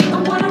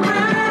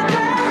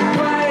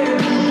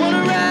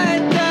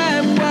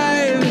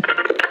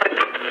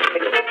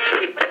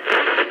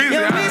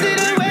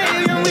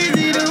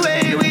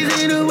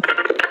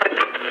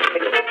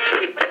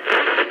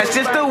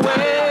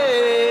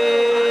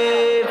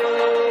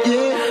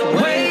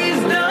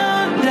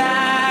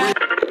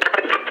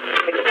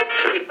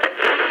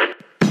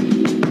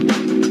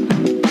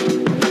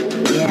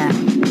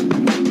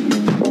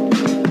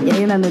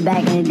remember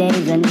back in the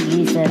days when niggas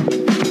used to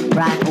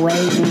rock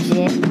waves and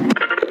shit.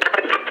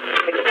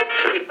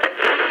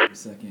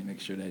 Second, make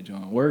sure that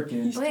joint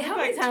working. Wait, how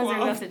many times are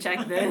enough to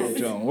check this?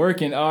 Joint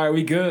working. All right,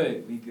 we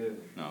good. We good.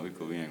 No, we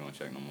cool. We ain't gonna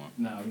check no more.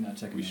 Nah, we not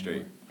checking. We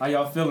straight. How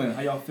y'all feeling?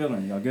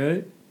 Y'all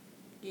good?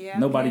 Yeah.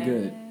 Nobody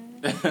good.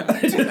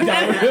 Just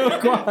got real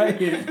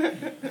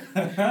quiet.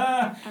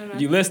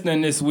 You listening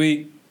this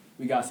week?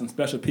 We got some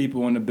special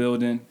people in the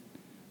building.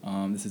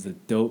 This is a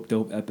dope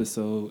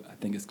episode. I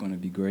think it's gonna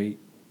be great.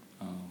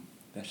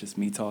 That's just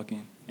me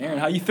talking. Aaron,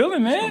 how you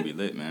feeling, man? It's gonna be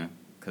lit, man.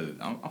 Cause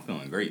I'm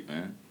feeling great,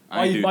 man.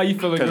 Why you feeling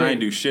great? Because I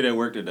ain't do shit at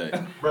work today.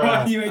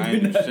 Bro, you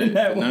ain't do nothing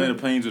at work. None of the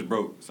planes was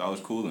broke, so I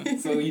was cooling.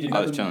 So you did I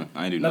was chilling.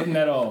 I ain't do nothing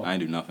at all. I ain't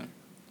do nothing.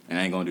 And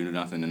I ain't gonna do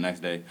nothing the next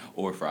day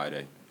or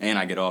Friday. And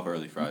I get off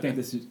early Friday. You think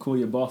this is cool?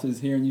 Your boss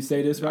is hearing you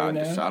say this right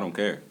now? I don't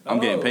care.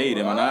 I'm getting paid,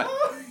 am I not?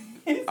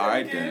 All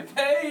right then.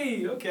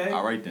 Paid. Okay.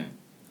 All right then.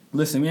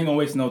 Listen, we ain't gonna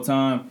waste no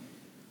time.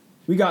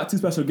 We got two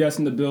special guests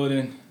in the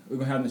building. We're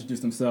gonna have them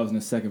introduce themselves in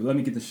a second. But let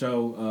me get the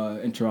show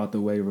intro out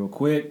the way real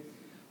quick.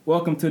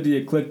 Welcome to the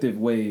Eclectic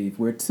Wave,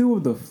 where two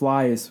of the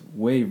flyest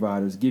wave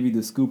riders give you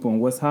the scoop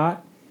on what's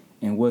hot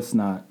and what's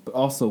not, but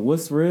also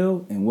what's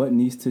real and what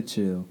needs to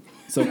chill.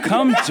 So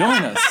come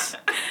join us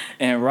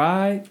and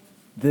ride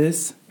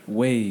this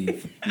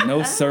wave.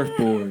 No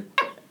surfboard.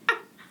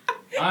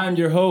 I'm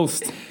your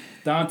host,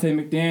 Dante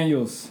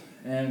McDaniels,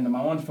 and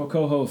my wonderful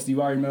co-host,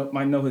 you already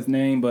might know his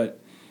name, but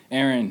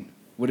Aaron,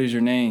 what is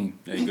your name?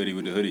 Hey, goody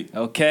with the hoodie.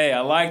 Okay, I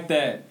like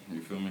that.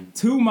 You feel me?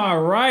 To my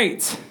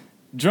right,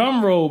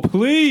 drum roll,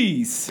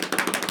 please.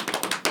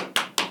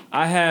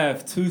 I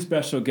have two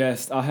special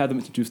guests. I'll have them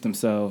introduce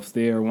themselves.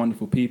 They are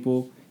wonderful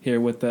people here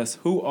with us.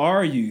 Who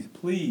are you?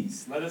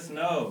 Please, let us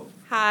know.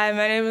 Hi,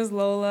 my name is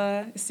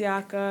Lola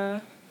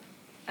Isiaka.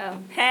 Oh,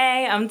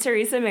 hey, I'm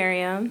Theresa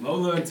Miriam.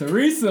 Lola and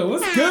Theresa,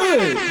 what's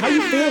good? How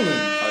you feeling?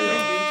 How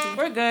y'all?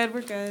 We're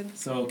good.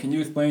 So, can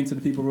you explain to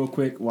the people real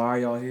quick why are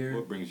y'all here?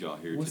 What brings y'all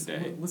here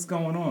today? What's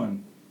going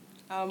on?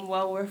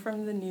 Well, we're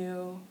from the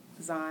new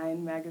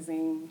design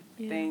magazine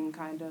thing,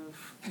 kind of.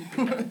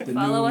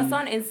 Follow us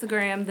on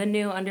Instagram,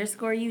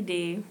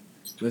 _UD.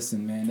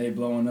 Listen, man, they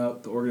blowing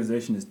up. The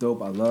organization is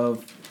dope. I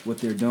love what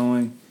they're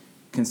doing.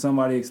 Can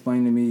somebody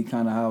explain to me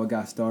kind of how it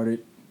got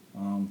started,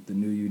 the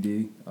new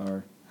UD,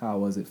 or how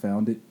was it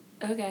founded?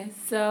 Okay,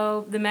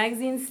 so the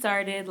magazine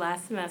started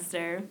last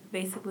semester.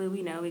 Basically,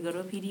 we go to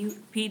a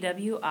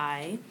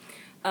PWI.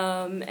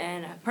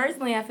 And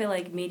personally, I feel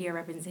like media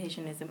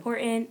representation is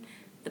important.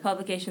 The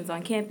publications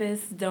on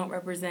campus don't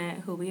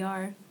represent who we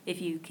are.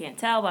 If you can't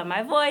tell by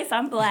my voice,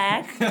 I'm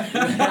black. So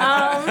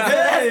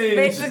that's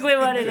basically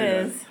what it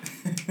is.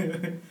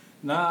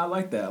 Nah, I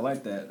like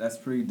that. That's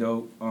pretty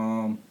dope.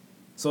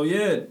 So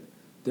yeah,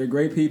 they're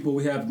great people.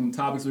 We have some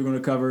topics we're going to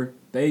cover.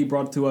 They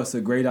brought to us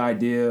a great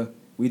idea.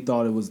 We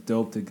thought it was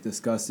dope to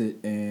discuss it,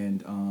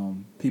 and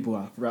people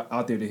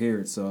out there to hear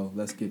it. So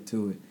let's get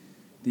to it.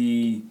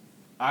 The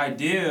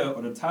idea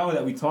or the title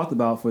that we talked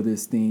about for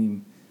this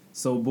theme.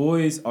 So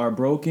boys are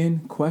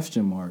broken? ?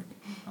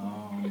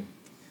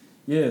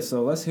 Yeah,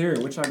 so let's hear it.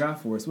 What y'all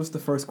got for us? What's the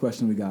first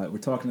question we got? We're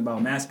talking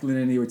about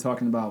masculinity. We're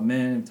talking about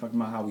men. We're talking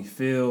about how we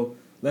feel.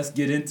 Let's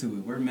get into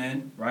it. We're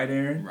men, right,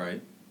 Aaron?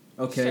 Right.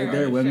 Okay, Sure,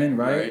 they're women,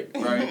 right?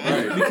 Right.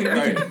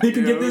 We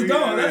can get this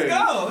going. Let's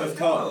go. Let's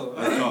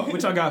go.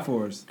 What y'all got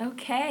for us?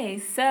 Okay,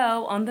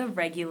 so on the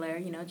regular,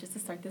 just to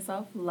start this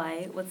off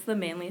light, what's the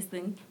manliest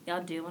thing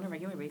y'all do on a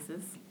regular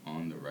basis?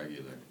 On the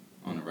regular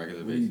What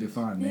basis. do you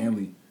define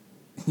manly?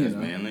 That's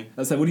manly?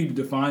 I said, what do you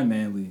define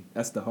manly?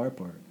 That's the hard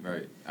part.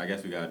 Right. I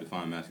guess we gotta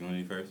define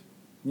masculinity first.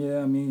 Yeah,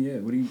 I mean, yeah.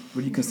 What do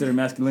you consider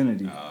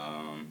masculinity?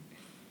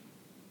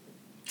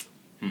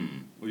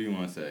 What do you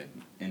want to say?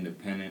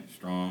 Independent,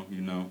 strong,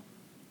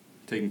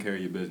 taking care of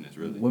your business,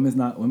 really. Women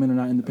are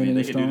not independent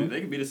and strong?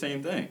 They could be the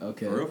same thing.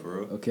 Okay. For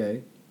real.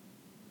 Okay.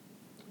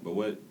 But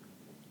what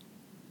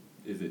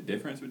is it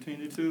difference between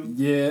the two?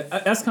 Yeah,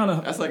 that's kind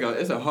of...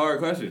 It's a hard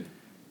question.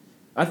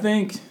 I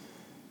think...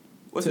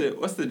 What's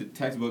the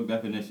textbook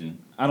definition?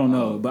 I don't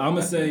know, but I'm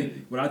going to say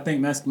what I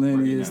think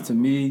masculinity is to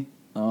me,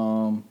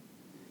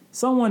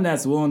 someone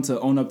that's willing to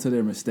own up to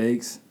their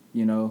mistakes,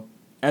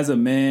 As a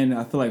man,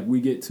 I feel like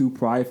we get too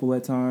prideful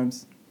at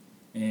times,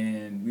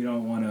 and we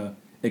don't want to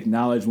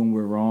acknowledge when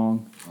we're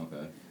wrong.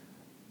 Okay.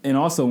 And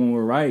also when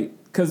we're right,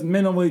 because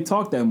men don't really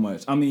talk that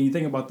much. I mean, you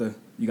think about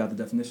you got the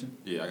definition?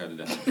 Yeah, I got the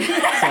definition.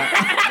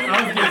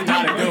 I was getting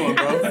not a good one,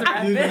 bro.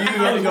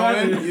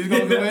 You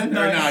gonna go in?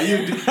 Or nah, you.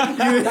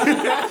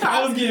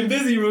 I was getting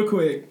busy real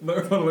quick,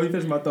 but hold on, let me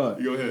finish my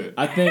thought. Go ahead.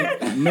 I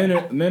think men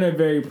are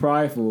very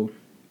prideful,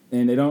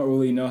 and they don't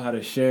really know how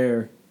to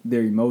share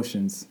their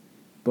emotions.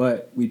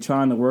 But we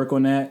trying to work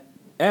on that.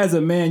 As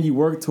a man, you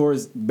work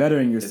towards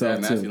bettering yourself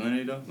too. Is that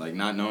masculinity though? Like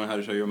not knowing how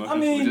to show your emotions? I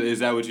mean, is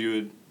that what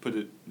you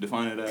would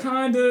define it as?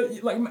 Kinda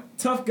like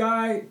tough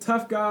guy,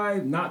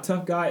 not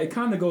tough guy. It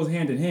kind of goes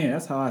hand in hand.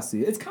 That's how I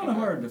see it. It's kind of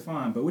hard to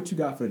define. But what you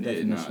got for the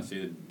definition? See,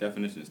 the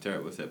definition is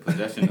terrible. It said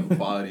possession of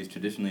qualities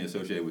traditionally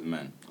associated with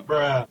men.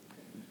 Bruh.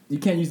 You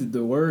can't use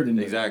the word in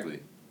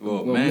Exactly.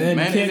 Well, man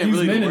man can't isn't use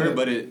really men the in word, it.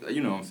 but it.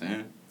 You know what I'm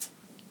saying?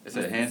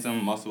 It said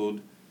handsome,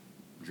 muscled,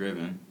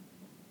 driven.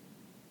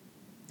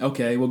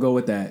 Okay, we'll go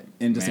with that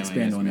and just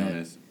expand on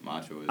that.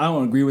 Macho. I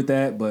don't agree with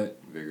that, but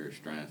Vigor,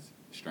 strength.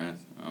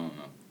 I don't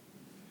know.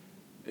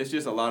 It's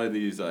just a lot of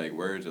these like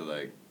words are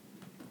like.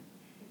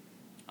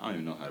 I don't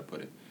even know how to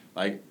put it.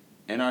 Like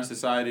in our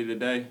society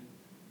today,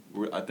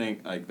 I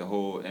think like the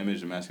whole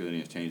image of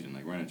masculinity is changing.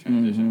 Like we're in a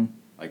transition.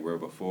 Mm-hmm. Like where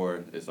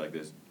before it's like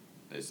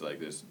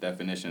this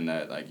definition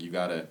that like you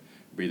gotta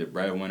be the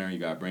breadwinner. You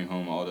gotta bring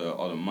home all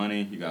the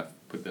money. You gotta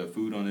put the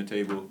food on the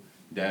table.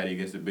 Daddy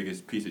gets the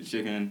biggest piece of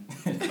chicken.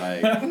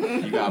 Like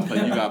you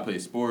gotta play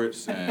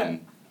sports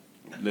and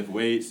lift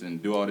weights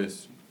and do all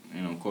this,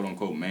 quote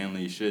unquote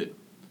manly shit.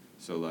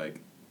 So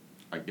like,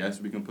 I guess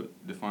we can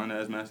define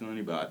that as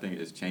masculinity, but I think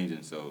it's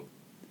changing. So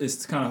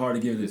it's kind of hard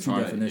to give it a true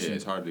definition. Yeah,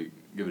 it's hard to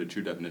give it a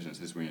true definition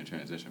since we're in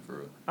transition for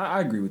real. I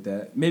agree with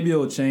that. Maybe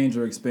it'll change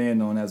or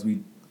expand on as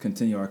we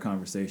continue our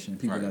conversation.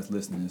 People that's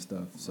listening and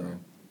stuff. So,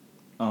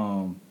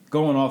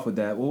 going off with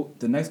that, well,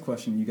 the next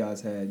question you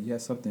guys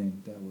had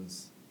something that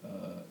was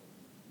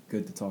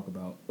good to talk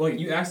about. Well,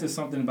 you asked us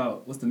something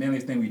about what's the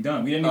manliest thing we've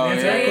done. We didn't even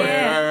answer that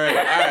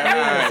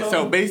question. All right.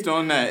 So based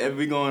on that, if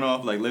we going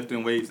off like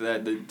lifting weights,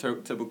 that the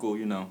typical,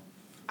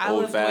 I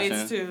old lift fashioned.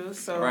 weights too,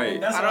 so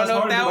right. I don't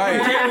know if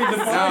that would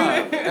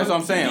Nah, that's what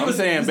I'm saying. I'm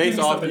saying based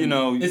off,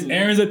 It's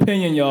Aaron's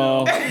opinion,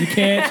 y'all. You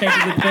can't change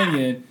his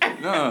opinion.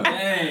 No.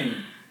 Dang.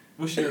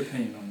 What's your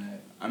opinion on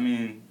that? I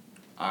mean,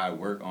 I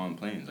work on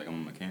planes. Like I'm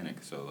a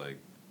mechanic, so like.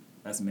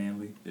 That's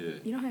manly. Yeah.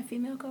 You don't have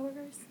female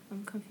coworkers?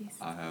 I'm confused.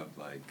 I have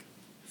like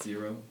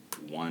 0.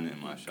 1 in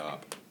my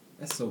shop.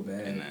 That's so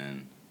bad. And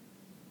then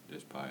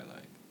there's probably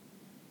like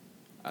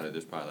out of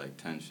there's probably like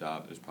 10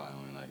 shops. There's probably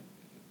only like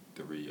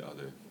 3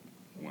 other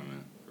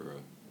women for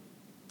real.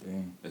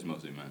 Dang. It's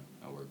mostly men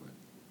I work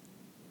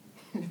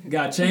with.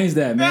 Gotta change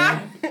that,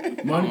 man.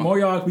 More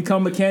y'all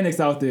become mechanics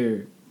out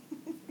there.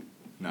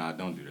 Nah,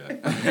 don't do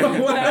that.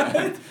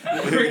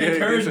 What? Great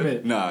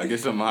encouragement. Nah, get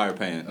something higher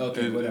paying.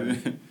 Okay, whatever.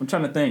 I'm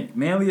trying to think.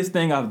 Manliest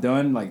thing I've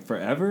done, like,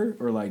 forever?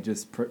 Or, like,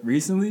 just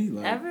recently?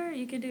 Like, Ever?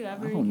 You could do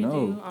ever. I don't know. Do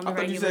on the I thought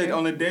regular. you said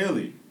on the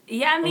daily.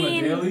 Yeah, I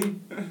mean, on a daily?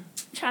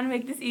 trying to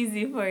make this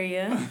easy for you.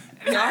 Y'all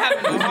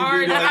having a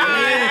hard Like,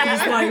 time.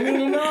 It's like, we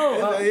don't know.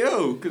 It's like,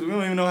 yo, because we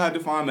don't even know how to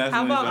define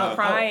How masculinity. about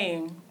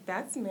crying?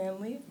 That's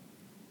manly.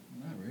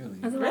 Not really.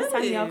 When's the last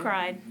time y'all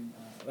cried?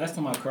 Last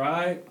time I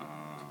cried?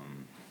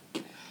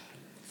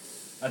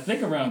 I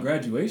think around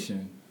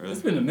graduation. Really?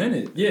 It's been a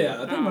minute.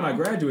 Yeah, I think when I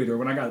graduated or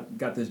when I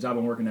got this job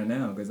I'm working at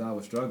now because I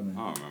was struggling.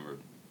 I don't remember.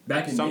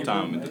 Back in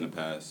sometime April, in the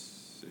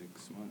past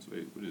 6 months.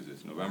 Wait, what is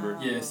this? November?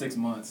 Yeah, 6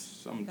 months.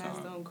 Sometime.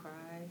 Guys don't cry.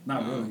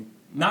 Not really.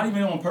 Not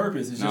even on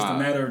purpose. It's just a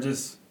matter of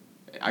just.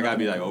 I gotta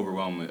be like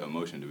overwhelmed with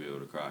emotion to be able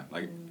to cry.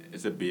 Like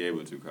it's to be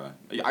able to cry.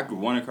 I could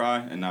want to cry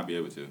and not be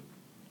able to.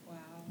 Wow.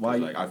 Why?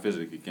 Like I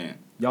physically can't.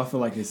 Y'all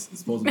feel like it's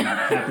supposed to be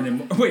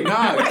happening. Wait, No,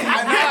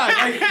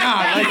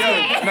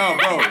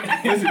 bro.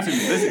 Listen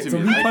to So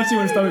me. we punch you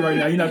in the stomach right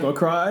now. You're not gonna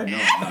cry?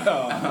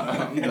 No,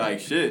 I'm like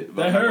shit.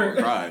 But That I'm not hurt.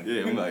 gonna cry.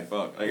 Yeah, I'm like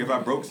fuck. Like if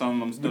I broke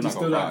something, I'm still But not you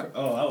gonna cry.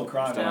 Oh, I will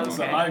cry. Still Now. not So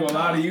gonna I ain't gonna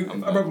lie to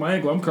you. I broke my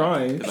ankle. I'm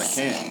crying. Cause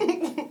I can't.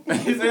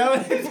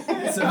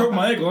 I broke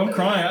my ankle. I'm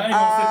crying. I ain't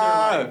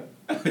gonna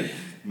sit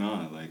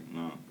there like.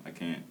 No, I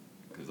can't.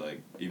 Cause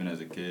like even as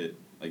a kid,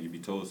 like you be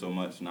told so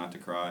much not to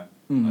cry.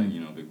 Mhm.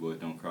 Like big boys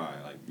don't cry.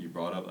 Like you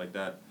brought up like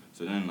that.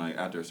 So then like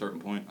after a certain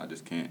point, I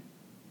just can't.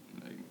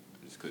 Like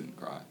I just couldn't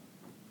cry,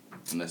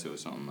 unless it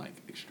was something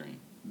like extreme.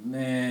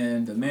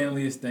 Man, the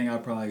manliest thing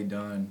I've probably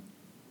done,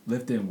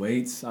 lifting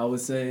weights. I would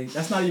say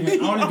that's not even. I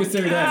don't even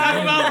consider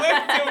that manly.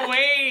 Lifting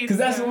weights. Because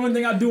that's the only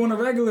thing I do on a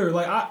regular.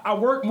 Like I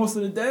work most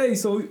of the day,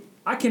 so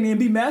I can't even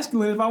be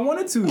masculine if I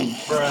wanted to.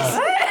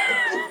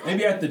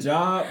 Maybe at the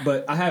job,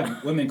 but I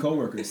have women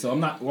coworkers, so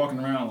I'm not walking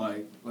around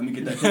like, let me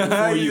get that ticket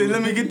for you.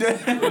 Let me get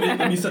that.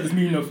 let me set this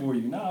meeting up for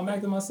you. Nah, I'm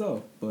acting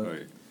myself. But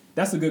Right.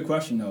 that's a good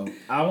question, though.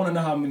 I want to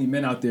know how many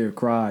men out there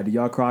cry. Do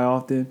y'all cry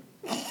often?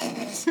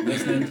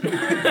 Listening?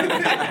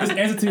 Just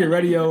answer to your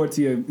radio or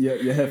to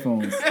your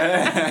headphones.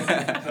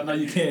 I know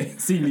you can't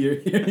see me or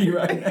hear me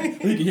right now. You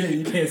can hear me,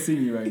 you can't see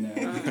me right now.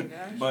 Oh my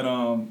gosh. But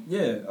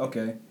yeah,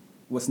 okay.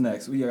 What's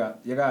next?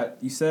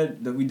 You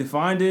said that we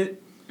defined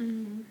it.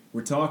 Mm-hmm.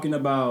 We're talking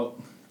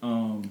about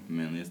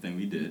Manliest thing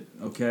we did.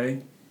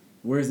 okay.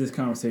 Where's this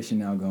conversation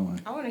now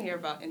going? I want to hear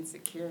about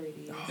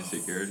insecurities.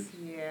 Insecurity?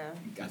 Yeah.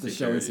 Got the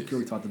show Insecurities.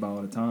 insecurity we talked about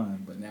all the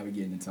time, but now we're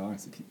getting into our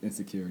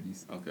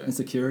insecurities. Okay.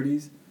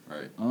 Insecurities.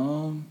 Right.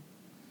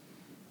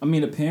 I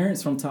mean,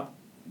 appearance from top,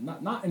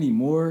 not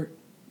anymore,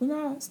 but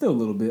nah, still a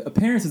little bit.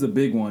 Appearance is a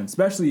big one,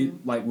 especially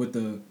like with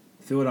the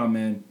field I'm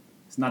in.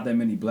 It's not that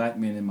many black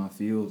men in my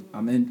field.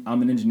 I'm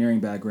an engineering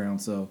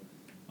background, so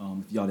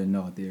if y'all didn't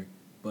know out there,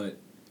 but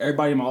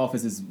everybody in my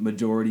office is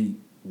majority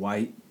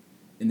white,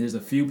 and there's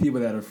a few people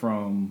that are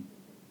from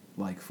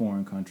like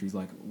foreign countries.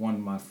 Like one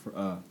of my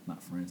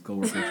not friends,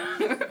 coworkers.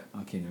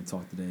 I can't even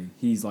talk today.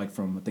 He's like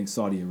from I think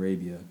Saudi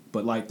Arabia,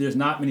 but like there's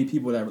not many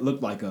people that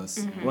look like us.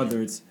 Mm-hmm.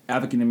 Whether it's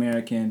African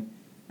American,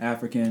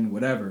 African,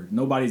 whatever.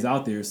 Nobody's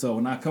out there. So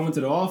when I come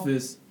into the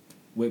office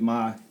with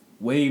my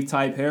wave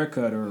type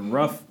haircut or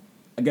rough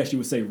I guess you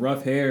would say,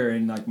 rough hair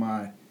and like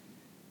my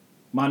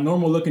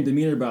normal looking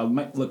demeanor, but I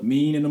might look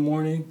mean in the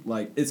morning.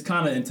 Like, it's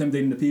kind of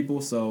intimidating to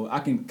people, so I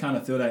can kind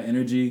of feel that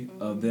energy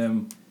of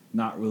them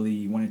not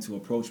really wanting to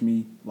approach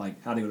me,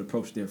 like how they would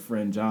approach their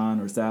friend John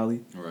or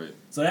Sally. Right.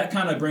 So that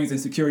kind of brings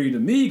insecurity to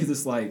me because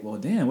it's like, well,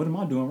 damn, what am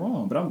I doing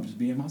wrong? But I'm just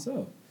being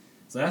myself.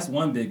 So that's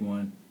one big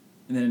one.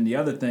 And then the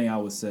other thing I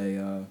would say,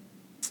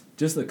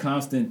 just a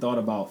constant thought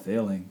about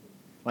failing.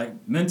 Like,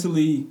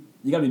 mentally,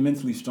 you got to be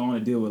mentally strong to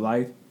deal with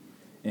life.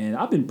 And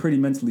I've been pretty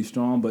mentally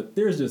strong, but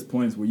there's just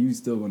points where you're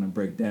still going to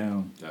break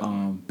down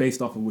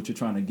based off of what you're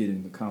trying to get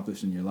and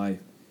accomplish in your life.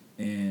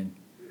 And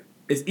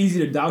it's easy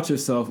to doubt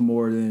yourself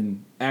more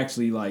than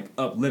actually, like,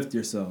 uplift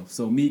yourself.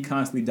 So me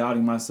constantly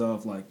doubting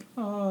myself, like,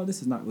 oh,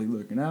 this is not really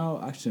working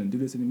out. I shouldn't do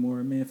this anymore.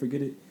 Man,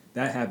 forget it.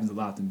 That happens a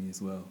lot to me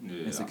as well.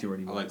 Yeah,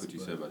 insecurity. I like what you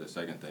said about the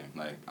second thing.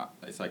 Like,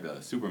 it's like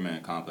the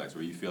Superman complex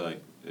where you feel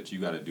like that you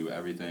got to do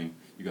everything.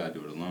 You got to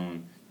do it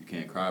alone. You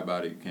can't cry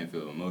about it. You can't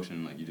feel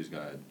emotion. Like, you just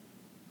got to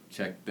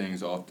check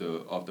things off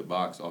the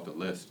box, off the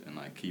list, and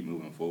like keep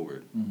moving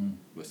forward. Mm-hmm.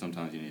 But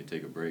sometimes you need to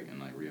take a break and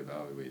like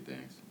reevaluate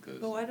things.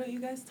 But why don't you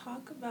guys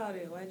talk about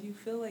it? Why do you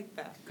feel like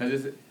that?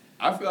 Because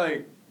I feel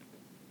like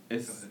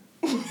it's.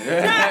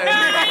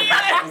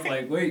 I was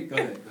like, wait, go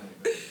ahead.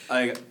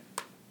 Like,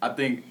 I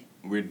think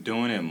we're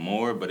doing it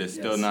more, but it's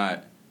still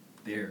not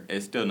there.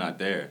 It's still not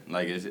there.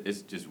 Like,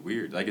 it's just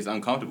weird. Like, it's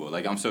uncomfortable.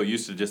 Like, I'm so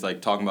used to just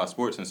like talking about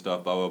sports and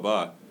stuff, blah blah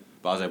blah.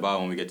 But I was like,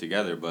 when we get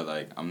together, but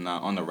like, I'm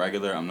not on the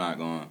regular. I'm not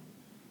gonna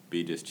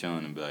be just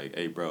chilling and be like,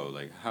 hey, bro,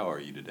 like, how are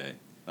you today?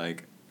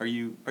 Like, are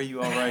you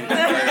all right?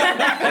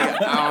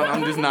 Like,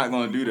 I'm just not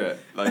gonna do that.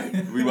 Like,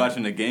 we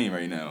watching the game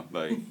right now.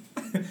 Like,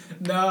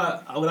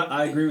 nah,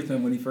 I agree with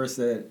him when he first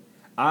said.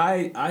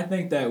 I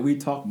think that we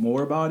talk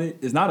more about it.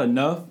 It's not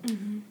enough,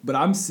 but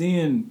I'm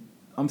seeing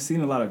a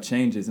lot of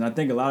changes, and I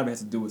think a lot of it has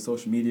to do with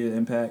social media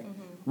impact,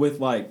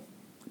 with like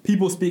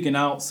people speaking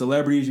out,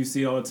 celebrities you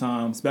see all the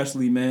time,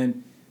 especially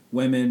men.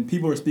 Women,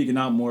 people are speaking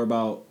out more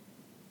about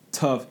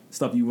tough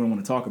stuff you wouldn't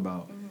want to talk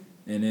about.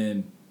 And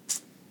then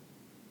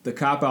the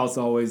cop-out's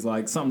always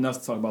like something else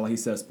to talk about, like he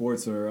said,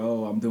 sports or,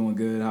 oh, I'm doing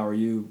good, how are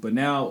you? But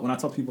now when I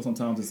talk to people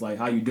sometimes, it's like,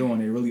 how you doing?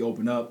 They really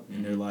open up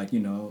and they're like,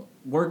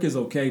 work is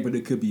okay, but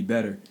it could be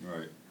better.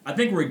 Right. I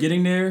think we're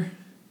getting there,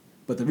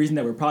 but the reason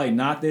that we're probably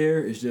not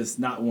there is just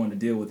not wanting to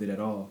deal with it at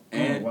all. I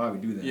don't know why we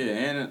do that. Yeah,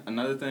 and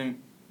another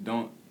thing,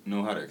 don't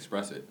know how to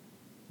express it.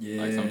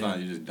 Yeah. Like,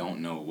 sometimes you just don't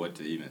know what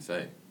to even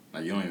say.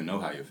 Like, you don't even know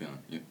how you're feeling.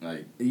 You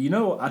can't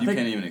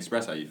even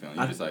express how you're feeling.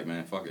 You're just like,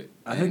 man, fuck it.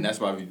 And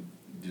that's why we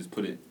just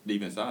put it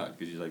deep inside,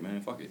 because you're like,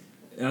 man, fuck it.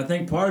 And I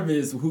think part of it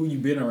is who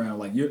you've been around.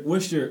 Like,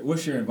 what's your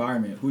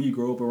environment? Who you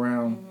grew up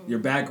around? Your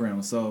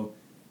background. So,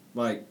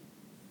 like,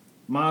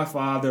 my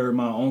father,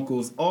 my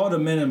uncles, all the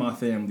men in my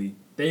family,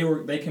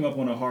 they came up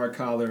on a hard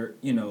collar,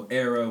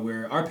 era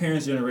where our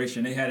parents'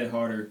 generation, they had it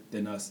harder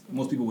than us.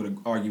 Most people would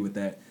argue with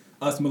that.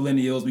 Us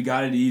millennials, we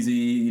got it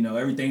easy.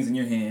 Everything's in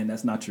your hand.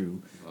 That's not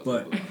true,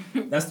 but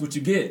that's what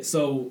you get.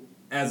 So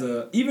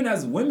even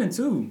as women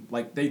too,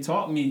 like they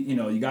taught me,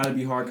 you got to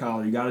be hard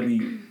collar. You got to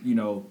be,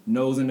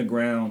 nose in the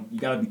ground. You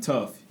got to be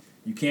tough.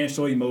 You can't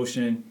show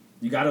emotion.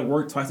 You got to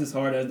work twice as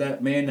hard as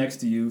that man next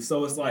to you.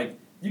 So it's like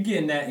you're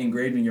getting that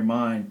engraved in your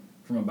mind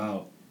from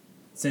about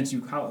since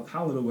you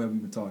how little have we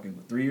been talking?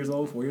 3 years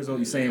old, 4 years old?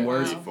 You saying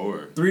words?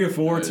 3 or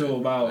 4 till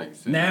about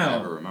like, now. I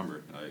never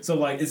remember. Like, so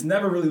like it's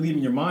never really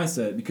leaving your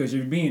mindset because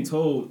you're being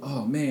told,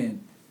 oh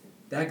man,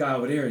 that guy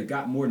over there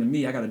got more than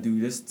me. I got to do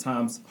this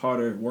times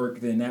harder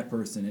work than that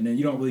person, and then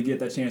you don't really get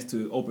that chance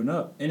to open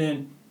up. And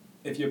then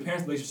if your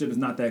parents' relationship is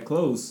not that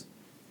close,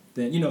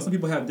 then some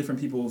people have different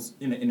peoples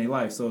in their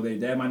life. So their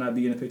dad might not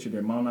be in the picture,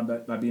 their mom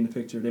might be in the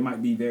picture. They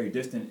might be very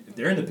distant if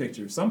they're in the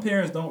picture. Some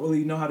parents don't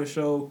really know how to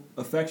show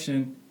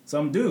affection.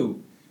 Some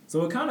do.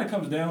 So it kind of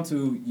comes down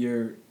to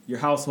your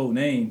household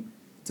name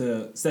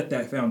to set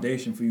that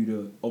foundation for you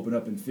to open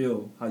up and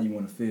feel how you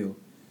want to feel.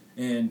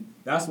 And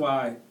that's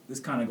why this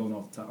kind of going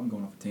off the top. I'm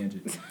going off a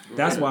tangent.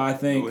 That's why I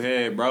think go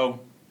ahead, bro.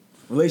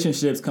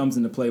 Relationships comes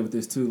into play with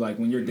this too. Like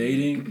when you're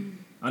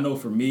dating, I know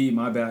for me,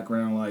 my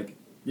background, like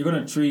you're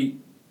gonna treat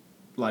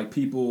like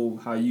people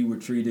how you were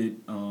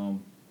treated,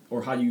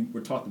 or how you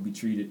were taught to be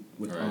treated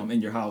with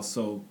in your house.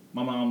 So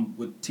my mom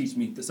would teach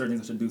me the certain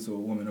things I should do to a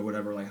woman or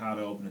whatever, like how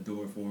to open a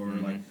door for her,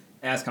 like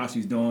ask how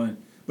she's doing.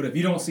 But if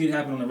you don't see it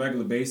happen on a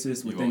regular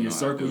basis within your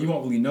circle, you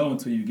won't really know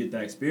until you get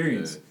that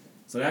experience. Yeah.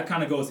 So that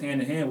kind of goes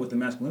hand in hand with the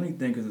masculinity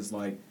thing, because it's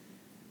like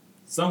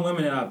some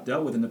women that I've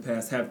dealt with in the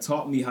past have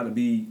taught me how to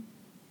be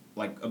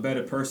like a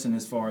better person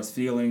as far as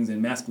feelings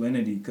and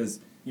masculinity, because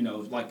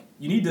like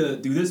you need to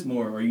do this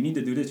more, or you need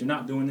to do this. You're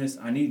not doing this.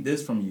 I need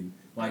this from you.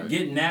 Like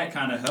getting that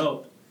kind of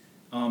helped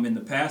in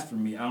the past for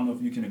me. I don't know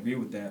if you can agree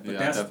with that, but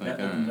that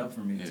opened it up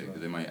for me. Yeah,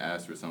 because they might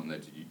ask for something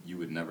that you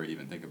would never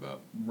even think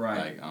about. Right.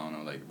 Like, I don't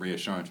know, like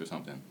reassurance or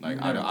something. Like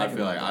I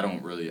feel like I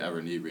don't really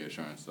ever need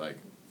reassurance. Like,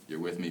 you're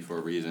with me for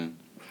a reason,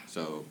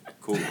 So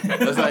cool.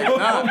 That's like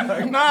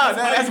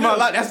that's my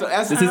logic.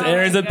 That's This is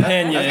Aaron's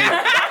opinion.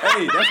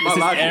 hey, that's my This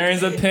logic. is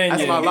Aaron's opinion.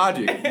 That's my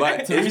logic. But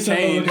it's Theresa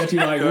changed. looked at you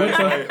like, what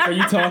the f- are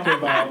you talking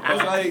about?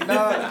 It's like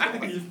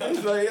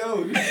it's like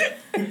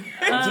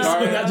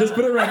Just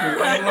put a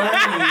record. I'm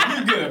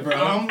learning. You good, bro?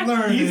 I'm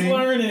learning. He's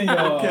learning,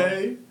 y'all.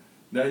 Okay.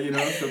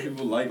 That some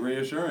people like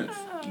reassurance.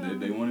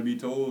 They want to be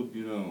told,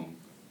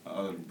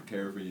 I'll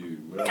care for you.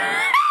 Whatever.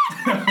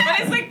 But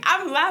it's like,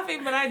 I'm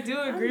laughing, but I do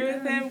agree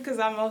with him because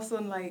I'm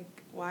also like,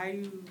 why are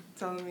you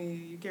telling me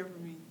you care for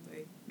me?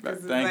 Like, 'cause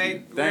it's Thank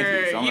like, you. Thank you.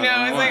 we're- So I'm you not know,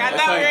 the it's only like, I one.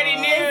 thought we It's already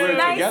like, knew. we're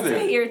Nice together. to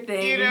hear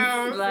things. You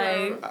know,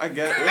 like I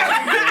get it.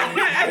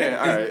 Yeah,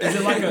 all right.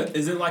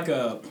 Is it like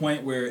a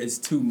point where it's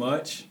too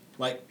much?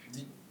 Like,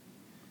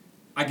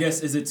 I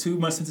guess, is it too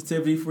much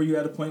sensitivity for you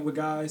at a point with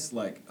guys?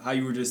 Like, how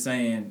you were just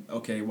saying,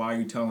 okay, why are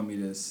you telling me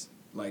this?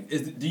 Like,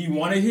 do you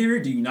want to hear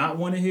it? Do you not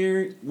want to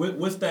hear it?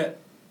 What's that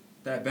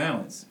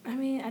balance? I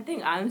mean, I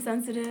think I'm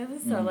sensitive,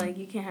 so like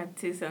you can't have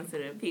two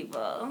sensitive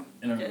people.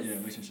 In a Just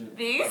relationship?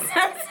 being This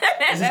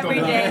sensitive is every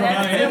gonna be day.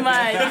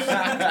 like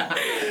That's too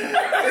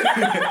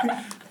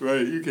much.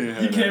 Right, you can't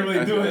have You can't really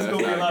that. do it. It's That's gonna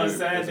be a not lot of good.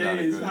 sad That's not a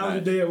days. good How was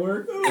match. your day at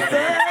work?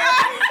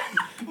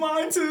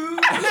 Mine too.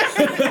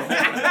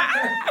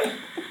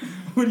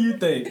 What do you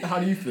think? How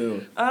do you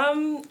feel?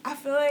 I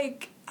feel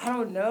like, I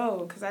don't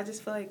know, because I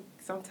just feel like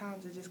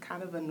sometimes it just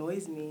kind of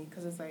annoys me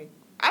because it's like,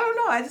 I don't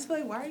know, I just feel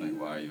like, why are Like, you?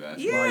 why are you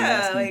asking? Yeah, Why are you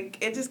asking? like,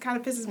 it just kind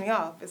of pisses me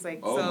off. It's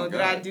like, Oh so my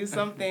did I God. do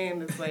something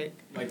that's like,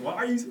 Like, why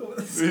are you so...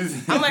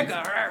 I'm like,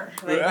 like,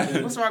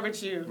 what's wrong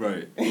with you?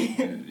 Right.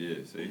 Yeah,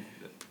 see?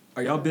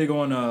 Are y'all big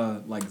on,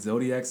 like,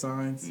 zodiac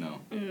signs? No.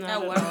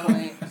 At one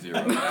point. Zero.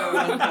 At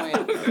one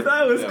point.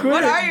 That was Yeah. quick.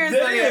 What are your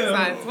zodiac Damn.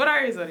 signs? What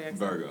are your zodiac signs?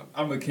 Virgo.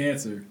 I'm a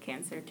Cancer.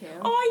 Cancer too.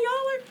 Oh,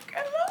 y'all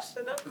are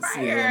emotional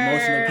criers. Yeah,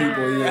 emotional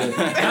people, yeah.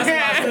 That's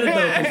why I said it,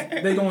 though,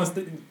 'cause they going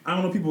I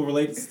don't know if people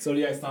relate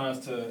zodiac signs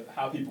to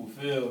how people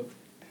feel,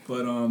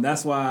 but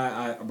that's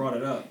why I brought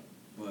it up.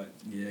 But,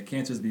 yeah,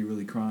 Cancers be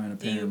really crying,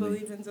 Do you apparently.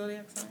 believe in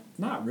zodiac signs?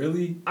 Not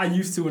really. I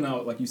used to when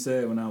like you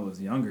said, when I was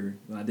younger,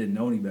 when I didn't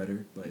know any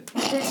better, but...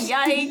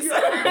 Yikes.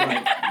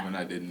 like, When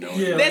I didn't know.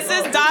 Yeah. This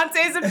is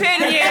Dante's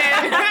opinion.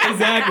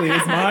 exactly,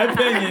 it's my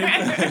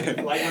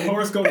opinion. Like, a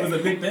horoscope was a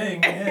big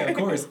thing. Yeah, of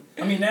course.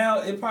 I mean,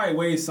 now it probably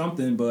weighs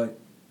something, but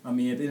I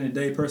mean, at the end of the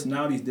day,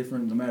 personality is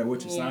different no matter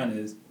what your sign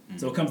is.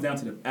 So it comes down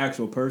to the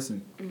actual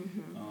person.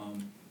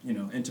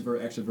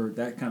 Introvert, extrovert,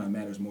 that kind of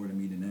matters more to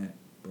me than that.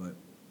 But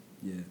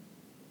yeah.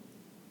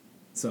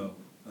 So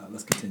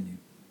let's continue.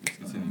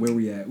 Where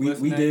we at? We What's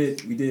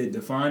did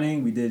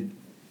defining. We did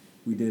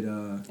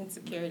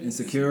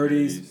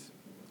insecurities.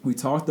 We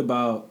talked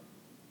about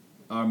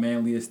our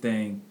manliest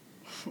thing.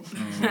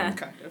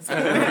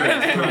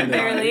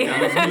 Barely.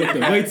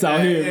 The weights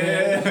out here,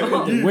 man.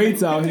 The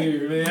weights out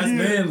here, man. That's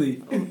manly.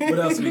 What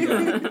else we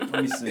got?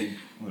 Let me see.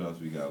 What else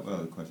we got? What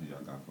other questions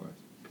y'all got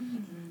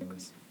for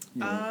us?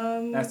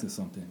 Yeah. Ask us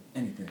something.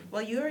 Anything.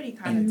 Well, you already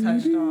kind of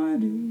touched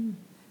on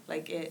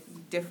like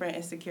different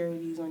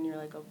insecurities when you're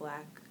like a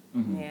black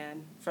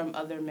man from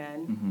other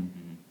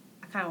men.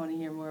 I kind of want to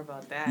hear more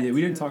about that. Yeah,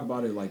 we didn't too. talk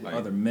about it like Like,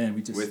 other men.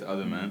 We just With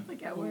other men.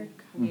 Like at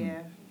work.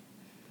 Yeah.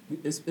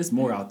 It's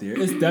more out there.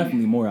 It's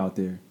definitely more out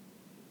there.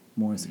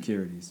 More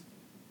insecurities.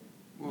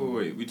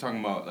 Wait. We talking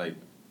about like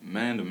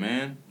man to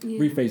man? Yeah.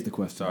 Rephrase the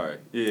question. Sorry.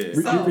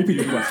 Yeah. Repeat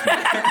the question.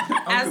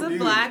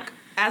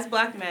 As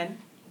black men,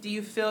 do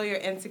you feel your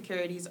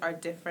insecurities are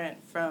different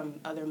from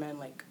other men,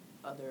 like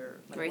other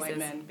white Races.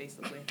 men,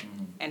 basically,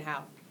 and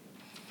how?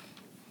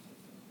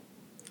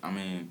 I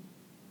mean,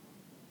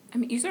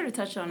 you sort of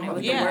touched on it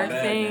with yeah. the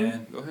work thing.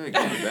 Man. go ahead,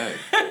 get it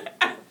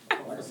back.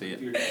 See it.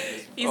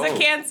 He's Oh. a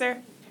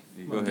Cancer.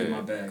 Go Get my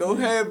ahead. bag, Go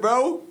man. ahead,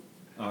 bro.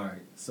 All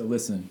right. So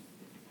listen.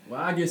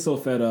 Well, I get so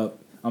fed up.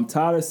 I'm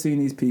tired of seeing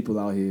these people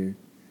out here,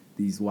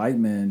 these white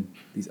men,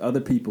 these other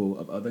people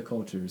of other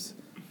cultures,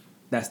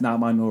 that's not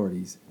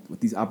minorities, with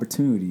these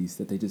opportunities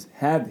that they just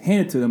have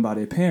handed to them by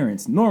their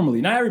parents.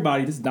 Normally, not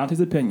everybody. This is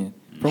Dante's opinion.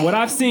 From what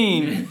I've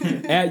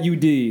seen at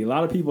UD, a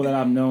lot of people that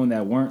I've known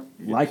that weren't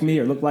like me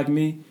or looked like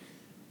me,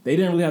 they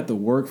didn't really have to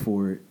work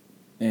for it,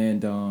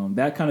 and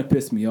that kind of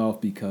pissed me off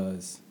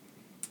because,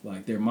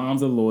 like, their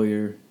mom's a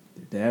lawyer.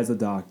 Their dad's a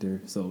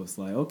doctor, so it's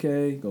like,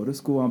 okay, go to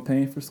school. I'm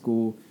paying for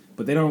school,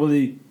 but they don't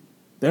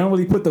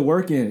really put the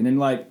work in. And then,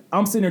 like,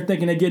 I'm sitting there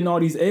thinking they're getting all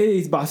these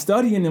A's by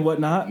studying and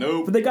whatnot.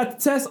 Nope. But they got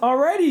the test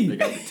already. They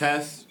got the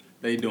tests.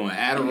 They doing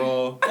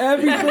Adderall.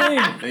 Everything.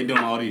 They doing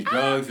all these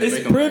drugs. They It's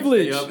make them, like,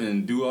 privilege. stay up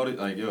and do all this.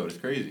 Like, yo, it's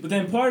crazy. But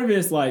then part of it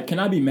is like, can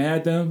I be mad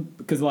at them?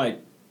 Because,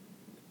 like,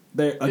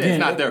 they're again, it's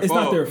not their it's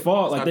fault. not their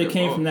fault. It's Like, not they their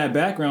came fault. from that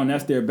background.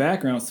 That's their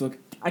background. So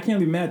I can't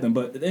be mad at them.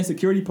 But the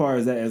insecurity part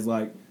is that is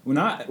like,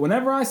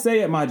 whenever I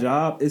say at my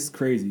job, it's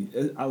crazy.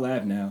 I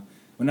laugh now.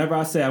 Whenever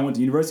I say I went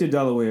to University of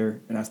Delaware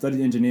and I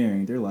studied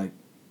engineering, they're like,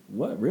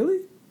 "What,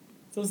 really?"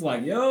 So it's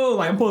like, yo,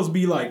 like I'm supposed to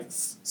be like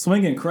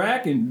swinging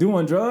crack and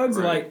doing drugs.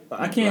 Right. Like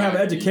I can't have an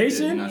You're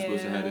education. not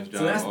supposed to have this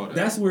job. So all that.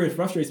 that's where it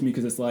frustrates me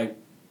because it's like,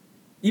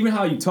 even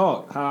how you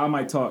talk, how I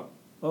might talk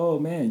oh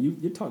man,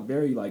 you talk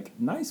very like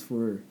nice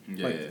for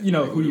Yeah, like yeah. you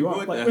know Like, who you are.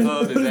 what Like, the hell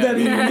what does does that that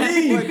even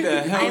mean? What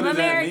the hell I'm does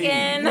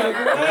American.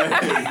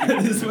 that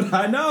mean? This is what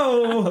I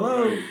know.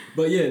 Hello.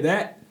 But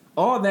yeah,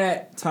 all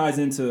that ties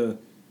into,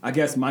 I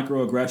guess,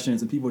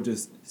 microaggressions and people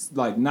just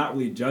like not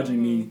really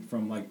judging me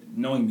from like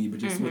knowing me, but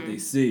just what they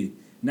see.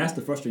 And that's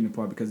the frustrating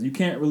part because you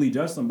can't really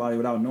judge somebody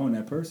without knowing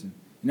that person.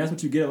 And that's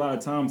what you get a lot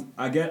of times.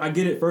 I get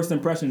it. First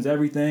impressions,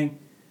 everything.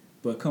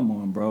 But come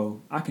on,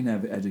 bro. I can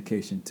have an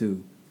education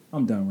too.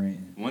 I'm done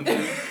ranting. One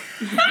thing.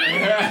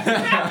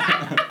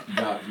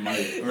 Drop the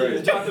mic.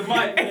 Right. Drop the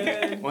mic,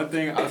 man. One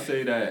thing I'll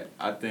say that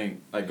I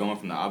think, like going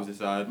from the opposite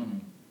side,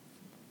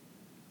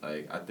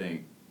 like I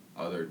think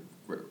other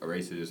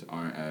races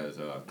aren't as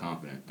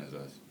confident as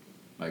us.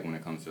 Like when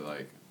it comes to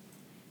like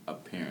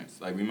appearance,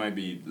 like we might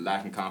be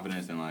lacking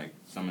confidence in like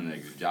some in the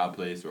job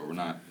place, or we're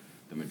not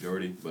the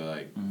majority. But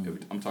like if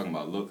I'm talking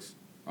about looks,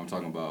 I'm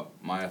talking about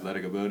my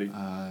athletic ability.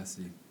 I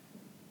see.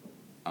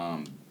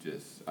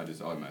 I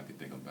just automatically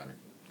think I'm better.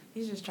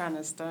 He's just trying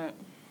to stunt.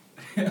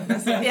 Yeah,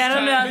 I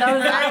don't know.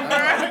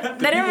 That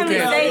didn't really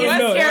say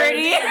No,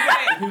 insecurity.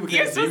 People You're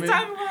can't see supposed me. to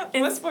talk about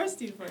what sports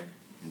do you play?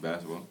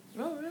 Basketball.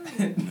 Oh,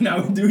 really?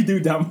 Now we do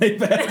dominate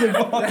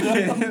basketball.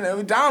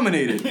 We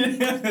dominated.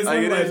 It's Like,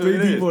 only it like is three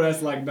what it is. people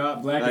that's like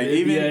not black Like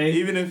in the NBA.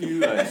 even if you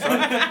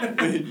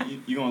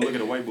like, you gonna look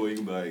at a white boy, you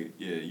can be like,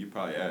 yeah, you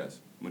probably ass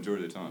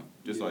majority of the time,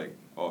 just like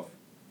off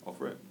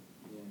rip.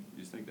 You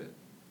just think that,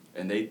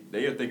 and they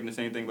are thinking the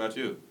same thing about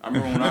you. I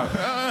remember when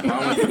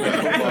I went to play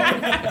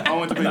football. I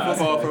went to play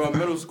football for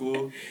middle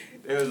school.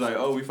 It was like,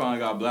 oh, we finally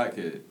got a black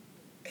kid.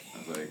 I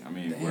was like, I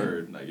mean,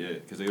 word, like yeah,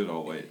 because they was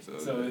all white.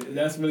 So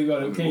that's really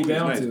what it came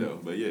down nice, to. though,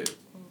 but yeah.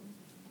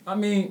 I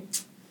mean,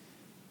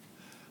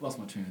 lost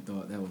my train of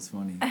thought. That was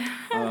funny.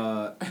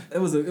 It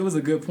was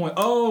a good point.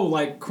 Oh,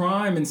 like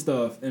crime and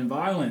stuff and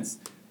violence.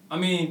 I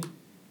mean,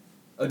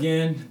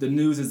 again, the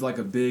news is like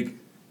a big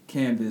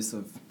canvas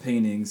of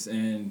paintings,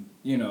 and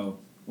you know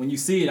when you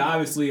see it,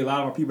 obviously a lot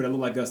of our people that look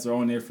like us are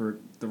on there for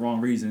the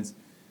wrong reasons.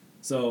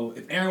 So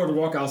if Aaron were to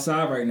walk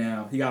outside right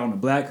now, he got on a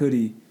black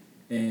hoodie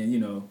and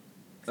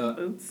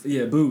Boots.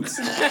 Yeah, boots.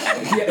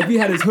 if he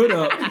had his hood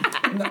up,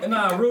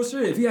 nah, real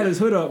shit. If he had his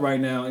hood up right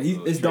now and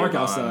it's dark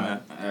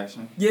outside,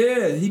 Action.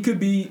 yeah,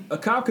 a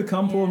cop could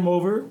come pull him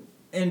over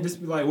and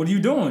just be like, "What are you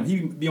doing?"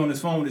 He'd be on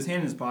his phone with his hand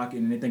in his pocket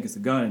and they think it's a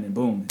gun and then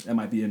boom, that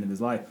might be the end of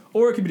his life.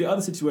 Or it could be the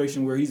other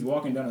situation where he's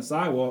walking down a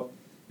sidewalk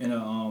and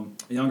a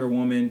younger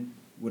woman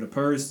with a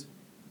purse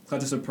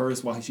clutches her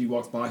purse while she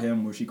walks by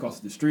him or she crosses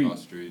the street.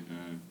 Cross street,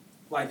 man.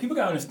 Like, people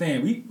gotta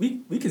understand,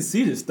 we can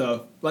see this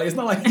stuff. Like, it's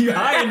not like you're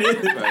hiding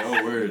it. Like,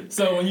 oh, word.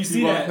 So when you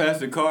see You walk that,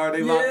 past the car,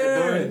 they lock the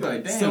door. You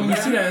like, damn. so when you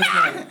see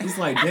that, it's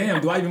like,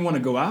 damn, do I even want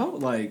to go out?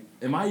 Like,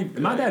 am I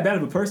that bad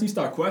of a person? You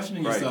start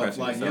questioning Right, yourself.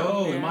 question Like,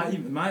 yourself. yo,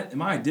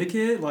 am I a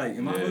dickhead? Like,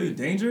 am I really You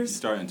dangerous?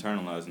 start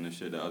internalizing the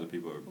shit that other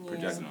people are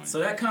projecting on you. So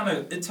that kind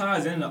of, it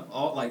ties into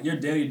all, like, your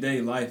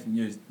day-to-day life and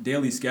your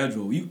daily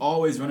schedule. You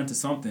always run into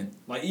something.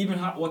 Like, even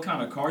what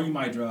kind of car you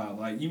might drive.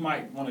 Like, you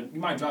might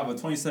drive a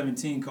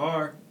 2017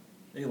 car.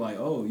 They like,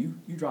 oh, you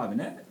driving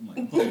that? I'm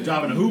like, oh,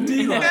 driving a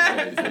hoopty? Like,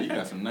 Yeah, so you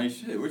got some nice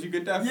shit. Where'd you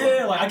get that from?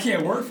 yeah, like I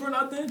can't work for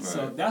nothing. Right.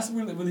 So that's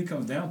what it really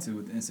comes down to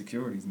with the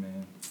insecurities,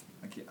 man.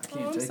 I can't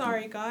I'm take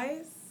sorry,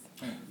 guys.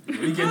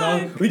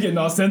 it. We getting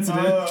all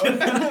sensitive.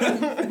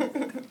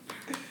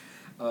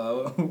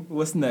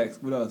 What's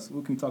next? What else?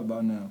 What can we talk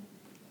about now?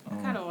 I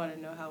kind of want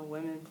to know how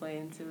women play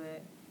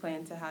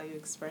into how you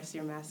express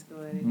your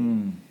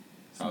masculinity.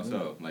 How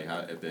so? Like, how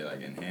if they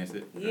like enhance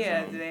it? Or Yeah,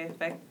 something? do they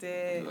affect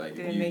it? Like,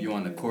 do if they make you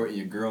on the court and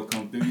your girl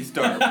come through, you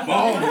start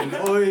balling,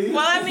 boy.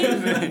 Well, I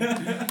mean,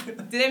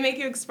 do they make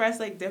you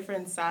express like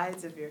different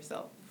sides of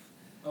yourself?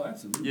 Oh,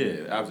 absolutely.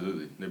 Yeah,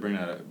 absolutely. They bring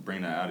that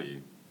out of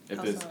you. If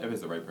How it's so? if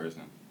it's the right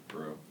person, for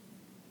real.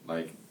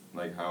 Like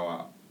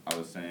how I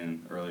was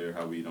saying earlier,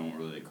 how we don't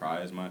really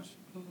cry as much.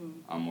 Mm-hmm.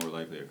 I'm more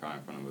likely to cry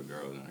in front of a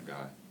girl than a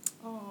guy.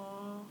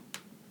 Aww.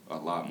 A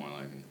lot more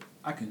likely.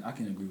 I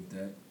can agree with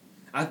that.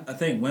 I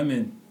think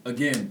women,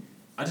 again,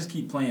 I just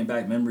keep playing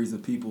back memories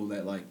of people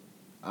that like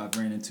I've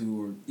ran into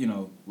or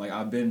like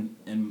I've been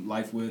in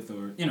life with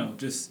or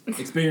just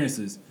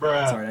experiences.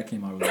 Sorry, that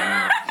came out really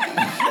weird.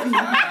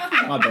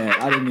 My bad.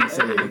 I didn't mean to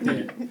say it like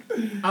that.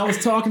 I was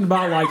talking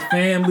about like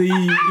family,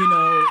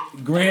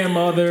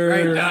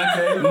 grandmother,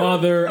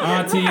 mother,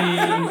 auntie.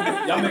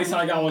 Y'all made it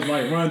sound like I was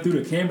like running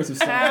through the canvas or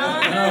something. No,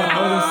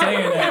 I wasn't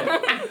saying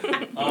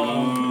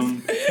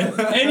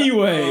that.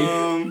 Anyway.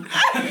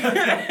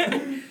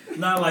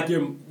 Not like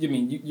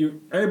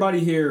you everybody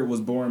here was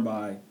born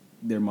by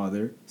their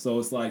mother, so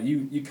it's like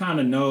you kind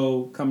of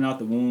know coming out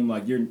the womb,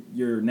 like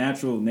your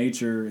natural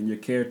nature and your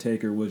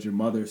caretaker was your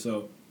mother,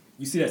 so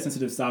you see that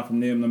sensitive side from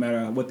them no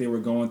matter what they were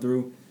going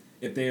through.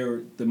 If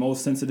they're the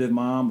most sensitive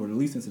mom or the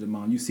least sensitive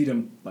mom, you see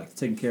them like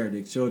taking care of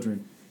their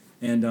children,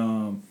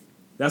 and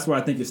that's where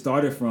I think it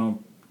started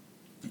from,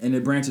 and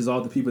it branches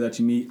all the people that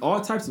you meet,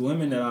 all types of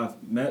women that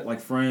I've met,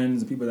 like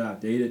friends and people that I've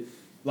dated,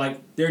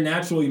 like their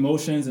natural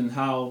emotions and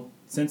how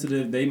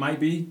sensitive they might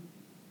be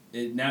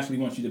it naturally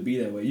wants you to be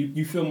that way.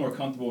 You feel more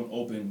comfortable and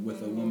open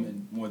with a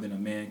woman more than a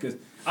man. Because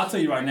I'll tell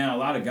you right now, a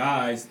lot of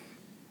guys,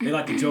 they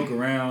like to joke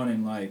around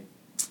and like,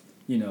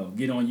 you know,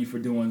 get on you for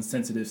doing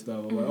sensitive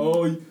stuff. Like,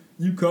 oh,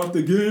 you cuffed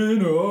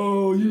again, or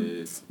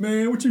oh,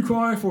 man, what you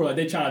crying for? Like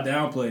they try to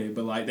downplay it,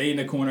 but like they in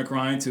the corner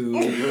crying too.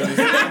 Like,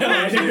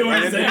 they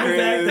doing the same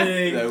exact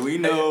thing. That we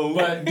know.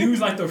 But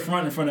dudes like to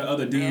front in front of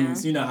other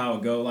dudes. You know how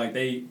it go. Like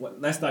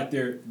that's like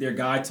their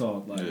guy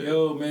talk. Like,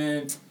 yo,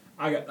 man,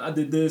 I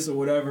did this or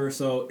whatever.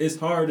 So it's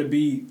hard to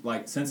be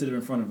like sensitive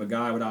in front of a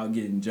guy without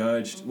getting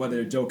judged, whether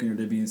they're joking or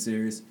they're being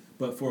serious.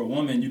 But for a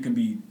woman, you can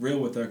be real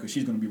with her because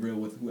she's going to be real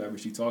with whoever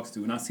she talks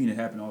to. And I've seen it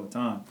happen all the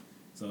time.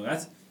 So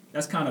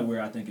that's kind of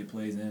where I think it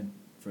plays in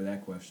for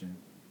that question.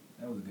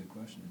 That was a good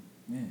question.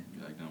 Man,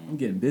 You like that one? I'm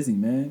getting busy,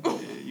 man. Yeah,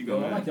 you go,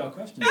 I man. like y'all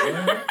questions,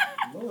 man.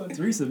 Lola and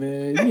Theresa,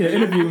 man. You need an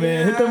interview,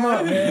 man. Hit them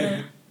up,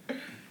 man.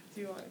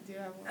 Do you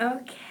have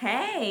one?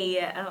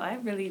 Okay. Oh, I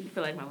really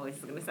feel like my voice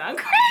is gonna sound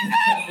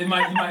crazy. You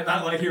might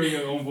not like hearing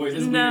your own voice.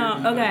 It's No,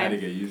 weird. okay. I had to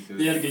get used to it.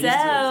 You had to get used to it.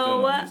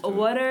 Still not used So, to it.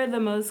 what are the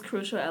most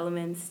crucial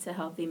elements to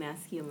healthy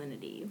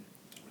masculinity?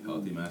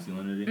 Healthy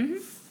masculinity?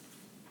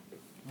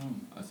 Mm-hmm.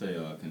 I say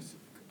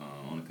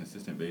on a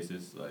consistent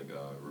basis, like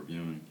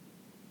reviewing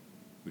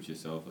with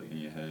yourself, like in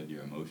your head,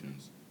 your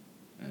emotions,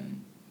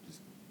 and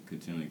just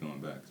continually going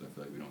back. Because I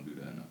feel like we don't do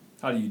that enough.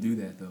 How do you do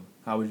that though?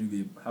 How would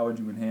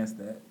you enhance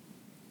that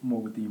more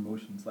with the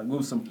emotions? Like, what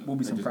would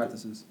be some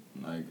practices?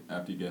 Like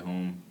after you get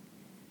home,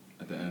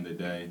 at the end of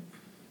the day,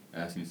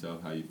 asking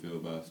yourself how you feel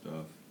about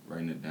stuff,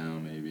 writing it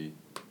down maybe,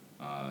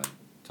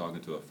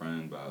 talking to a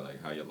friend about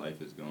like how your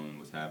life is going,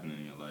 what's happening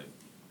in your life,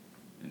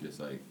 and just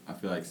like I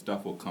feel like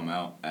stuff will come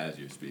out as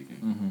you're speaking.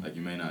 Mhm. Like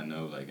you may not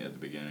know like at the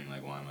beginning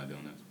like why am I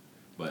doing this,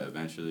 but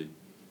eventually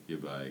you'll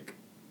be like,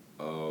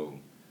 oh,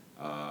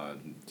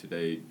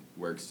 today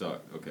work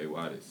sucked. Okay,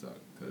 why did it suck?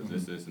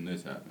 Because this and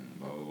this happened.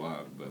 Blah blah blah.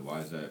 But why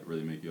does that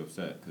really make you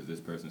upset? Because this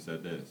person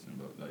said this, and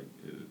like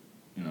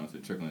it's a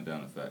trickling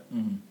down effect,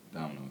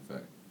 domino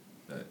effect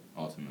that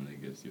ultimately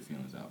gets your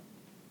feelings out.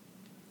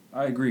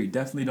 I agree.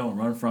 Definitely don't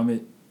run from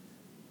it.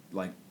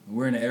 Like,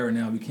 we're in an era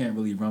now, we can't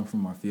really run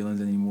from our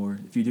feelings anymore.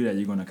 If you do that,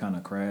 you're going to kind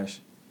of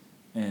crash.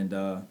 And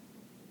I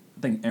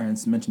think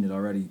Aaron's mentioned it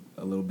already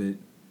a little bit.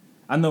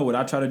 I know what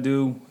I try to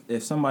do.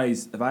 If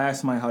I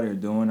ask somebody how they're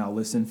doing, I'll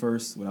listen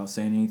first without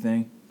saying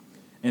anything.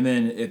 And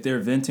then if they're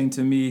venting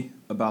to me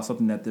about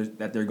something that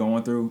they're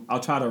going through,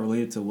 I'll try to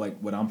relate it to like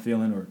what I'm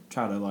feeling or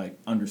try to like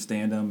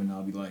understand them. And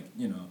I'll be like,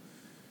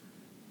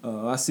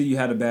 I see you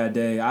had a bad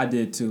day. I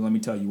did too. Let me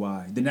tell you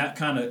why. Then that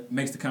kind of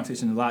makes the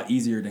conversation a lot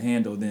easier to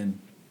handle than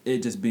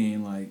it just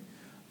being like,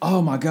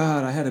 oh my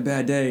God, I had a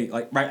bad day.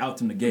 Like right out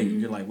from the gate.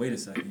 You're like, wait a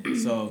second.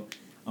 So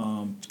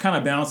kind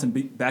of balancing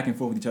back and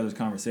forth with each other's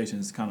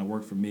conversations kind of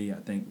worked for me, I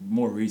think,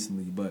 more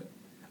recently. But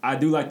I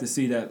do like to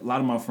see that a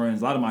lot of my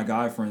friends, a lot of my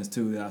guy friends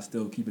too, that I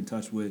still keep in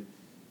touch with,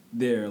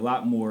 they're a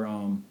lot more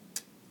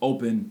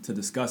open to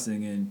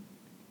discussing and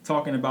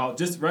talking about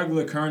just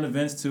regular current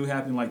events too,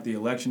 happening like the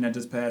election that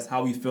just passed,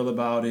 how we feel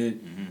about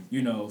it,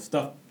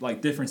 stuff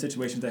like different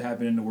situations that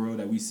happen in the world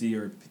that we see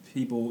or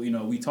people,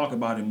 we talk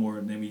about it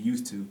more than we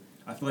used to.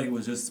 I feel like it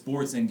was just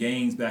sports and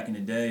games back in the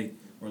day,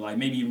 or like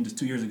maybe even just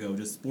 2 years ago,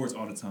 just sports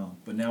all the time.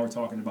 But now we're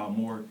talking about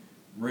more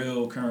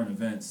real current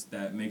events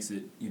that makes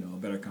it, a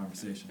better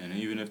conversation. And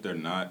even if they're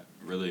not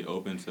really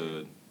open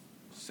to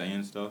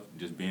saying stuff,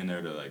 just being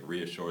there to like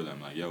reassure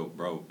them, like, yo,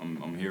 bro,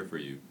 I'm here for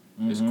you.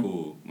 It's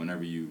cool.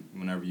 Whenever you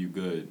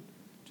good,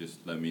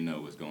 just let me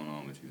know what's going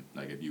on with you.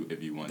 Like if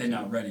you want. They're to.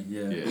 not ready.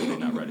 Yeah. Yeah, they're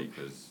not ready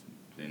because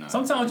they're not.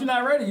 Sometimes you're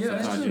not ready. Yeah,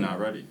 that's Sometimes true. you're not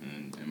ready,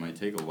 and it might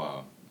take a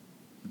while.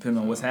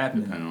 Depending on what's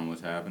happening. Depending on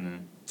what's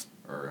happening,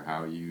 or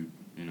how you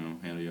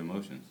handle your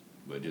emotions,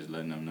 but just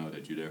letting them know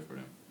that you're there for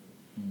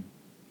them.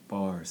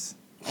 Bars.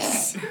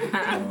 Bars.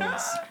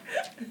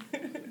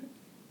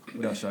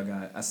 What else y'all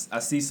got? I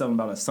see something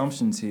about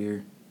assumptions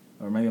here,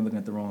 or maybe I'm looking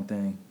at the wrong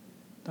thing.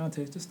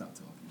 Dante, just stop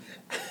talking.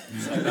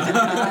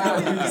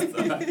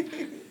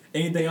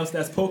 Anything else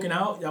that's poking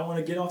out? Y'all want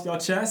to get off y'all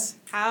chest?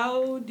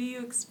 How do you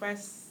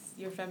express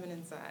your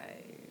feminine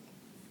side?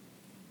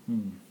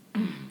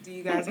 Do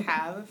you guys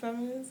have a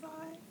feminine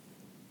side?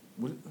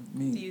 What Do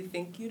mean? you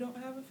think you don't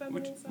have a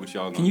feminine side? Which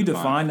y'all gonna Can you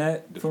define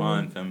that?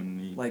 Define for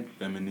femininity. Like-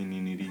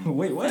 femininity.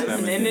 Wait, what?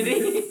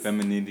 Femininity?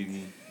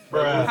 Femininity.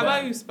 How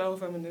about you spell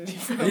femininity?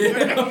 And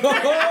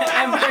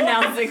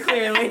pronounce it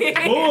clearly.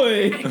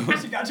 Boy,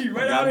 she got you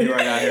right out of here.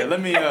 Right out here.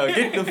 Let me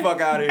get the fuck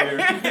out of here.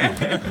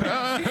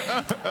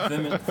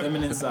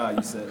 Feminine side,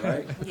 you said,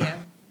 right? Yeah.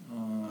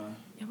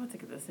 Yeah, we'll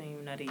take the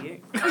same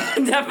nutty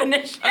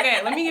definition.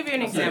 Okay, let me give you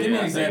an example. Give me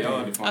an example.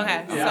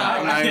 Okay, Yeah, so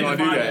I'm not even gonna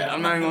do that.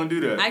 I'm not even gonna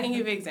do that. I can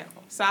give you an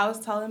example. So I was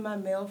telling my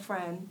male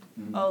friend,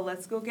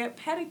 let's go get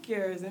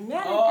pedicures and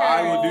manicures.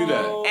 I will do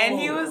that. And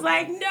he was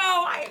like,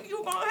 no,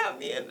 you gonna have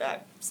me in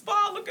that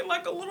spa looking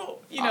like a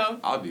little,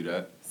 I'll do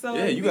that. So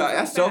Yeah, you got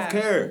that's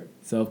self-care.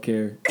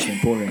 Self-care is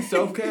important.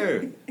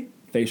 Self-care.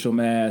 Facial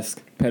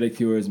mask,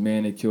 pedicures,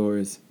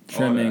 manicures,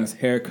 trimmings,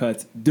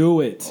 haircuts. Do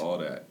it. All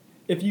that.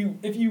 If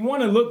you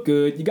want to look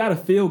good, you got to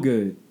feel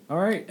good. All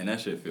right. And that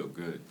shit feel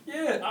good.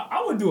 Yeah,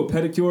 I would do a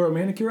pedicure or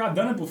manicure. I've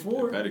done it A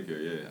before.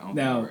 pedicure, yeah. I don't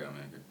Now, think I got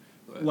manicure.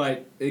 But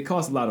Like, it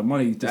costs a lot of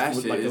money just That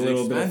for shit like a is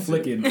little bit of expensive.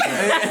 flicking.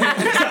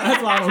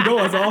 That's why I don't go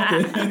as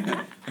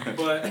often.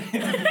 But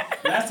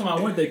last time I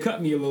went, they cut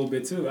me a little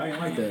bit too. I ain't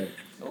like that.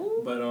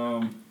 Ooh. But I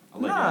like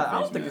nah, that I face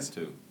don't think mask it's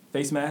too.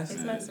 face mask.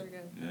 Face masks are good.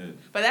 Yeah.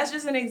 But that's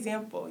just an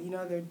example. You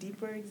know, there are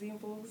deeper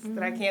examples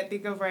that I can't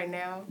think of right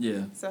now.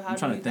 Yeah. So how I'm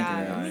trying do to you think of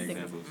guys? that. Got any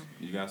examples?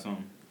 You got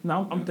something?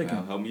 No, I'm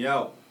thinking. Help me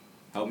out.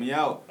 Help me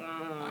out.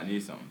 I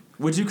need something.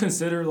 Would you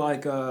consider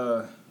like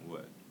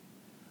What?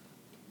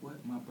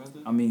 What, my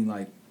brother? I mean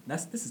like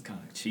this is kind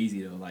of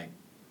cheesy though. Like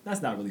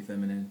that's not really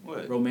feminine.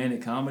 What?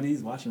 Romantic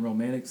comedies, watching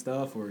romantic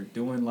stuff, or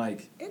doing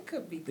like It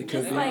could be. It could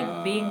Just be.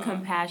 like being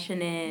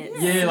compassionate.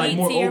 Yeah, like sweet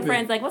more to your open.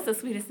 friends. Like, what's the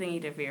sweetest thing you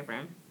did for your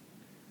friend?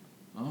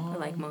 oh, Or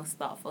like most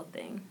thoughtful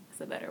thing.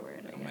 It's a better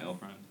word. Like I a guess. male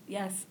friend?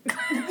 Yes.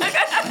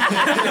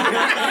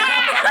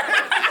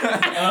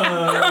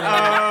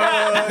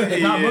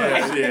 Not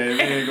much. Yeah,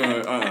 we ain't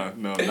gonna,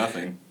 no,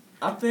 nothing.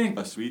 I think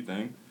A sweet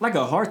thing. like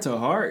a heart to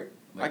heart.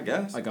 I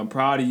guess. Like I'm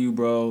proud of you,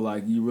 bro.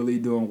 Like you really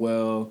doing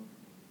well.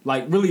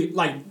 Like really,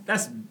 like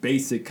that's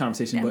basic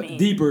conversation, I but mean-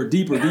 deeper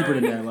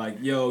than that. Like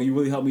yo, you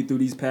really helped me through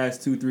these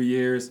past 2-3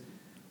 years.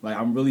 Like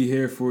I'm really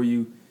here for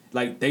you.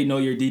 Like they know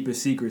your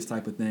deepest secrets,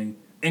 type of thing.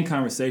 In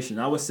conversation,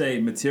 I would say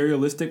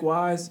materialistic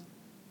wise,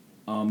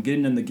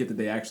 getting them the gift that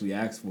they actually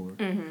asked for.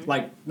 Mm-hmm.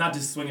 Like not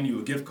just swinging you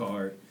a gift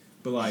card,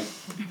 but like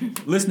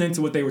listening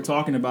to what they were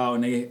talking about,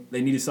 and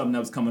they needed something that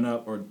was coming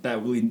up, or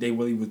that they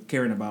really was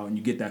caring about, and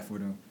you get that for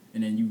them.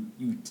 And then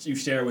you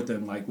share with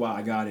them like, wow,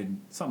 I got it,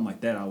 something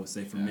like that. I would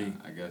say for me.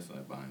 I guess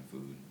like buying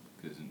food,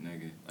 cause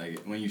nigga, like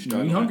when you You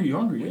struggling, hungry,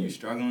 When yeah. you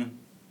struggling,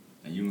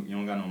 and you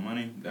don't got no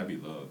money, that'd be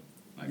love.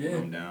 Like Yeah.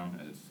 when I'm down,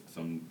 as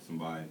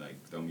somebody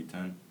like throw me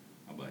 10,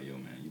 I'll be like, yo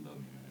man, you love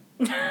me, man.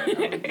 Like, I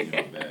really be in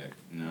my bag.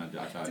 You know,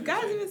 I try Do to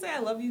guys say, even say I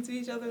love you to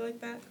each other like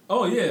that?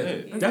 Oh yeah, Yeah.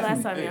 When's the definitely.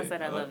 last time y'all Hey,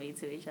 said I hello. love you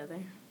to each other?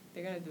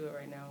 They're gonna do it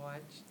right now.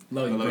 Watch.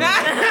 Love you, Love bro. you.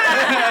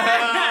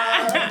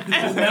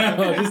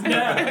 Just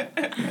now.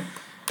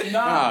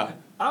 Nah,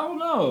 I don't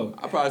know.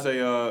 I'll probably say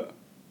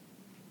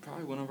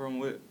probably whenever I'm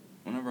with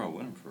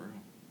them for real.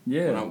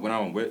 Yeah. When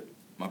I'm with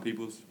my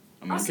peoples.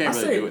 I mean, I you can't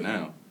say- really do it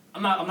now.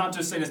 I'm not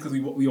just saying this because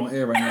we on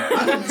air right now.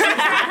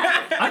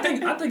 I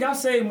think I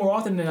say it more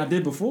often than I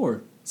did before.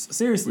 What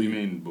Seriously. do you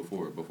mean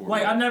before?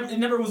 Like it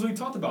never was really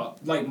talked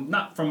about. Like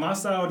not from my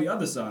side or the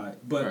other side.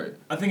 But Right.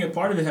 I think a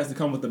part of it has to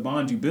come with the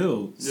bond you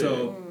build. Yeah.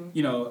 So,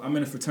 you know, I'm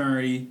in a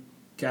fraternity,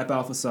 Kappa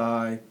Alpha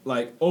Psi.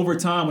 Like over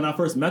time when I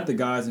first met the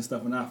guys and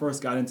stuff, when I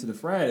first got into the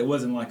frat, it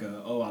wasn't like I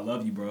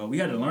love you, bro. We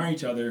had to learn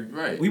each other.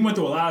 Right. We went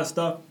through a lot of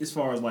stuff as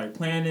far as like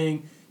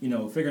planning, you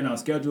know, figuring out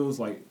schedules,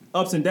 like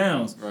ups and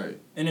downs. Right.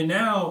 And then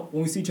now,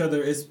 when we see each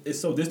other, it's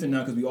so distant now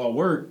because we all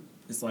work.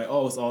 It's like,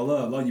 oh, it's all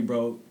love you,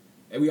 bro.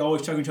 And we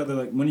always check each other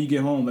like, when you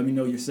get home, let me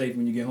know you're safe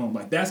when you get home.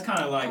 Like that's kind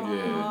of like,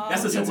 Yeah.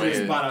 that's a Your sensitive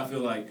way- spot. I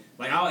feel like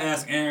I'll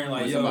ask Aaron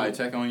like, When yo, somebody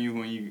check on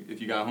you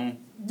if you got home.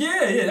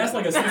 yeah, that's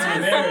like a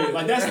sensitive area.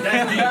 Like that's deep.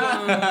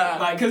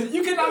 Like, cause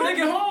you cannot make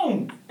it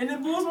home, and the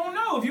bulls won't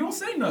know if you don't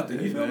say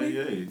nothing. You feel me?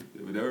 Yeah.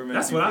 Whatever makes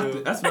That's you what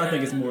feel- that's what I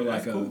think is more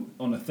like That's cool.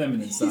 on the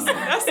feminine side.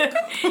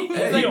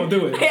 Hey. He don't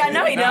do it. Yeah, I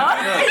know he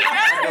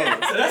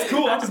don't. So that's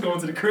cool. I'm just going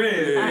to the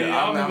crib.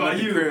 Yeah, I'm about not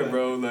you, you, crib, but-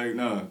 bro. Like,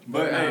 nah.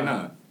 But Nah. hey,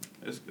 nah.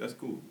 That's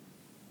cool.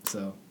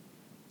 So,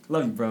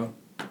 love you, bro.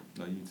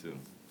 Love you too.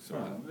 So, I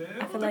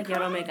feel like y'all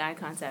don't make eye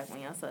contact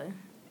when y'all say.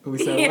 Who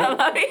said Yeah, what?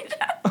 love each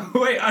other.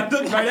 Wait, I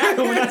looked right at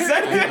him when I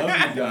said I it. love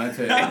you,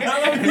 Dante.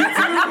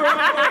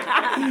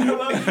 I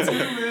love you too,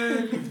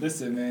 man.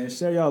 Listen, man,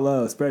 share y'all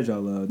love, spread y'all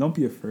love. Don't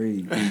be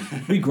afraid.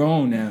 We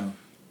grown now.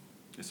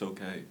 It's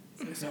okay.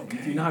 It's okay.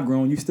 If you're not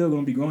grown, you're still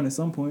gonna be grown at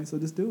some point. So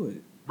just do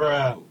it.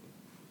 Bruh.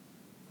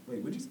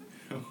 Wait, what'd you say?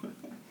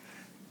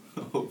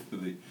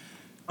 Hopefully.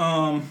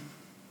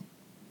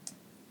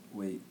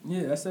 Wait,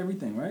 yeah, that's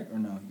everything, right? Or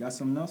no? You got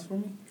something else for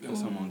me? Got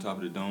something on top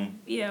of the dome.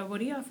 Yeah, what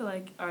do y'all feel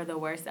like are the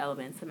worst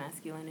elements of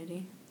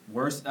masculinity?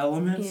 Worst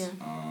elements? Yeah.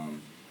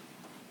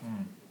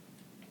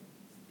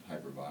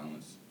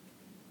 Hyperviolence.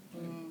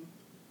 Like, Mm.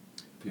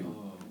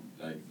 people,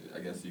 like, I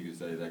guess you could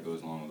say that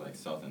goes along with like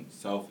self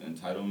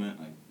entitlement.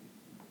 Like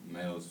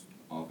males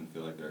often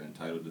feel like they're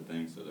entitled to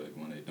things, so that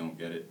when they don't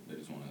get it, they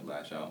just want to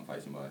lash out and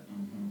fight somebody.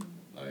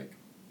 Like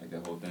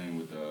that whole thing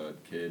with the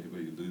kid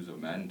where you lose a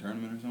Madden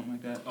tournament or something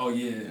like that. Oh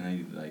yeah. And then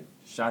you like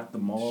Shot the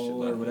mall shit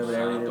or like whatever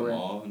shot area up they the were in.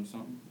 mall and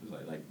something. It's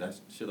like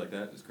that's shit like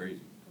that is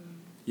crazy.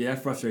 Yeah,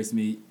 that frustrates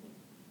me.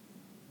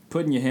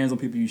 Putting your hands on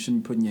people you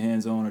shouldn't be putting your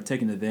hands on, or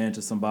taking advantage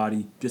of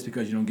somebody just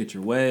because you don't get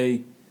your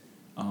way.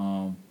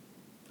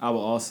 I will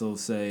also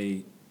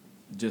say,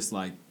 just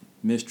like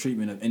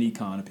mistreatment of any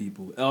kind of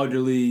people,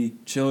 elderly,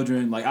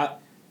 children. Like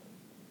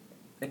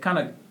it kind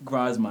of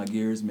grinds my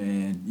gears,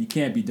 man. You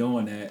can't be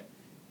doing that,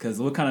 because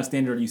what kind of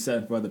standard are you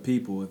setting for other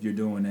people if you're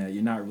doing that?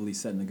 You're not really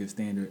setting a good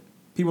standard.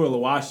 People will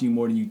watch you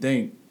more than you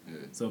think. Yeah.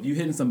 So if you're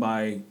hitting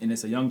somebody and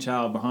it's a young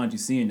child behind you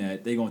seeing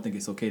that, they're gonna think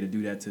it's okay to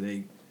do that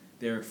to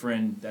their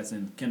friend that's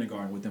in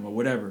kindergarten with them or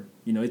whatever.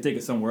 You know, they take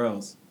it somewhere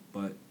else.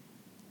 But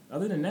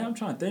Other than that, I'm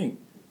trying to think.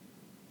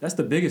 That's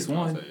the biggest I'll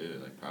one. say,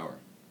 yeah, like power.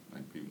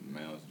 Like people,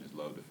 males just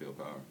love to feel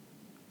power,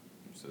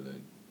 so they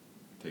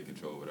take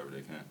control of whatever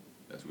they can.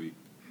 That's weak.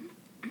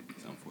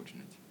 It's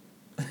unfortunate.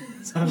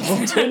 It's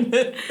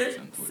unfortunate. It's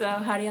unfortunate. So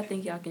how do y'all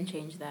think y'all can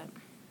change that?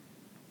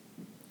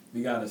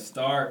 We gotta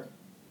start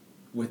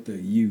with the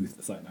youth.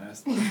 It's like,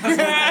 that's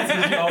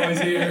what you always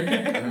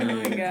hear.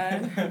 Oh my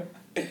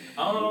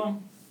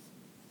god.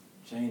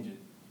 Change it.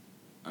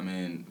 I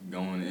mean,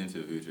 going into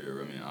the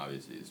future, I mean,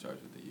 obviously it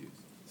starts with the youth.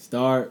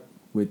 Start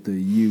with the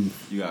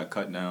youth. You gotta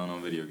cut down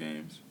on video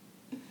games.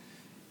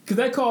 Cause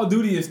that Call of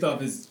Duty and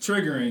stuff is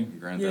triggering.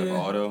 Grand Theft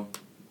Auto,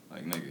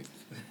 like nigga.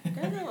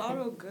 Grand Theft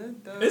Auto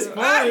good though. It's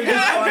fun. It's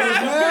fun as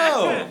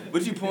Hell,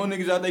 but you pulling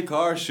niggas out their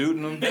cars,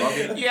 shooting them,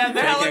 fucking Yeah,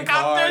 the taking helicopters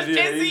cars.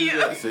 chasing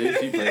you. See,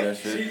 she play that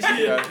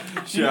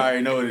shit. She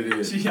already know what it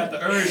is. She got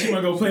the urge. She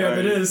wanna go play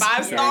after this.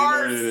 5 She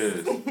already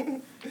stars. know what it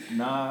is.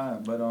 Nah,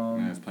 but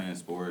Man, it's playing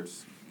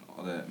sports,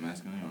 all that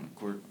masculinity on the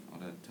court, all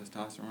that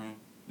testosterone.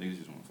 Niggas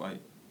just want to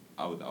fight.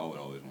 I would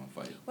always want to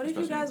fight. What if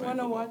you especially guys when want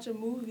to playing watch a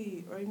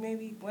movie or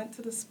maybe went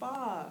to the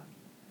spa?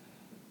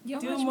 Y'all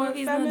Do watch more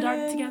movies in the dark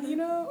feminine, together? You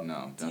know? football.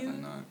 No, Do you-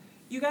 definitely not.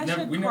 You guys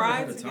Never- should we never cry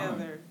had the time.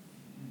 together.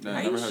 No, Are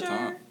never you had sure?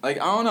 time. Like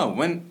I don't know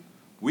when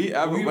we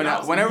ever We were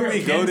out- whenever we we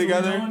were go kids when we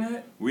together, doing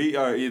that. we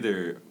are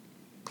either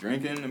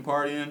drinking and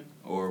partying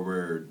or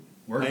we're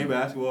Working. playing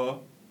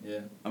basketball. Yeah.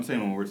 I'm saying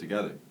when we're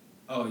together.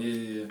 Oh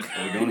yeah. Or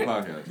we're doing the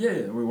podcast.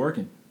 Yeah, we're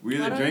working. We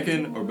Why either don't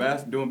drinking you- or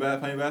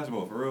playing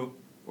basketball for real,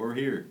 or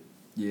here.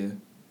 Yeah.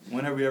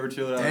 When have we ever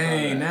chilled out?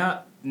 Dang,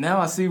 now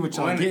I see what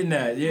y'all When- getting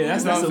at. Yeah,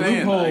 that's what a I'm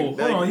saying. loophole. Like,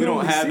 Hold on, we you don't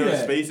really have see those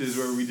that. spaces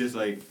where we just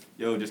like,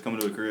 yo, just come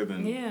to the crib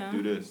and Yeah.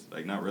 do this.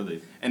 Like, not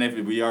really. And if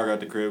we are at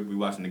the crib, we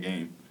watching the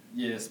game.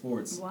 Yeah,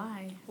 sports.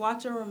 Why?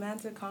 Watch a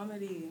romantic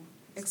comedy.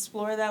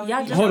 Explore that with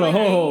Y'all each just- Hold on,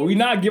 other. we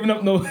not giving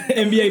up no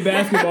NBA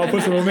basketball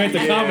for some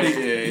romantic comedy.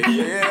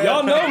 Yeah.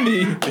 Y'all know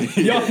me.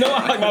 Y'all know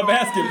I like my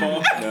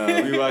basketball.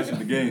 No, we watching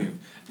the game.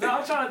 No,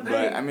 I'm trying to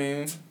But I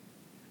mean,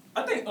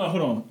 I think.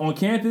 Hold on. On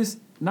campus,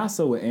 not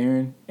so with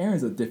Aaron.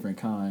 Aaron's a different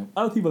kind.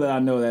 Other people that I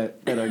know that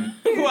are. is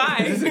Why?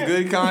 this a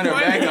good kind or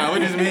bad kind? What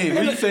does this mean?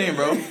 What are you saying,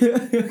 bro?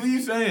 What are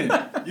you saying?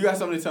 You got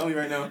something to tell me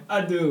right now?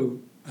 I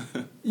do.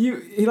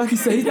 Like you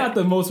said, he's not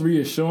the most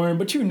reassuring,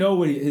 but you know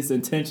what his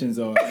intentions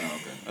are.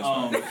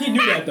 Oh, okay. That's fine. He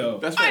knew that though.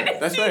 That's fair.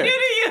 That's fair.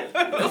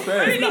 That's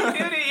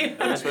fair.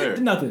 That's fair.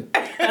 Nothing.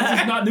 It's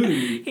just not new to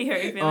me. He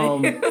hurt your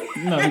feelings.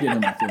 No, he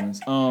didn't hurt my feelings.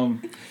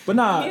 But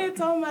nah. You need to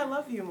tell him I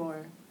love you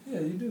more. Yeah,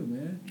 you do,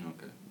 man.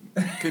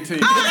 Okay.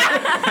 Continue.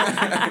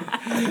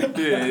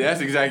 Yeah,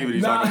 that's exactly what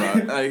he's talking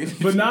about. Like,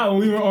 But now when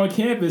we were on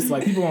campus,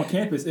 like people on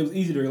campus, it was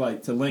easier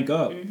to link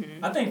up.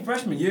 I think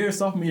freshman year,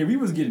 sophomore year, we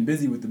was getting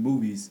busy with the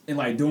movies and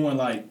like doing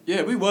like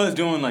yeah, we was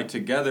doing like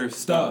together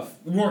stuff.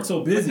 We weren't so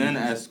But busy. then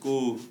as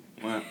school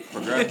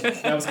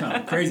progressed. That was kind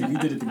of crazy. We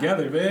did it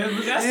together, man.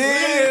 But that's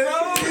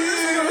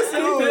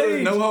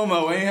No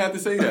homo. I ain't have to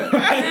say that.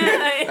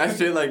 That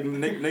shit like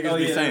niggas Oh,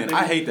 be yeah, saying. niggas-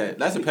 I hate that.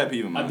 That's a pet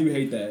peeve of mine. I do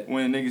hate that.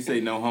 When niggas say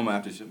no homo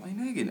after shit. Like,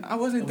 nigga, I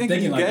wasn't I'm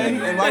thinking you thinking like gay.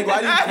 that. And like,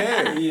 why do you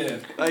care? Yeah.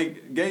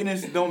 Like,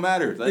 gayness don't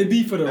matter. Like, It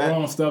be for the that-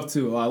 wrong stuff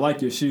too. I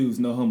like your shoes,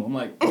 no homo. I'm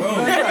like, bro.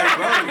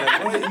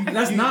 Like, what?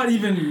 That's not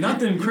even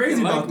nothing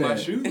crazy like about my that.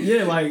 shoes.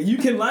 Yeah, like you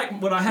can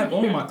like what I have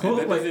on my And clothes.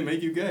 that Like, doesn't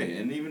make you gay.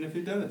 And even if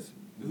it does,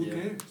 who Yeah.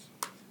 cares?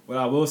 what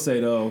I will say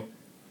though,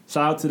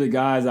 shout out to the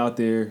guys out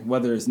there,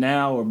 whether it's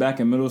now or back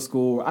in middle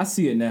school. I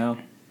see it now.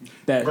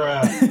 That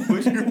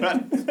What you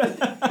about to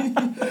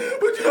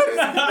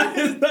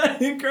it's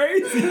nothing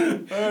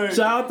crazy. Shout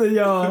out to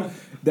y'all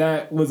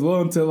that was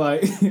willing to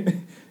like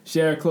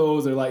share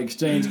clothes or like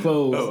exchange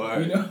clothes. Oh, all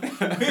right. You know, I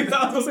thought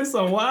I was gonna say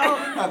something wild.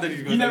 I thought he was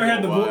gonna You never say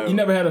had wild. you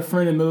never had a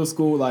friend in middle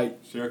school like,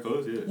 Share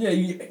clothes, yeah. yeah,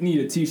 you need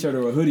a t-shirt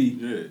or a hoodie,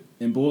 Yeah.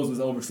 and Bulls was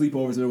over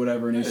sleepovers or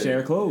whatever, and they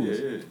share clothes.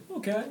 Yeah, yeah.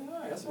 Okay, all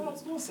right, that's what I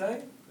was gonna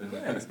say.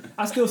 Yes.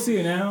 I still see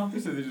it now.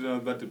 This is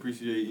about to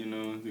appreciate,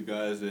 the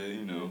guys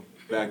that,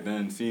 back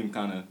then seemed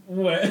kind of.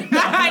 What?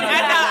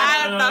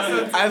 I thought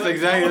so. That's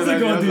exactly was what I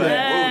he gonna was do like,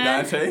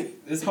 that? whoa, Dante.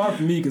 It's hard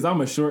for me because I'm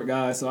a short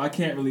guy, so I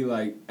can't really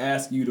like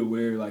ask you to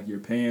wear like your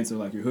pants or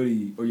like your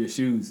hoodie or your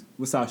shoes.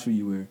 What size shoe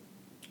you wear?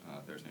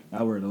 13.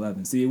 I wear an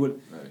 11. See, it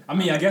would. Right. I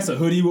mean, I guess a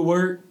hoodie would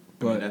work,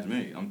 I mean, but that's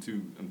me. I'm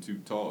too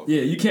tall.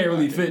 yeah, you can't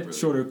really I fit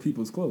shorter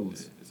people's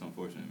clothes. Yeah, it's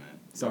unfortunate, man.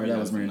 Sorry, You that know,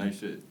 was some random. nice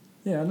shit.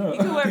 Yeah, I know. You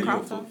can wear You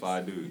crop a full tops.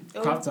 fly dude.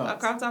 Crop tops. A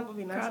crop top would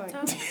be nice. Crop on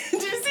top? you.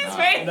 Did you see his Nah.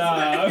 face?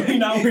 Nah, I'm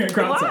not wearing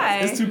crop Why?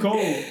 tops. It's too cold.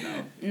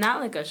 No,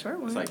 Not like a short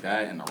one. it's like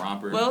that and the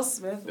romper. Will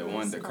Smith. The wears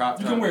one, the crop crop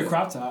You top. can wear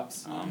crop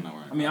tops. I'm not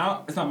wearing. I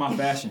mean, it's not my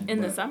fashion.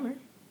 in the but- summer.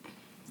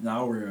 No,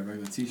 I'll wear a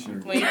regular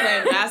t-shirt. When you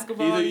play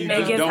basketball, Either you It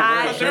just gets don't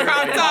hot. wear a shirt.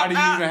 Crop Like, top why do you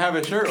out. even have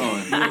a shirt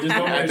on? Just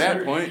don't wear a At that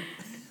shirt. point.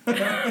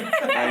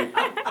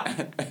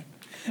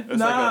 That's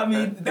Nah, like I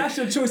mean, that's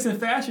your choice in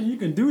fashion. You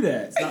can do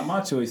that. It's not my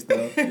choice,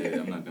 though. Yeah,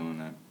 I'm not doing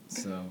that.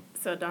 So.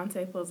 So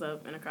Dante pulls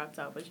up in a crop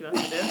top. What you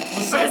about to do?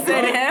 What's up, bro?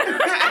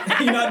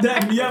 He not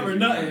dapping me up or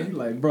nothing. He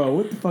like, bro,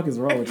 what the fuck is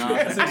wrong with you? Nah,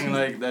 I'm thinking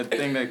like that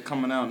thing that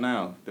coming out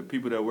now. The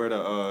people that wear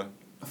the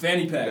A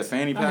fanny pack. The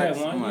fanny I packs?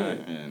 had one. I'm Yeah.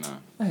 like, yeah, nah.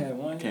 I had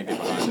one. Can't get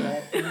behind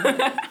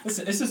that.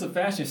 Listen, it's just a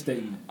fashion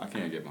statement. I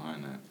can't get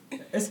behind that.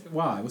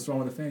 Why? What's wrong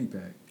with a fanny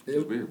pack?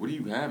 It's weird. What do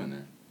you have in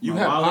there? You My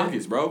have wallet?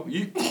 pockets, bro.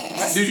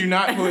 Did you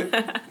not put...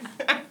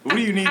 What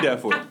do you need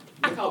that for?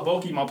 Look how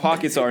bulky my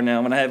pockets are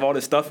now when I have all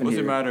this stuff in What's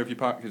here. it matter if your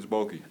pocket's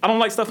bulky? I don't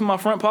like stuff in my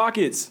front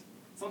pockets.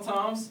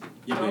 Sometimes.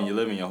 You're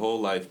living your whole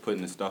life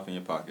putting the stuff in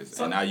your pockets,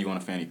 and now you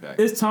want a fanny pack.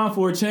 It's time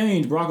for a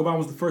change. Barack Obama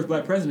was the first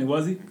black president,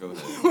 was he? Go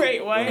ahead.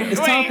 Wait, what?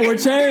 It's time for a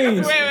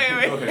change.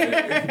 Wait.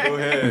 Go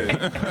ahead.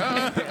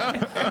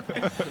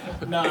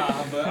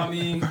 Nah, but I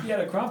mean, he had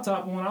a crop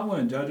top on. I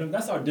wouldn't judge him.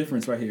 That's our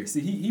difference right here. See,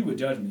 he would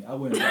judge me. I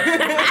wouldn't judge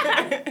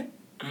him.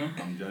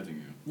 I'm judging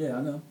you. Yeah,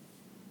 I know.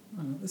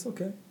 It's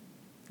okay.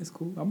 It's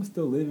cool. I'm going to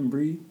still live and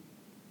breathe.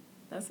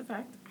 That's a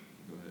fact.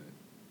 Go ahead.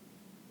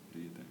 What do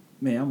you think?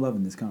 Man, I'm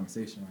loving this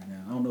conversation right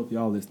now. I don't know if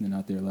y'all listening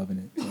out there loving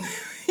it. But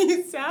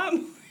You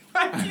sound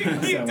like you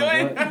keep sound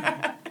doing like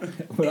that.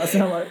 what I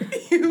sound like?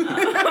 You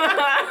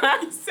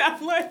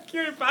sound like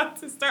you're about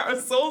to start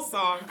a soul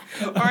song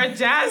or a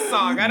jazz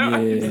song. I don't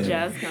Yeah.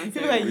 Jazz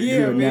concert. You're like, You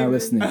yeah, are now man.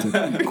 listening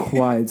to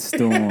Quiet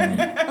Storm on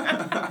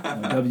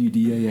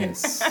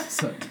WDAS.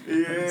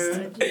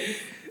 Yeah.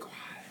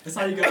 That's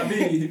how you gotta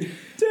be.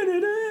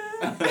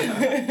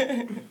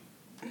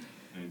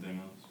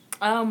 Anything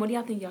else? What do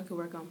y'all think y'all could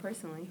work on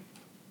personally?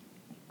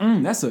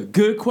 That's a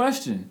good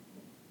question.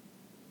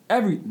 No,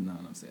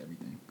 say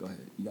everything. Go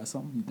ahead. You got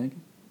something you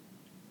thinking?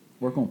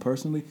 Work on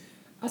personally?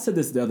 I said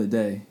this the other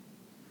day.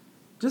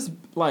 Just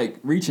like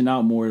reaching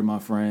out more to my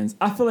friends.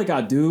 I feel like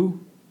I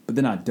do, but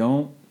then I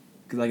don't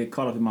because I get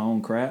caught up in my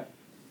own crap.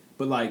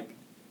 But like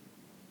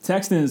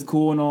texting is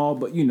cool and all,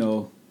 but you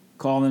know,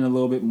 calling a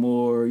little bit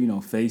more, you know,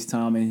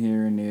 FaceTiming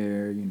here and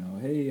there, you know,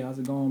 hey, how's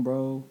it going,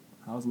 bro?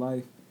 How's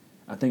life?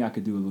 I think I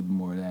could do a little bit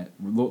more of that,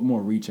 a little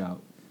more reach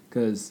out,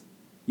 because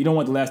you don't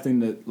want the last thing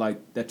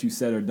that you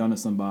said or done to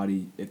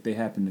somebody, if they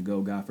happen to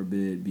go, God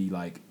forbid, be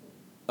like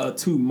a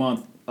text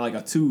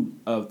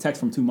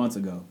from 2 months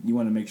ago. You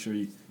want to make sure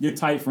your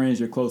tight friends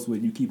you're close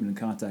with, you keeping in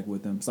contact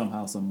with them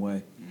somehow, some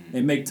way,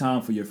 and make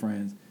time for your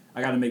friends.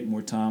 I got to make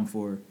more time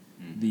for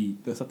the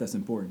stuff that's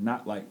important,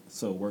 not like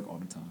work all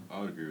the time. I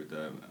would agree with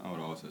that. I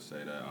would also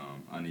say that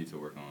I need to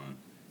work on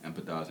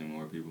empathizing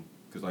more with people.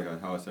 Because like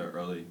how I said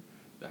earlier,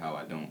 how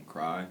I don't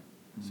cry.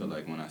 Mm-hmm. So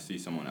like when I see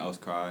someone else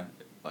cry,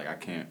 like I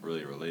can't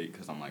really relate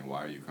because I'm like,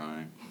 why are you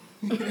crying?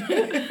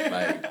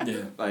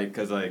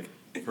 Because like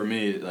for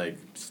me, like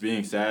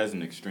being sad is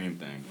an extreme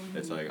thing. Mm-hmm.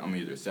 It's like I'm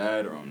either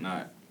sad or I'm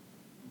not.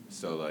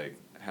 So like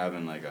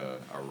having like a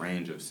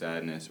range of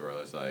sadness where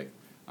it's like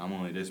I'm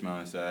only this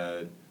amount of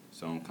sad,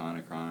 so I'm kind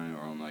of crying,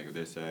 or I'm like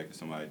this sad because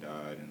somebody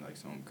died, and like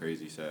so I'm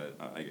crazy sad.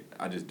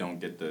 I just don't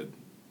get the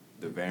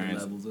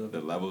variance,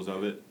 the levels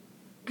of it.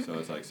 So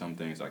it's like some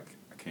things like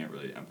I can't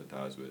really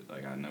empathize with.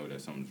 Like I know that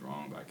something's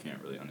wrong, but I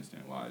can't really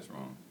understand why it's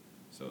wrong.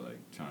 So like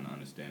trying to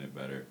understand it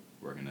better,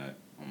 working that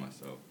on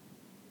myself,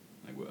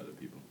 like with other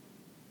people.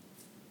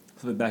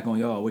 Flip back on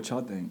y'all. What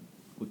y'all think?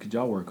 What could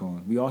y'all work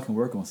on? We all can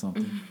work on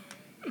something.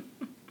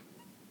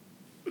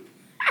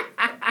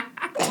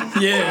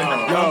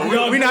 Yeah,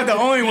 we're not the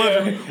only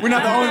ones. Yeah. We're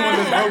not the only ones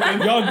that's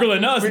broken. Y'all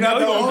grilling us. We're not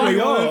the only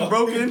ones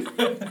broken.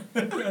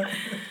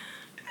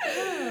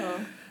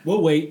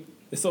 We'll wait.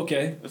 It's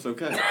okay. It's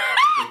okay.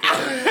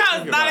 I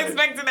was not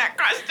expecting that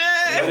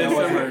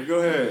question. Go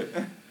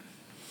ahead.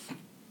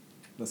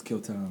 Let's kill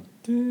time.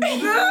 You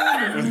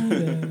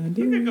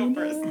can go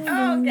first.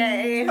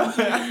 Okay.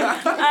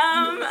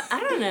 I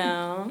don't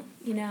know.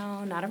 You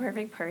know, not a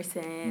perfect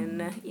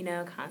person. You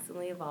know,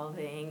 constantly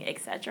evolving,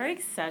 etc.,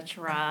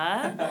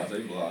 etc.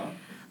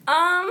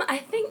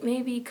 I think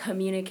maybe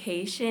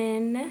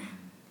communication.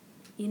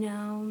 You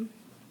know.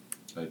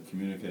 Like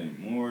communicating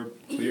more,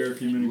 clear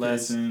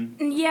communication.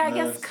 Yeah, I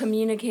guess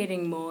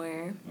communicating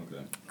more.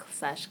 Okay.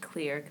 /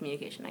 clear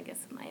communication, I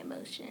guess, of my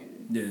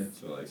emotions. Yeah.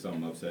 So like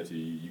something upsets you,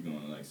 you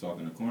gonna like sulk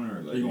in the corner,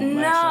 or like you gonna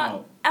lash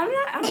out? I don't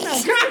know. It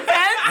just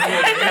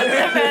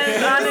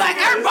depends. Honestly. Like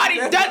everybody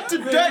dead to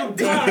death.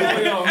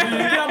 Get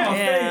out my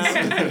face.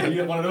 You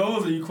get one of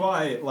those, or you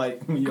quiet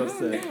like when you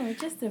upset? No, it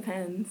just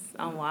depends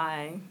on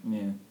why.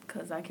 Yeah.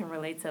 Because I can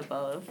relate to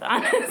both,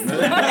 honestly.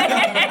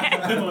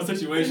 Depends on the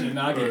situation.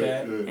 Nah, I get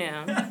that.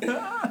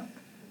 Yeah.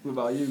 What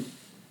about you,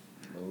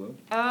 Lola?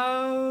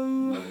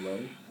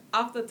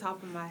 Off the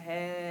top of my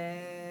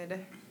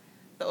head,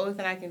 the only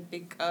thing I can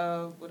think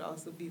of would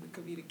also be the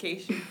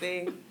communication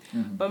thing.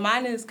 Mm-hmm. But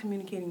mine is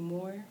communicating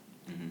more,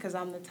 because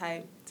I'm the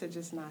type to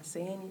just not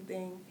say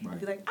anything and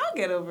be like, I'll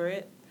get over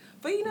it.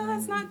 But you know,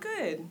 that's not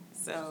good.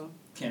 So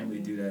Can't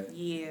really do that.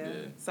 yeah.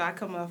 So I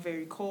come off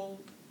very cold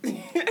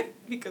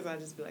because I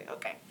just be like,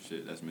 okay.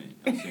 Shit, that's me.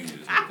 I've seen you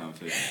this whole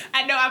conversation.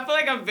 I know, I feel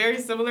like I'm very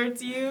similar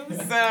to you, so.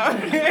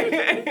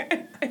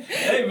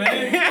 Hey,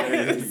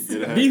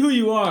 man. Be who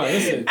you are.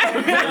 Listen,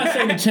 I'm not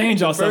saying to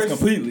change yourself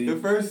completely. The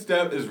first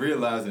step is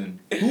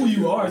realizing Who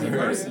you are as a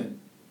person.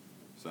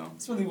 So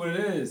That's really what it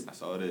is.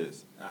 that's all it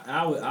is.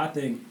 I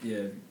think,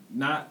 yeah,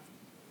 not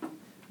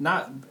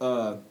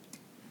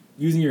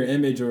using your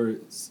image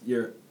or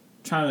your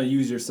trying to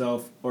use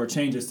yourself or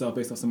change yourself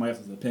based on somebody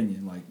else's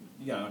opinion. Like,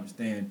 you gotta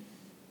understand,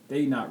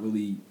 they not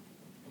really,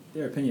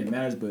 their opinion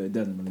matters, but it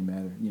doesn't really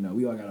matter. You know,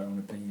 we all got our own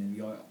opinion.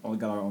 We all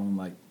got our own,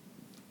 like,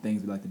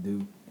 things we like to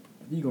do.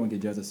 If you're gonna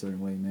get judged a certain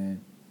way,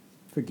 man,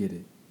 forget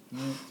it.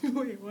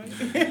 Wait, what?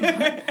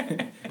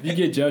 If you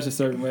get judged a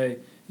certain way,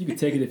 you can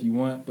take it if you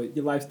want, but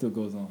your life still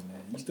goes on,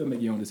 man. You still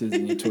make your own decisions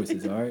and your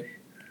choices, all right?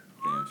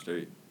 Damn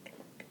straight.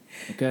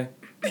 Okay?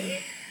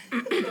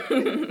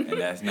 And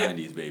that's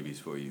 90s babies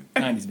for you.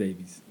 90s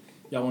babies.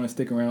 Y'all want to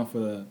stick around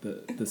for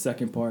the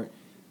second part?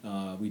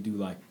 We do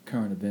like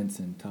current events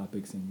and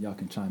topics, and y'all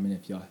can chime in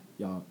if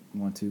y'all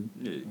want to.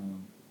 Yeah.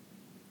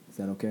 Is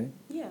that okay?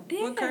 Yeah.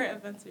 Yeah. What current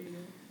events are you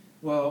doing?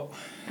 Well,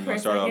 You want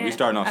to start off? We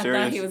starting off I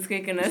serious? thought he was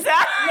kicking us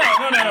out.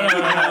 no.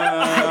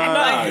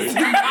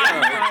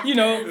 You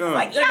know,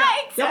 Like,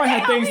 y'all might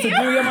have things to do.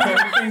 Y'all might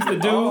have things to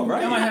do. All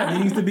right. Y'all might have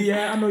meetings to be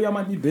at. I know y'all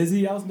might be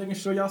busy. I was making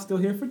sure y'all still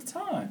here for the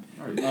time.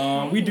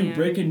 We do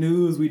breaking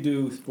news. We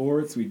do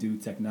sports. We do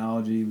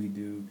technology. We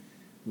do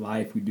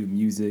life. We do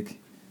music.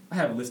 I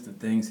have a list of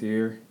things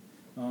here.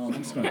 I'm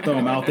just going to throw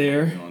them out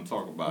there. You want to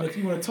talk about And it? if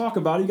you want to talk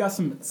about it, you got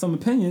some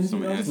opinions.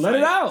 Some you know, just insight, let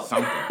it out.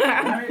 Something.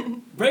 All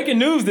right. Breaking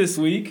news this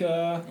week.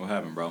 What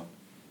happened, bro?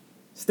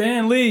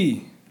 Stan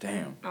Lee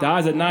Damn.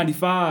 dies at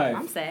 95.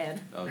 I'm sad.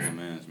 That was a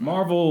man's man.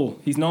 Marvel.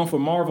 He's known for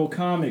Marvel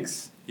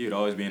Comics. He would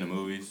always be in the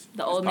movies.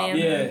 The old Just man.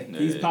 popping Yeah, in.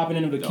 he's popping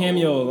in with a The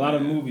cameo. A old lot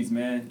of man. movies,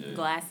 man. Yeah.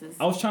 Glasses.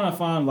 I was trying to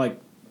find like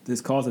this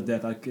cause of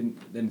death. I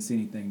didn't see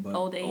anything, but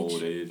Old age.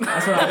 Old age.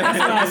 that's what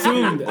I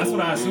assumed. That's what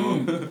I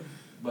assumed.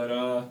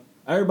 But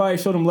everybody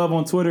showed him love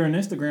on Twitter and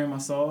Instagram. I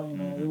saw. You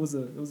know, it was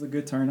a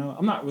good turnout.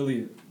 I'm not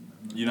really.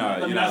 You're not.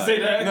 Let me You're not not say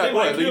that. You're not, They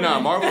what? might You're kill not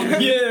me. Marvel.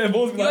 Yeah,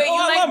 both be like, Wait, oh,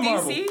 you I like love DC?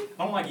 Marvel.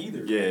 I don't like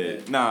either. Yeah.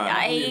 Nah.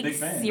 I'm really a Yikes. big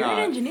fan. You're Nah, an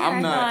engineer.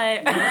 I'm not. I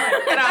thought.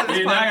 Get out of this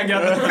Yeah, now I podcast.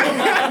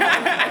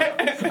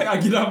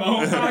 gotta get out my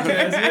own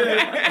podcast.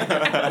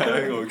 Yeah,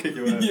 They're gonna kick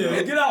your ass.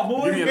 yeah, get out,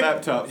 boy. Give me a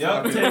laptop.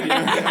 Yup, so take it.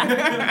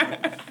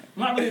 I'm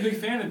not really a big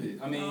fan of it.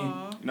 I mean,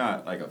 Aw. You're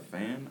not like a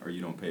fan, or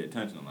you don't pay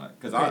attention a lot.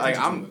 Cause Pay I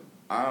attention to it.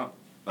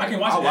 Like, I can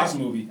watch I'll the actual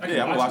movie. I can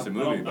Yeah, I'm gonna watch it. the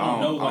movie, I but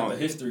don't know like the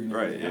history. And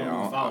Right? everything. Yeah. I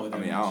don't follow it. I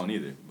that mean, I much. don't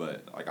either.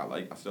 But like,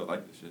 I still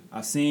like this shit.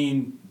 I've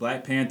seen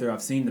Black Panther.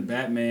 I've seen the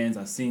Batmans.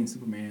 I've seen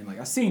Superman. Like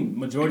I've seen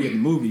majority of the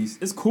movies.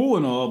 It's cool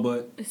and all,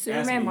 but Is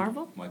ask Superman me-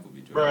 Marvel? Michael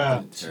B.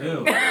 Jordan.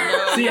 Chill.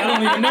 See, I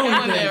don't even know I'm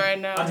on anything. it right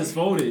now. I just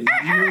voted.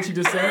 You hear what she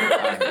just said?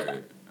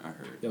 I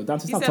heard. Yo,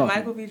 Dante, You stop said talking.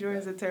 Michael B.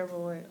 Jordan's a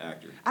terrible what?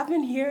 Actor. I've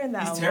been hearing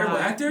that. He's a a terrible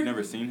lot. actor. You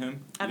never seen him?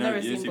 I've You never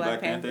you didn't seen see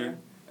Black Panther.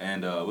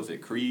 And what's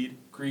it? Creed.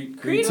 Creed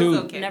Creed 2. was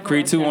okay. Never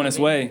Creed watched 2 that on its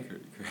movie. way.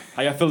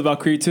 How y'all feel about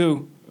Creed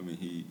 2? I mean,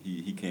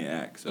 he can't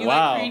act. So You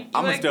Wow. Like Creed? You I'm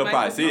gonna like still Michael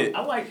probably see it.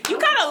 I like. You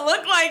kind of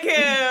look like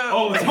him.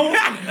 Oh,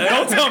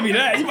 don't tell me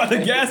that. You about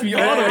to gas me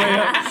all the way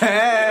up.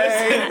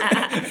 Hey.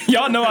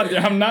 Y'all know out there,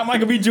 I'm not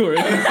Michael B.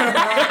 Jordan.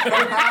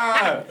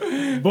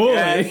 Boy,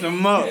 Gas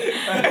him up.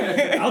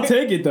 I'll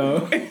take it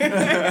though.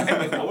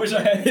 I wish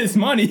I had his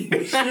money.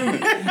 Shoot.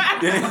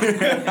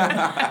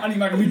 I need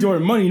Michael B.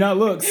 Jordan money, not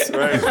looks.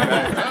 Right.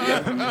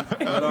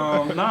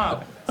 But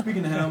nah.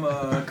 Speaking of him,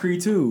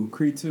 Creed 2.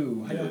 Creed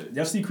 2.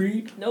 Y'all see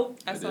Creed? Nope.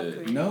 I saw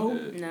Creed. No.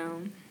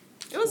 No.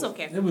 It was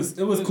okay. It was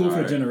cool for a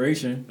alright.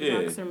 generation.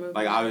 Yeah. Boxer movie.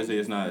 Like obviously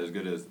it's not as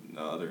good as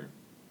the other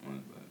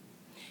ones, but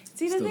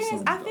See, the Still thing is,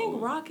 something I think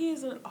old. Rocky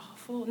is an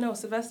awful. No,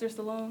 Sylvester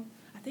Stallone.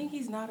 I think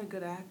he's not a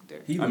good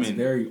actor. He I looks mean,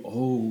 very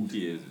old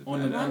he is. on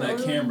that Not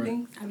really camera.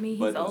 think- I mean, he's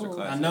But those are old.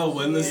 classics. I know,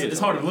 but listen, it's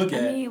hard to look I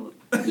at. mean,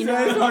 you know,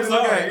 I'm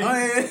sorry.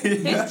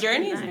 His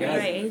journey is not good.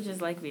 everybody ages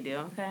like we do,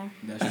 okay?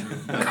 That's true.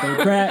 Black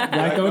don't crack.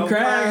 Black don't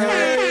crack.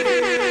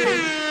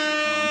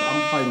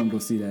 I'm probably gonna go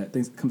see that.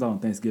 Things comes out on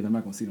Thanksgiving. I'm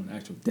not gonna see it on the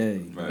actual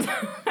day. Right.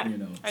 You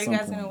know. Are you some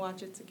guys point. gonna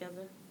watch it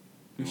together?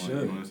 We You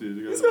should. wanna see it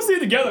Let's together? go see it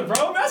together,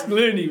 bro.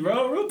 Masculinity,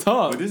 bro. Real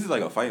talk. But this is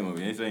like a fight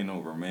movie. This ain't no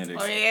romantic.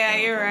 Oh yeah,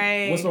 you're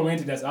right. What's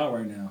romantic that's out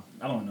right now?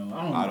 I don't know.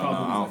 I don't know.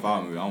 I don't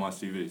follow movies. I don't watch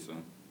TV, so.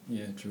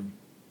 Yeah, true.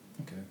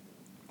 Okay.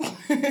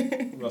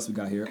 What else we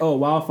got here? Oh,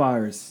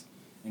 wildfires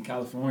in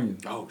California.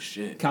 Oh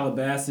shit.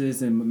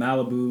 Calabasas and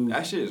Malibu.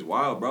 That shit is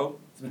wild, bro.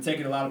 It's been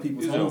taking a lot of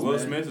people's You know, homes, Will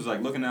man. Smith is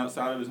like looking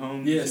outside of his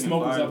home. Yeah, seeing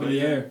smoke was fire up in the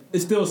blazing. air.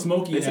 It's still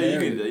smoky They in that say you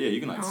area. can, you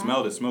can like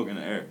smell the smoke in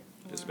the air.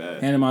 It's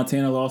bad. Hannah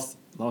Montana lost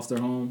their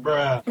home.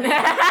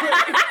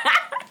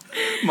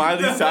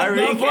 Miley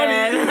Cyrus. Not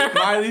funny.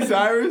 Miley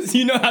Cyrus.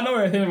 You know, I know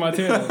where Hannah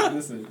Montana is.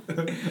 Listen.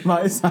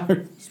 Miley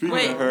Cyrus.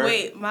 Speaking of her,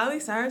 Wait, Miley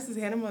Cyrus is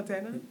Hannah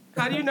Montana?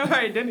 How do you know her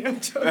identity? I'm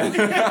joking.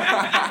 Yo,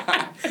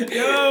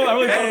 I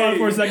really thought about it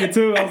for a second,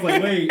 too. I was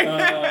like, wait.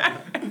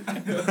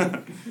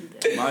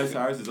 Miley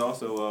Cyrus is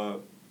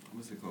also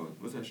what's it called?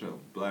 What's that show?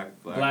 Black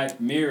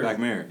Mirror. Black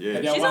Mirror. Have Yeah.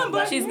 y'all She's watched on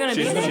Black She's Mirror? gonna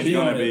She's be gonna there. be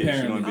on it, She's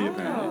apparently. gonna be Oh.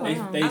 apparently.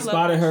 They I love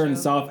spotted that her in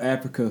show. South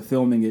Africa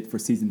filming it for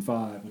season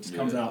 5, which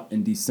comes Yeah. out in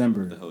What the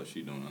December. hell is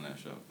she doing on that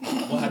show?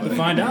 We'll have to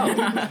find out.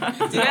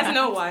 Do you guys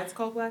know why it's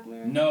called Black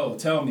Mirror? No,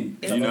 tell me.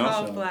 It's You know?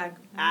 called Black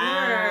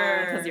Ah,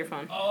 Mirror. because you're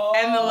fun. Oh,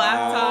 And the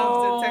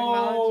laptops and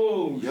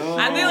technology. Yo.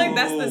 I think like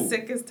that's the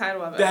sickest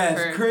title I've ever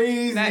That's heard.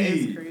 crazy. That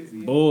is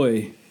crazy.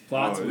 Boy.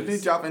 Plot Oh, they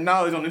twist. dropping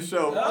knowledge on the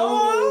show.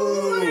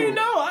 Oh, I didn't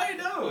know.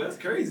 That's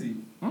crazy.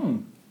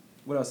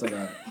 What else I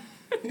got?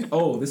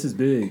 Oh, this is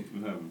big.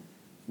 What happened?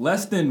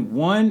 Less than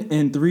 1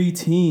 in 3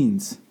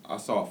 teens I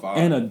saw 5.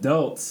 and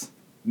adults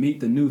meet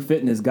the new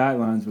fitness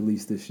guidelines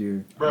released this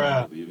year. I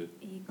can't believe it.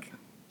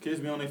 Kids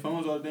be on their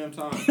phones all the damn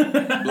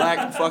time.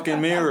 Black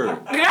fucking mirror.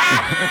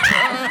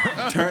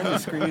 Turn the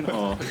screen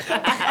off.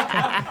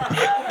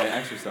 Hey,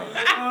 exercise.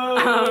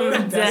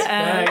 That's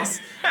facts.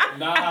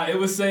 Nah, it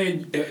was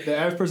saying the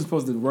average person's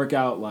supposed to work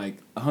out like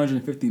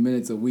 150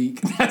 minutes a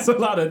week. That's a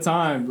lot of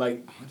time.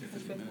 Like,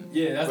 150 minutes.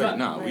 yeah, that's Wait,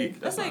 not a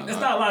week. that's like- It's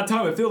not a lot of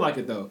time. It feel like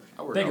it though.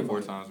 I work Think out about 4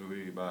 it. times a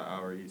week, about an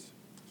hour each.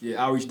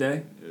 Yeah, hour each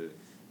day. Yeah.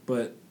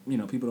 But you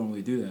know, people don't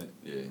really do that.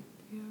 Yeah.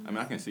 I mean,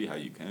 I can see how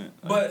you can.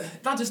 But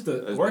not just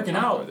the That's working the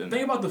tough out. part, isn't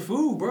Think it? about the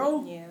food,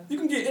 bro. Yeah. You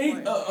can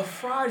get a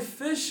fried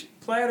fish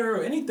platter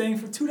or anything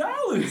for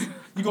 $2.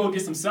 You go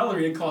get some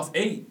celery, it costs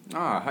 $8.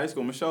 High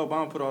school. Michelle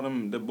Obama put all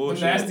the The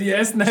bullshit. nasty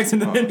ass snacks in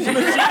the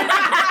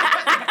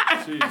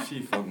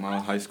She fucked my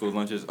high school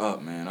lunches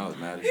up, man. I was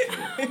mad as shit.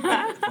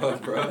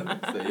 Fuck, bro.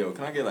 I said, yo,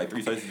 can I get like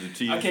 3 slices of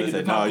cheese? I can't They get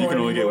said, the no, you can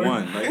popcorn only get anymore.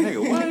 1. Like,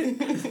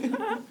 nigga,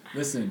 what?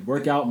 Listen,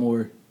 work out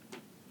more.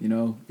 You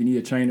know, if you need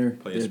a trainer,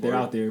 Play a they're sport.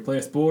 out there. Play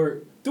a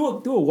sport. Do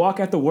a walk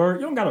after work.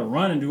 You don't gotta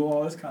run and do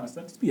all this kind of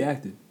stuff. Just be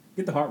active.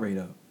 Get the heart rate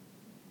up.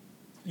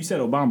 You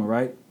said Obama,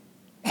 right?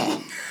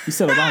 You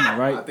said Obama, I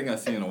right? think I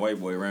seen a white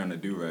boy wearing a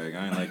do-rag.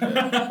 I ain't like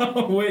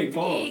that. Wait,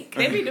 pause.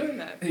 They be doing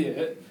that.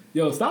 Yeah.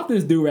 Yo, stop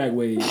this do-rag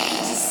wave.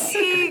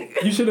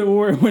 You should have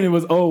worn it when it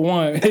was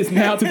 01. It's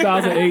now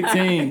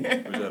 2018. Or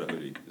is that a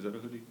hoodie? Is that a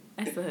hoodie?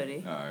 That's the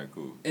hoodie. All right,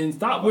 cool. And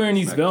stop I'm wearing about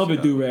to these smack the velvet shit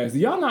out of do-rags. Do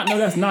y'all not know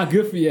that's not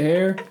good for your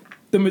hair?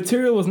 The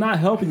material is not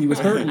helping you. It's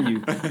hurting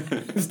you.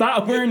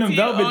 Stop wearing them Do you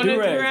velvet own a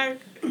do-rags.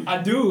 do-rag?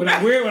 I do, and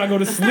I wear it when I go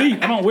to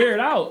sleep. I don't wear it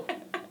out.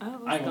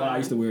 Oh, I ain't gonna lie, I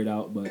used to wear it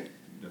out, but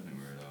Definitely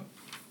wear it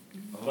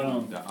out.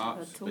 But, The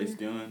ops, tool. they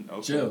stealing.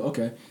 Okay. chill.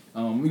 Okay,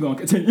 we gonna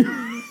continue.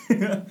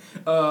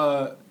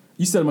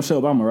 You said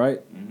Michelle Obama, right?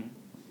 Mm-hmm.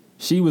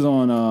 She was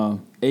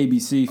on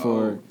ABC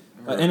for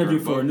her- an interview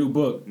her for a book. new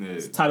book. Yeah.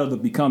 It's titled "The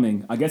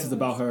Becoming." I guess it's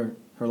about her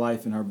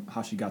life and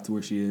how she got to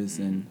where she is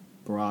and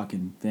Barack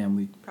and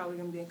family. Probably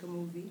gonna make a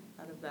movie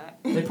out of that.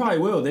 They probably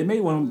will. They made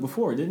one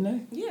before, didn't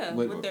they? Yeah,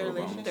 With- with their Obama.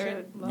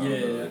 relationship.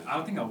 Yeah,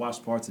 I think I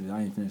watched parts of it.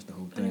 I ain't finished the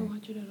whole I didn't thing.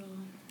 watch it at all.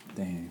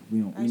 Damn, we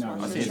don't. We I just not I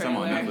watched really. seen some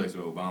on trailer. Netflix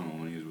with Obama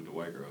when he was with the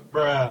white girl.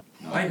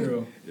 No, White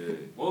girl. Yeah.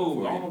 Whoa,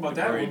 Before I don't know about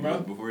that one, bro.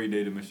 Before he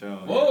dated Michelle.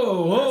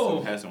 Whoa,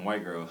 whoa. Had some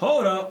white girl.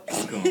 Hold up.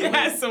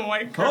 Yeah, some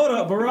white girl. Hold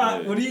up,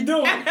 Barack. What are you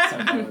doing?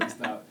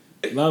 Stop.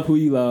 Love who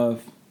you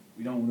love.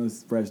 We don't want to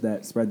spread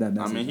that I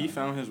message. mean, he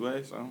found his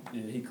way, so.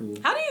 Yeah, he cool.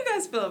 How do you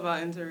guys feel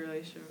about interracial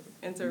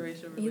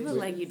relationships? You look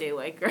like you date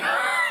white girl.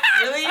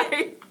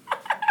 Really?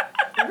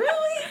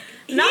 Really?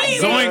 Not He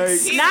date,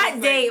 looks- he not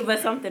looks date, but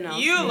something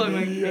else. You look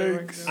like you date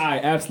white girl. I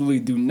absolutely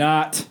do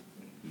not.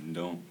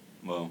 Don't.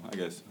 Well, I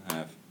guess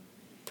half.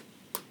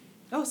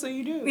 Oh, so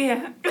you do?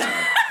 Yeah.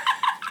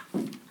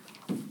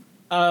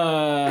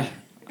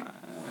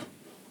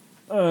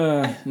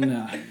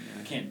 Nah.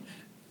 I can't.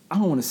 I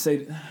don't want to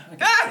say. I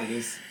can't say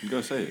this.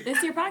 Go say it.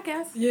 It's your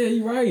podcast. Yeah,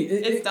 you're right.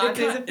 It's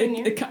Dante's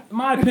opinion.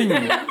 My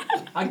opinion.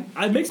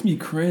 It makes me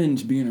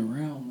cringe being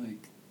around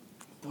like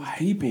those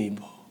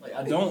people. Like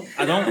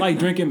I don't like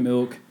drinking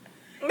milk.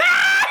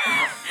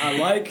 I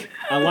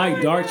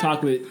like dark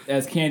chocolate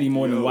as candy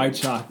more than white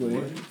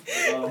chocolate.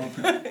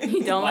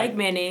 You don't like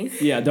mayonnaise.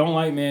 Yeah, I don't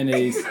like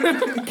mayonnaise.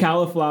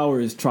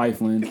 Cauliflower is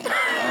trifling.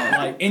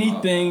 Like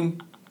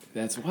anything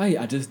that's white,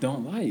 I just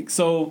don't like.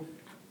 So,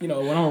 you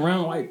know, when I'm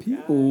around white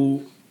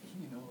people,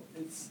 you know,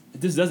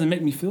 it just doesn't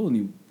make me feel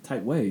any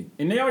type way.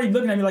 And they already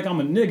looking at me like I'm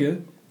a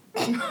nigga.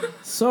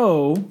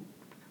 So,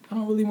 I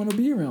don't really want to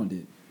be around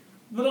it.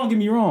 But don't get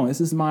me wrong, this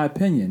is my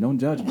opinion. Don't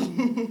judge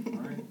me.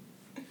 Alright?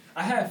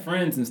 I have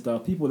friends and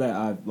stuff, people that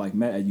I've like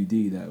met at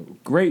UD that were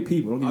great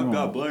people. Don't get me wrong.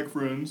 I've got black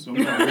friends. So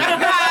I'm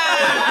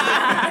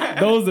not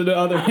Those are the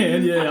other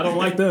hand. Yeah, I don't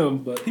like them.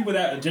 But people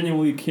that are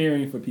genuinely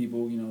caring for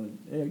people, you know,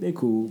 they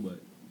cool. But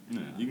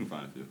yeah, you can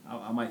find a few.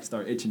 I might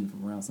start itching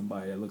from around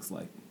somebody that looks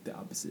like the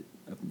opposite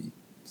of me.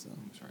 So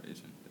I'm sorry,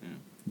 itching. Damn.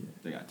 Yeah.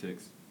 They got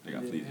ticks. They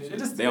got Yeah, fleas and it shit.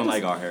 just- They don't it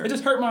like just- our hair. it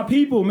just hurt my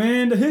people,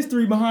 man. The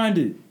history behind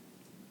it.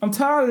 I'm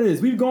tired of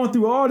this. We've gone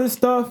through all this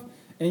stuff,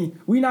 and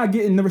we not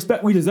getting the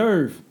respect we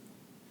deserve.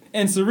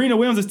 And Serena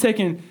Williams is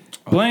taking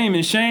blame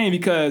and shame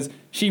because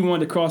she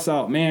wanted to cross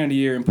out Man of the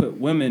Year and put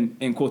women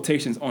in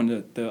quotations on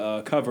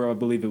the cover. I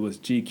believe it was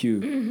GQ.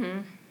 Mm-hmm.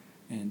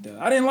 And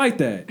I didn't like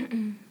that.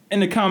 In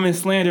the comments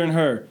slandering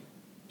her.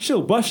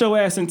 She'll bust your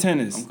ass in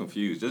tennis. I'm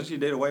confused. Doesn't she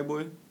date a white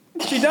boy?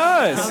 She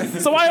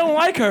does. So I don't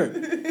like her.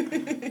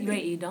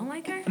 Wait, you don't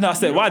like her? No, I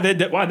said why they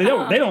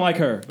don't like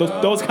her.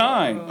 Those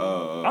kind.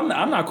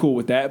 I'm not cool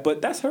with that,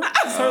 but that's her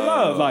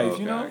love life,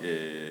 you know.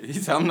 Yeah. He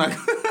said I'm not.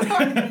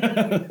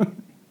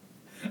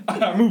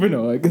 Moving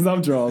on, because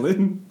I'm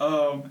drawing.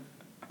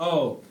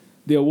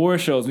 The award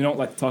shows, we don't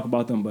like to talk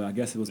about them, but I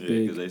guess it was Yeah,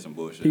 because big. they some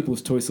bullshit.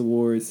 People's Choice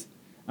Awards.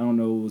 I don't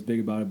know what was big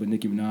about it, but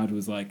Nicki Minaj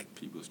was like,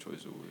 People's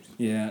Choice Awards.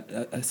 yeah,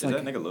 that's Is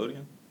like, that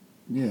Nickelodeon?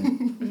 yeah.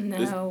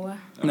 No.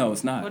 No,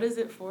 it's not. What is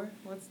it for?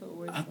 What's the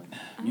award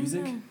for?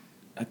 Music?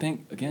 I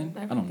think again.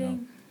 I don't know.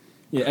 Everything.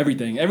 Yeah,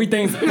 everything.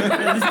 Everything's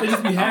they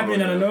just be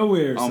happening out of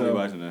nowhere. I don't be So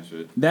watching that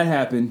shit. that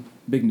happened.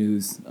 Big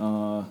news.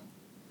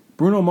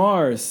 Bruno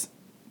Mars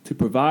to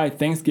provide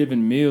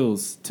Thanksgiving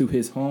meals to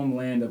his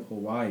homeland of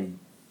Hawaii.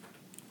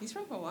 He's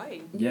from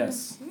Hawaii.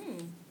 Yes.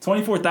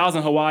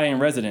 24,000 Hawaiian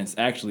residents.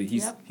 Actually,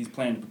 he's Yep. he's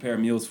planning to prepare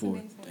meals for.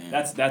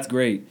 amazing. That's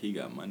great. He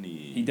got money.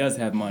 He does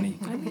have money.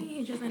 I mean,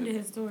 he just ended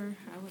his tour.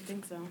 I would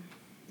think so.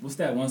 What's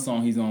that one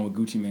song he's on with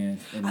Gucci Man?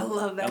 And I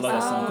love that I love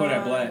that song. song.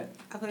 Kodak Black.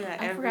 I play that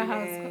I every forgot how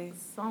day.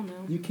 it's called. Song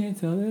now. You can't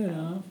tell that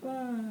I'm fly.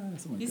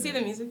 Something like You see that.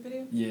 the music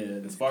video? Yeah,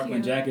 the sparkling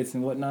cute. jackets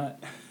and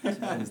whatnot. It's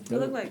It looked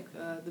dope. like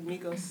the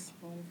Migos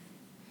one.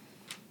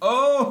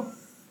 Oh!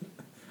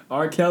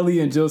 R. Kelly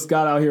and Jill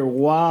Scott out here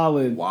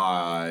wilding.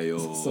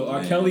 Wild. So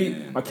R.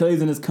 man. Kelly's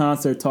in his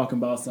concert talking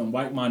about some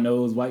wipe my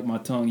nose, wipe my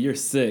tongue. You're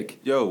sick.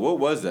 Yo, what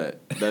was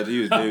that? That he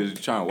was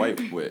trying to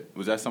wipe with?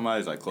 Was that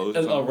somebody's like clothes? Or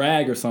A something?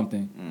 rag or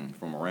something.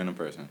 From a random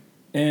person.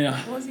 And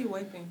What was he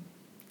wiping?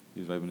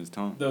 He was wiping his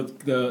tongue.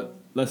 the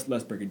let's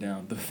break it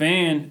down. The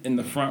fan in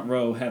the front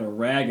row had a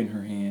rag in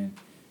her hand,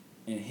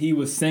 and he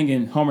was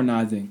singing,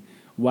 harmonizing,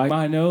 "Wipe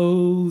my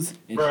nose,"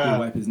 and she would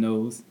wipe his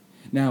nose.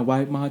 Now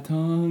wipe my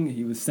tongue.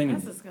 He was singing.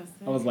 That's it.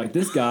 disgusting. I was like,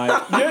 this guy,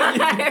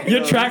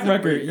 your track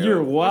record,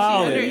 you're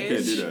wild. Was she You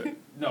can't do that.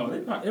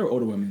 No, they were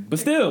older women, but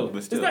still,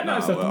 But still, is that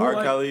not nah, but acceptable? R.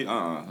 Like, Kelly,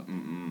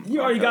 you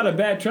already got a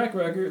bad track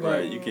record.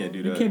 Right, Like, you can't do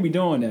you that. can't be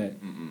doing that.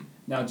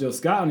 Now, Jill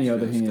Scott, on the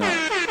other hand,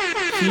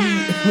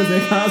 she was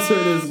in concert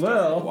as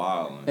well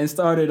Wild. and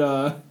started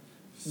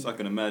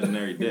Sucking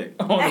imaginary dick.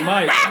 on the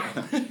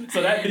mic.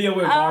 So that video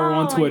went viral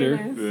on my Twitter.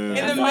 goodness. In the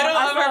Yeah. middle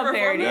I of saw her a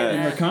parody. performance?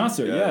 In her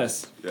concert,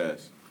 yes.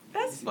 Yes.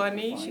 That's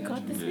funny. She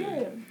caught the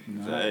spirit.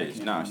 Hey,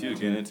 nah, she was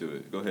getting into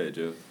it. Go ahead,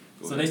 Jill. Go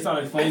So ahead. they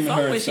started flaming What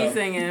her. song was she so-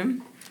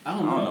 singing? I I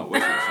don't don't know know.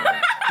 what she was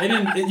saying. They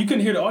didn't. You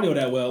couldn't hear the audio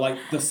that well, like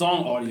the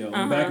song audio. In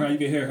the background, you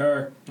could hear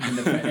her in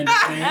the stands.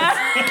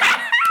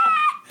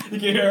 You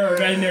can hear her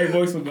imaginary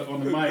voice on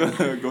the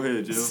mic. Go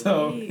ahead, Jill.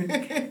 So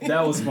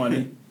that was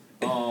funny.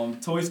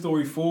 Toy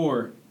Story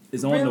 4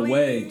 is on the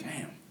way.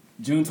 Damn.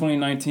 June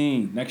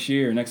 2019, next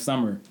year, next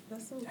summer.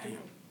 That's so cool.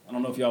 I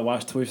don't know if y'all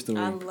watched Toy Story.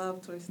 I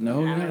love Toy Story. No,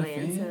 you're Not not a really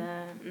into fan.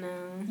 that. No.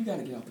 You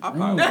gotta get out the I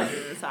room.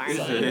 Sorry.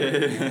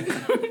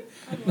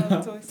 I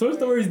love Toy Story. Toy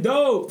Story's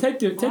dope.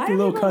 Take your Why your do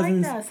little people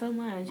cousins. like that so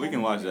much? We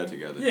can watch that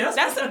together. Yeah, That's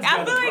I feel like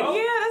that's a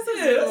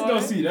good let's go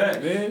one. see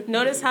that, man.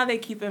 Notice how they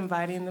keep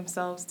inviting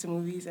themselves to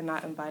movies and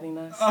not inviting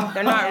us.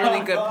 They're not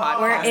really good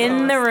podcasters. We're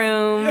in the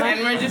room.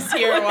 and we're just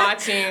here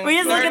watching. We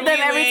just look at them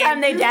every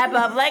time they dap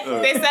up. Like,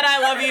 They said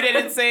I love you. They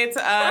didn't say it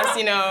to us,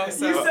 you know.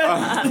 So You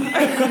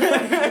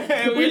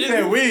said We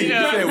said we. You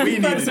said we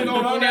needed focusing to.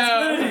 on our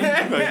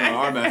masculinity. Focusing on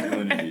our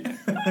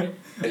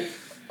masculinity.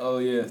 Oh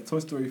yeah, Toy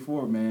Story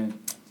 4, man.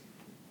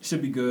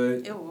 Should be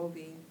good. it will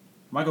be.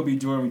 Michael B.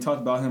 Jordan, we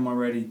talked about him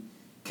already.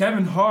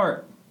 Kevin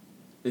Hart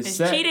is it's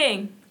set.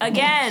 cheating.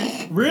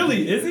 Again.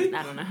 Really? Is he?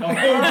 I don't know.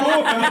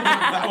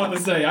 I want to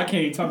say I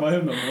can't even talk about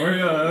him no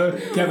more.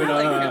 Kevin. I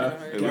like Kevin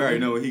Hart. We already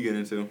know what he get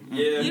into.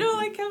 Yeah. You don't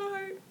like Kevin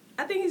Hart?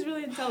 I think he's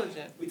really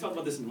intelligent. We talked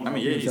about this in one I of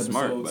mean, our yeah, previous he's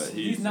smart, episodes. but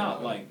he's he's,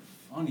 not like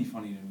funny to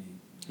me.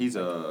 He's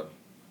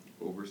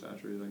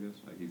oversaturated, I guess.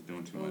 Like he's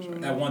doing too much right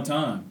At now. one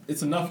time,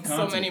 it's enough So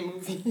content. many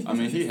movies. I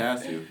mean, he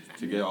has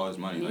to get all his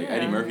money. Like Yeah.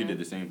 Eddie Murphy did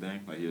the same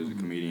thing. Like he was a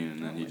comedian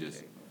and then he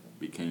just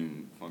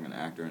became fucking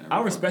actor and I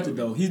everything. respect it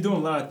though. He's doing a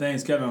lot of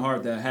things, Kevin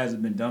Hart, that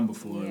hasn't been done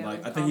before. Yeah,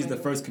 like I like think he's the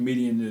comedy. first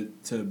comedian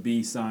to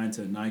be signed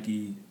to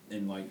Nike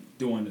and like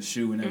doing the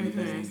shoe and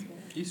everything.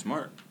 He's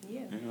smart.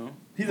 Yeah. You know.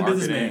 He's a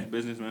Marketing,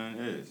 businessman.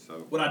 is so.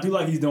 What I do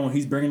like he's doing,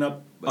 he's bringing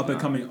up But up and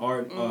coming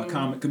art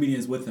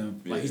comedians with him.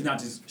 Like Yeah. he's not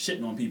just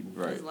shitting on people.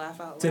 Right. Just laugh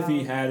out loud.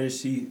 Tiffany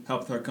Haddish, he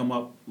helped her come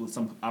up with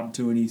some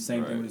opportunities.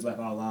 Same thing Right. with his Laugh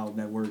Out Loud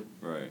network.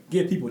 Right.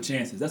 Give people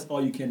chances. That's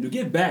all you can do.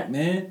 Give back,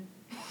 man.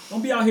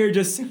 Don't be out here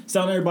just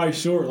selling everybody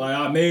short. Like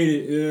I made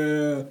it.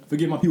 Yeah.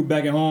 Forget my people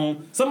back at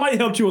home. Somebody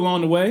helped you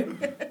along the way.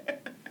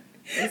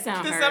 You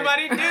sound Did hurt.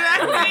 somebody do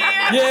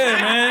that to you? Yeah,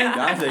 man.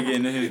 Dante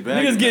getting in his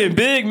bag. Niggas getting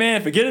big,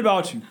 man. Forget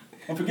about you.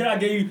 Don't forget I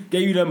gave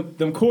you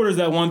them quarters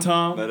at one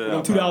time. Let it them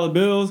out, $2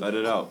 bills. Let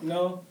it out. You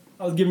know,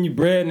 I was giving you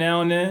bread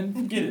now and then.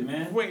 Forget it,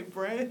 man. Wait,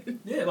 bread?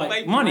 Yeah, like,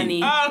 Like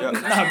money. Oh, Yep.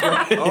 Not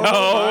bread. Oh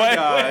my wait.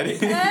 God.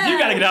 You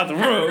gotta get out the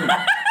room.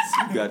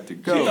 You got to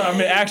You go. thought I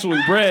meant actually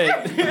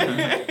bread.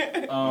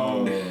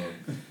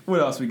 What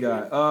else we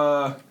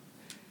got?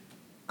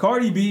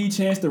 Cardi B,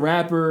 Chance the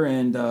Rapper,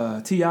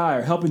 and T.I.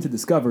 are helping to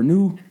discover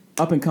new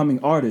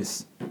up-and-coming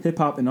artists,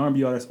 hip-hop and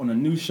R&B artists, on a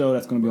new show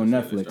that's going to be on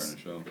Netflix.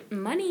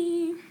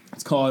 Money.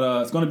 It's called.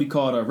 It's going to be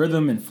called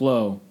Rhythm and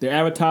Flow. They're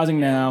advertising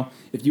now.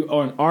 If you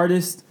are an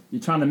artist,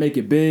 you're trying to make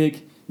it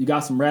big. You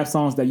got some rap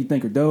songs that you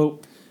think are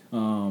dope.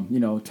 You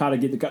know, try to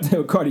get the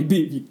goddamn Cardi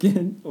B if you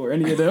can, or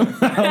any of them.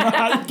 I don't know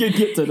how you can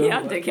get to them. You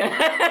have to get.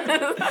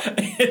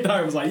 And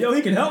I was like, "Yo,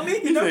 he can help me.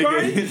 You know,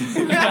 Cardi."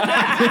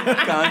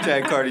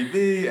 Contact Cardi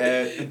B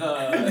at.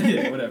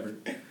 Yeah, whatever.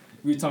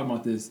 We were talking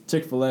about this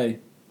Chick-fil-A.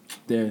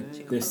 They're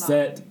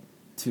set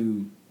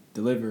to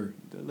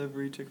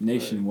Delivery Chick-fil-A.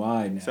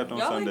 nationwide now. Except on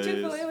Y'all Sundays. like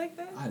Chick-fil-A like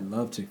that? I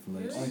love Chick-fil-A.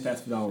 Really? Only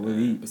fast food I would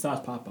really eat.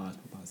 Besides Popeyes.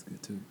 Popeyes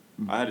good too.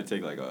 I had to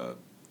take like a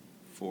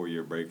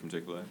 4-year break from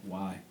Chick-fil-A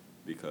Why?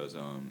 because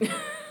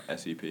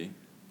SEP.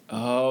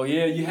 Oh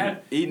yeah, you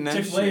had Eating that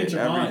Chick-fil-A in shit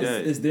every Tremont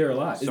day. is there a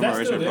lot. Is Summer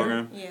that still internship there?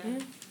 program. Yeah.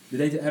 Did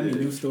they have any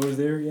Yeah. new stores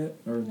there yet?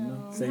 Or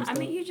No. same I stuff?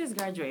 mean, you just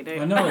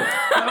graduated. I know.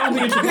 I don't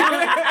think it's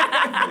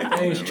Tremont.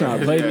 They ain't trying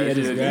to play me. I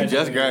just graduated.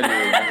 Just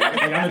graduated.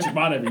 Like, I'm at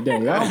Tremont every day. I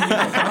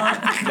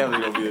don't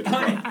Definitely gonna be a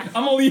Chick-fil-A.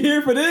 I'm only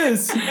here for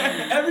this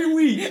every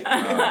week.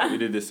 We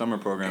did this summer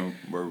program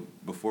where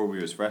before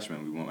we was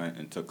freshmen, we went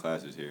and took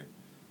classes here.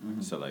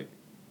 Mm-hmm. So like,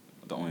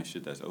 the only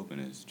shit that's open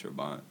is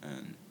Tremont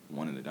and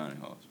one of the dining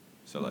halls.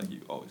 So like,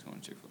 you always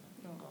going to Chick-fil-A.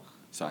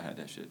 So I had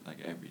that shit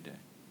like every day.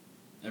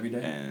 Every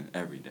day? And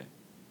every day.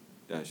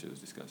 That shit was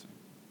disgusting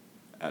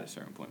at a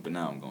certain point. But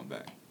now I'm going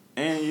back.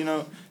 And you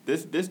know,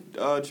 this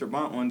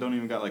Tremont one don't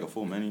even got like a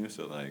full menu,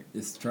 so like,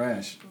 It's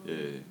trash. yeah.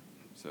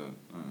 So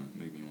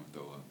maybe you want to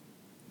throw up.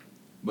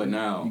 But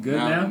now, You good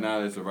now? Now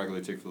it's a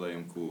regular Chick-fil-A,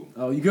 I'm cool.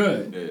 Oh, you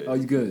good? Yeah. Oh,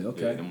 you good? Yeah,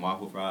 Okay. them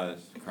waffle fries,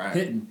 crack.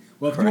 Hitting.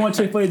 Well, if you want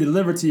Chick-fil-A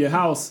delivered to your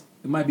house,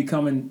 it might be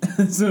coming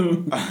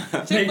soon.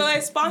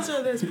 Chick-fil-A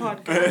sponsor this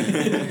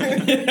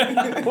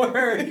podcast.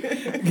 Word.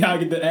 Gotta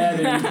get the ad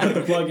in, put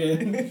the plug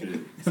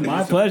in. It's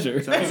my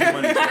pleasure. Send me some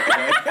money,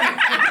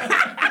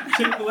 Chick-fil-A.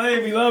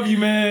 Chick-fil-A, we love you,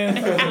 man.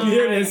 If you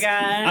hear my this, God.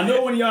 I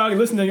know when y'all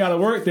listening, gotta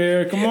work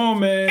there. Come on,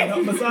 man,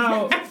 help us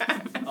out.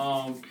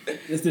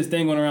 It's this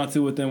thing going around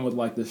too with them with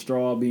like the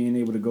straw being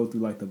able to go through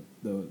like the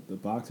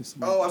box or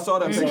something. Oh, I saw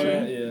that You saw picture.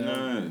 that? Yeah.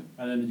 Nah.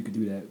 I didn't know you could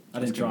do that. I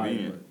didn't It's try it,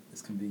 convenient. but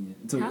it's convenient.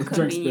 Until How your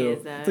drink convenient spill.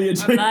 is that? Until your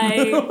drink Like-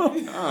 spill.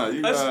 You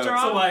A got,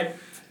 straw? So like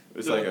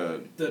it's like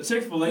a the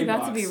Chick-fil-A You got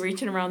box to be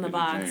reaching around the It's a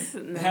box.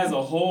 it has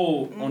a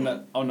hole on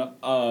the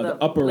The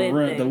upper lid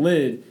rim, thing. the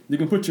lid. You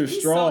can put your He's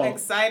straw. so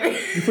excited.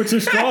 You put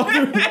your straw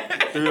through,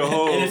 through the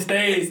hole. and it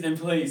stays in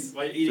place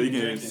while you're So eating. you and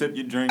can drinking. sip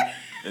your drink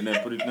and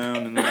then put it down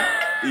and then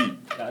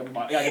eat. Gotta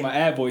get my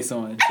ad voice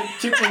on.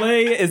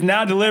 Chick-fil-A is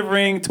now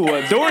delivering to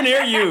a door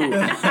near you.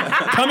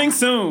 Coming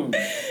soon.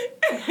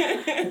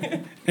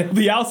 It'll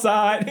be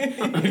outside.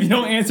 If you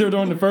don't answer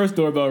during the first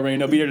doorbell ring,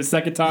 they'll be there the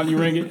second time you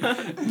ring it.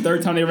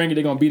 Third time they ring it,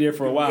 they're gonna be there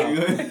for a while.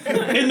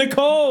 In the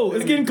cold.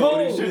 It's getting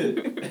cold.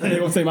 And they're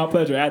gonna say my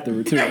pleasure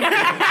afterward too.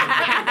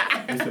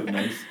 It's so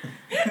nice.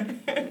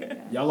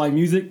 Y'all like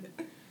music?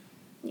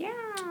 Yeah.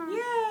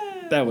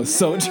 Yeah. That was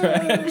so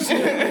trash. Thank you,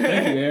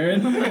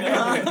 Aaron.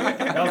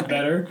 That was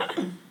better.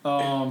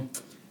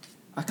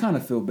 I kind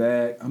of feel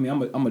bad. I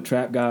mean, I'm a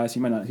trap guy, so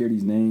you might not hear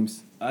these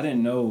names. I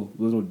didn't know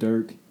Lil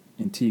Durk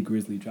and T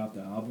Grizzly dropped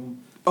the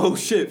album. Oh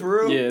shit,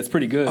 for real? Yeah, it's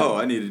pretty good. Oh,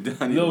 I need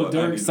Lil to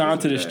Durk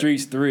signed to the listen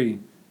Streets 3.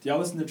 Do y'all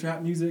listen to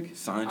trap music?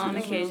 Signed to On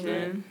the Streets.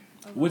 occasion.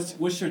 What's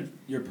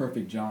your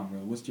perfect genre?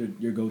 What's your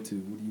go-to?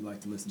 What do you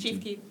like to listen Chief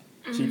to? Keef.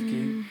 Chief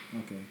Keef?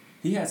 Okay.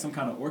 He had some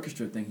kind of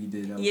orchestra thing he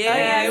did. That was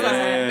Yeah, it was.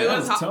 Yeah. It That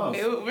was, was tough.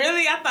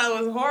 Really, I thought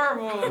it was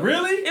horrible.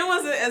 Really? It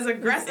wasn't as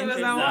aggressive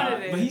as I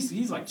wanted it. But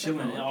he's like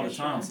chilling all the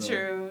time.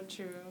 So.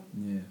 True.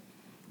 Yeah.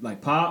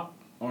 Like pop,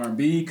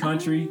 R&B,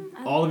 country,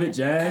 all of it,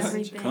 jazz.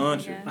 Everything,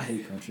 Country. yes. I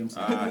hate country. I'm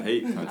sorry. I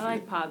hate country. I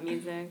like pop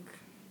music.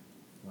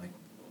 Like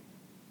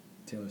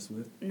Taylor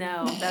Swift.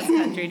 No, that's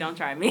country. Don't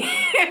try me.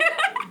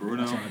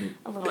 Bruno. I tried it.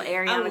 A little I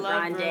Ariana love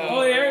Grande. Bruno.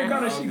 Oh, yeah,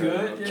 Ariana, she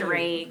good. Yeah.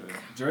 Drake.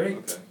 Drake.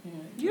 Okay.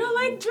 You don't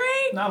like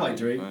Drake? Not like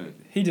Drake. Right.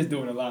 He just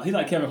doing a lot. He's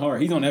like Kevin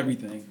Hart. He's on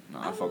everything.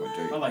 Nah, I fuck with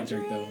Drake. I like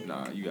Drake though.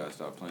 Nah, you gotta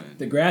stop playing.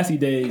 The grassy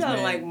days, You don't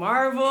man. like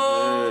Marvel?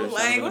 Yeah,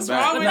 like, something what's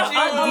back. wrong with No,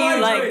 you? do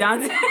you like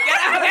Dante?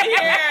 Get out of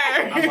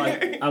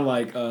here! I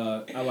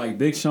like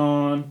Big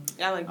Sean.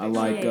 I like. I Big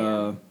like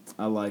Yeah.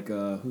 I like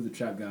who's the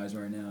trap guys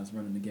right now that's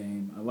running the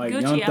game. I like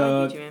Gucci, Young I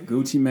Thug, like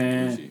Gucci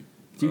Man. Gucci.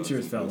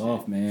 Future fell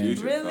off, man.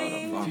 Future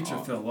Really? Future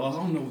fell off. I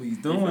don't know what he's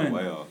He fell doing.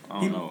 way off.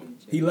 I don't know.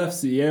 He left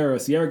Sierra.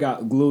 Sierra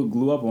got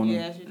glue up on him.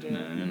 Yeah, she did.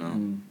 Nah, you know.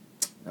 Mm,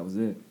 that was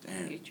it.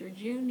 Damn. Future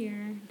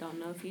Junior. Don't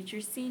know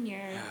Future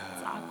Senior.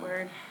 It's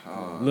awkward.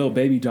 Lil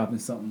Baby dropping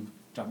some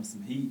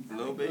heat.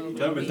 Little baby.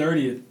 November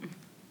 30th.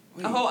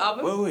 A whole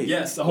album? Wait.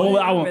 Yes, a whole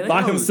album Really?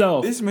 by Yo,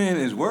 himself. This man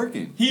is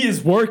working. He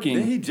is working.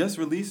 Didn't he just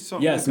release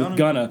something? Yes, with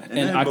Gunna And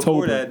in then October.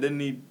 Before that, didn't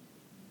he?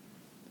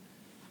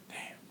 Damn.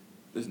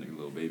 This nigga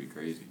Little Baby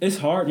crazy. It's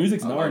hard.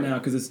 Music's I hard like now it.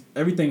 because it's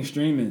everything's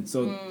streaming.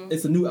 So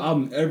it's a new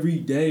album every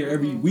day or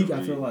every week.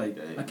 I feel Every like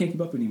day. I can't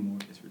keep up anymore.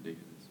 It's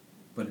ridiculous.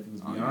 But if it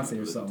was I don't Beyonce know or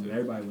listen something, to it.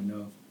 everybody would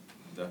know.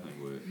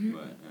 Definitely would.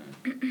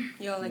 But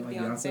You don't like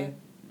You Beyonce?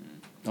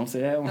 Don't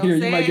say that on Don't here.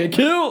 You say might it. get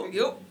killed.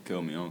 Yup.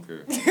 kill me. I don't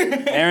care.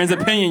 Aaron's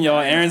opinion,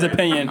 y'all. Aaron's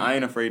opinion. I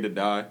ain't afraid to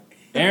die.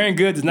 Aaron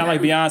Good does not like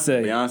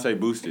Beyonce. Beyonce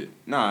boosted.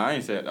 Nah, I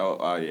ain't said.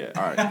 Oh yeah.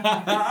 All right.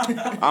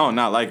 I don't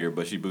not like her,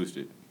 but she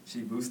boosted. She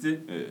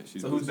boosted. Yeah,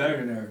 she's So who's boosted. better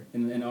than her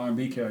in the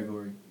R&B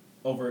category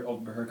over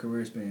her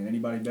career span?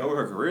 Anybody better? Over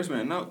her career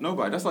span? No,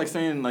 nobody. That's like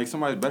saying like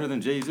somebody's better than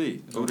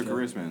Jay-Z over the Okay.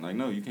 career span. Like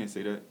no, you can't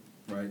say that.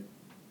 Right.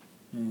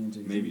 And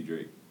Jay-Z. Maybe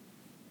Drake.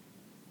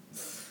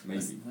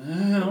 Maybe.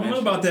 I don't know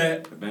about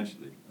that.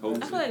 Eventually. I feel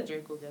Hopefully. like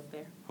Drake will get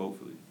there.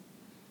 Hopefully.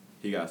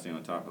 he got to stay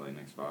on top for like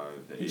next 5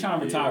 to 8 He's trying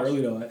to retire years.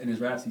 early though. In his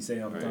raps, he say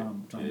all the Right. time,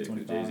 I'm trying to be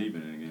 25. Jay-Z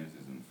been in the game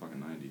since in the fucking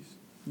 90s.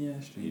 Yeah,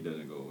 that's true. He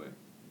doesn't go away.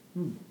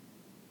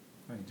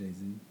 Right,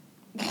 Jay-Z.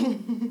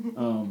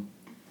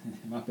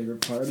 My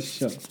favorite part of the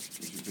show. What's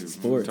your favorite?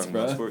 Sports, Talking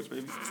bruh. about sports,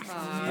 baby.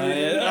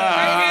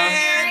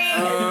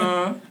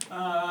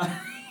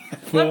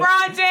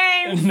 LeBron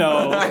James.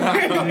 No.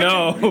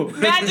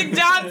 Magic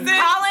Johnson.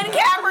 Colin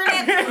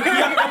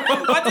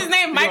Kaepernick. What's his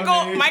name?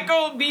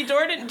 Michael B.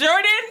 Jordan.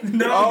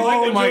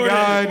 Oh my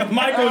God.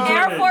 Michael Jordan.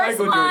 Air Force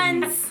Michael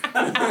Jordan. Ones.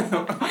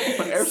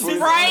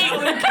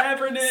 Sprite.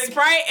 Kaepernick.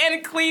 Sprite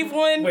and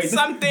Cleveland. Wait,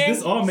 something.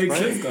 This all makes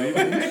sense though.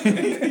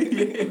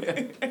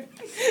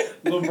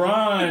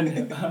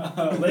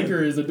 LeBron,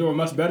 Lakers are doing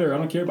much better. I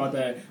don't care about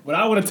that. What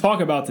I want to talk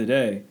about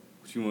today,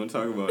 What you want to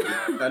talk about?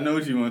 I know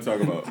what you want to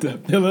talk about. the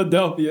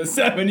Philadelphia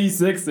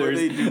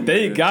 76ers.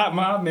 They man? got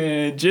my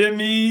man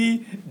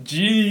Jimmy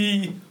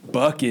G.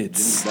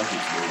 Buckets. Jimmy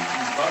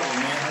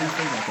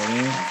Buckets,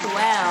 baby.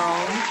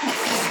 Well,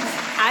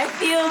 I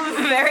feel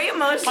very How you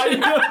emotional. doing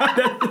about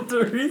that,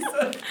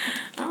 Theresa?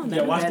 I don't know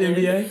Yeah, who watch that the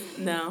is. NBA?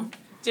 No.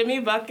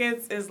 Jimmy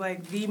Buckets is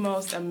like the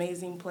most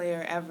amazing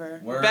player ever.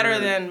 Word. Better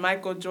than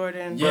Michael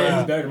Jordan. Yeah,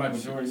 he's better than Michael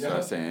Jordan. It's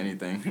not saying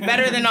anything.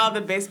 Better than all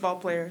the baseball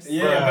players.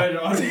 Yeah, better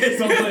than all the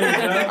baseball players.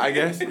 I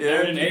guess.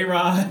 Better than Yeah.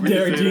 A-Rod, We can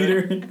Derek say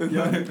Jeter.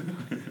 Yeah.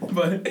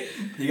 But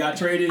he got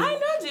traded. I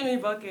know Jimmy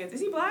Buckets.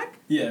 Is he black?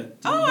 Yeah. Jimmy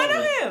Oh, I know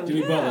Butler. him. Jimmy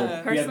Yeah.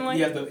 Butler. Personally?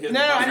 He has the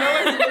No, I know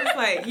what he looks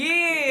like. he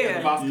has the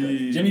Yeah. box cut.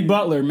 Jimmy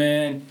Butler,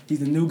 man. He's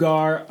the new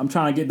guard. I'm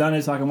trying to get done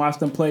there so I can watch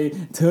them play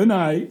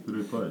tonight.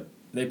 Who they play?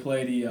 They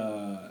play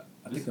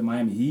I think the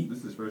Miami Heat. This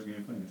is his first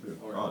game playing too.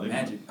 Or they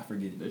Magic. I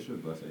forget it. They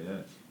should bust their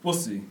ass. We'll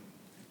see.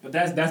 But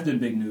that's been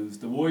big news.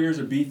 The Warriors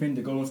are beefing.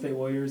 The Golden State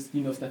Warriors.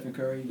 You know Stephen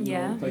Curry. You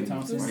Yeah. know Klay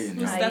Thompson. Who's, Right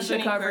who's now. Aisha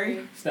Stephanie Curry.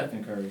 Curry?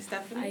 Stephen Curry.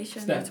 Stephanie? Aisha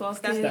and Steph. the 12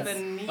 Steph. kids.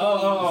 Stephanie.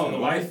 Oh, the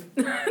wife.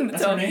 The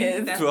That's 12 her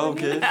name? kids. 12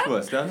 kids?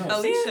 What, Steph?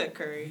 Alicia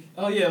Curry.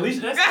 Oh yeah,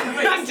 Alicia. That's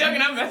I'm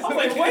joking. I'm I was messing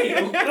like, with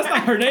wait, that's not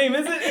her name,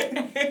 is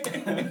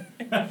it?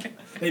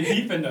 They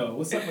beefing though.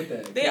 What's up with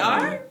that? They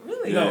are?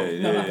 Really? No,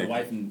 Yeah, no, not yeah. the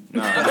wife and.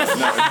 No,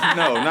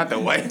 not the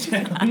white.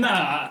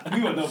 Nah,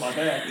 we wouldn't know about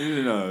that.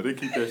 No, they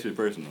keep that shit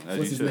personal. As What's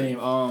you his should. name?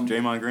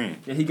 Draymond Green.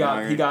 Yeah, he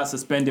got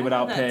suspended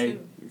without that pay.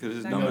 too. Because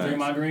his You know dumb ass.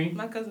 Draymond Green?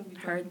 My cousin be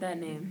Heard that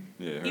name.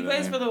 Yeah, He heard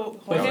plays that for name. the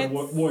Plays for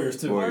Hornets. the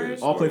Warriors too.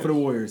 Warriors. All play for the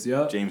Warriors.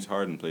 Yep. James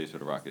Harden plays for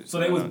the Rockets. So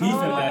they was beefing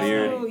last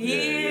Beard. night.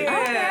 Yeah.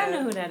 Oh, okay, I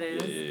know who that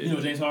is. You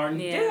know James Harden?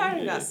 Yeah. Jay Harden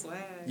Yeah. got swag.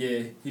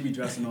 Yeah, he be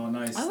dressing all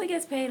nice. Oh, he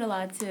gets paid a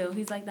lot too.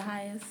 He's like the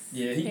highest.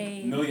 Yeah, he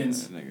paid.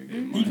 millions. That nigga get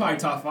He money. probably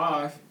top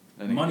 5.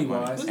 That nigga money get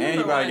money. wise. Who's And he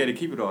number probably one? get to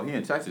keep it all. He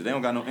in Texas. They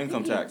don't got no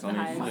income tax on the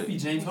his highest. Might shit. be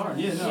James Harden.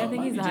 Yeah, no, Yeah, I think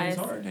might he's be the James highest.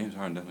 Harden. James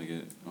Harden definitely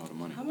get all the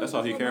money. How much That's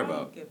all he does care LeBron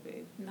about. get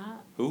paid?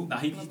 Not. Who? Nah,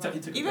 he took a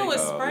Even pay with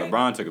cut. Sprite?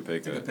 LeBron took a pay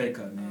Took a cut. pay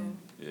cut, man.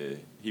 Yeah,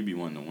 he be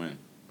wanting to win.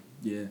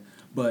 Yeah,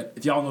 but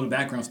if y'all know the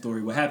background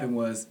story, what happened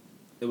was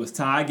it was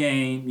tie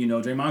game. You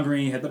know, Draymond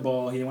Green had the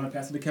ball. He didn't want to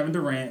pass it to Kevin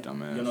Durant.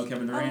 Dumbass. You know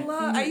Kevin Durant?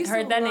 I used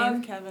Heard to that love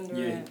name. Kevin Yeah,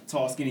 Durant.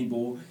 tall, skinny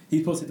bull. He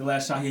supposed to hit the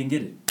last shot. He didn't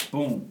get it.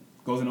 Boom.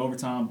 Goes in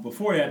overtime.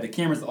 Before that, the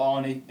cameras are all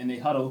and they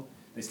huddle.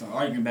 They start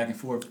arguing back and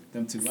forth.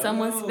 Them two. Like,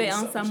 Someone "Yo, spit what's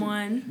on up with you?"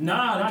 someone.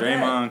 Nah, not that.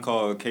 Draymond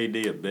called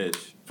KD a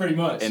bitch. Pretty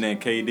much. And then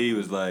KD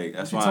was like,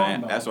 What you talking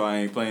about? that's why I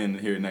ain't playing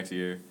here next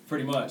year.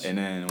 Pretty much. And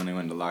then when they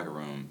went in the locker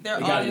room, They're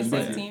They all got the it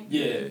same in team.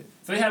 Yeah.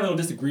 So they had a little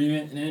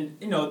disagreement, and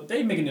then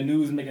they making the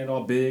news and making it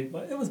all big,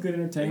 but it was good they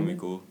gonna be entertainment.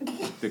 cool.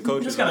 The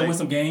coach Just is gotta like, win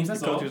some games. the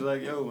That's coach all. was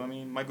like, yo, I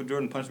mean, Michael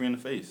Jordan punched me in the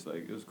face.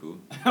 Like, it was cool.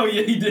 Oh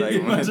yeah, he did. Like,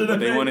 get punched in the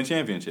they face. won a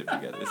championship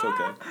together. It's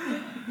okay.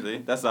 See,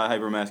 that's our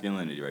hyper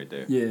masculinity right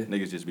there. Yeah.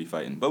 Niggas just be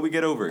fighting, but we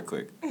get over it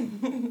quick.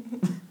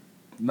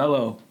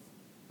 Mello.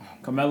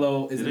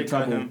 Carmelo is Did in they cut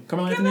trouble. him?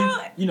 Carmelo Anthony,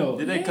 Carmelo- you know.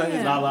 Did they cut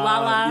his Yeah. Lala.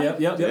 Lala.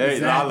 Yep. Hey,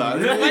 exactly. Lala.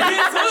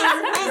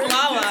 Who's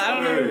Lala? I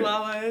don't know who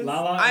Lala is.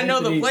 Lala I know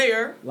Anthony. the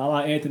player.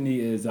 Lala Anthony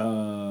is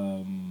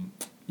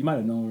you might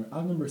have known her. I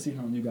remember seeing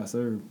her on You Got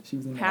Served. She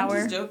was in Power.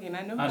 I'm just joking.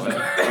 I know. I who know. she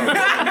is.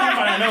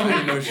 I know I who.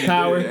 didn't know she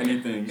Power. did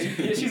anything.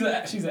 Yeah,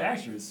 she's an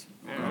actress.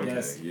 I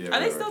guess. Yeah, Are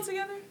they whatever. still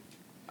together?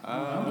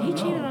 He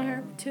cheated on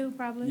her too,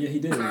 probably. Yeah, he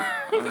did.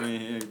 I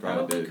mean, yeah, he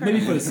probably did. Maybe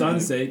for the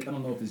son's sake. I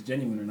don't know if it's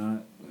genuine or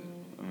not.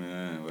 I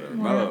mean, whatever.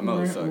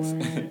 Melo sucks.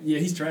 Yeah,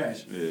 he's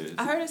trash. Yeah.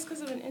 I heard it's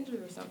because of an injury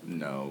or something.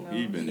 No, No.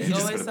 he's been He's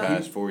injured always for the sucked.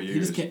 past 4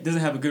 years. He just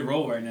doesn't have a good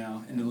role right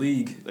now in the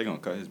league. They gonna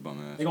cut his bum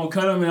ass. They're gonna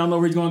cut him, and I don't know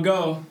where he's gonna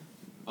go.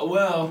 Oh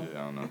well.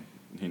 Yeah, I don't know.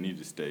 He needs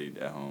to stay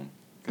at home.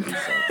 'Cause he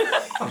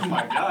sucks. Oh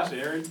my gosh,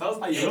 Aaron, tell us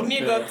how you You really need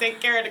to feel. go take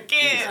care of the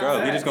kids.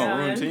 Bro, he just gonna God.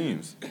 ruin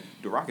teams.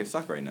 The Rockets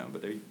suck right now,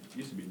 but they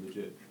used to be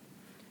legit.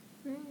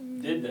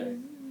 Did they?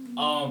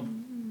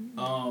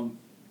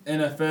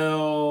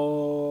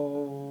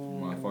 NFL.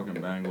 My fucking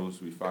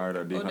Bengals, we fired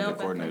our defensive Odell Beckham.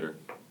 coordinator.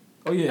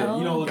 Oh yeah,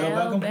 you know Odell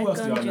Odell Beckham. Who else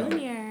do y'all know?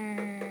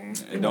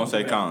 Jr. And don't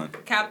say Colin.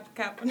 Cap.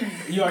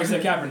 You already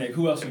said Kaepernick.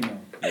 Who else you know?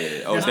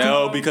 Yeah,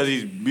 Odell because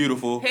he's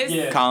beautiful. His-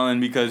 Yeah. Colin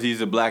because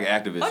he's a black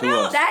activist. Who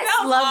Odell- else? That's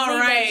Odell's lovely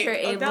alright. that you're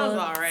able Odell's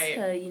alright.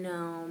 to, you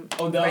know,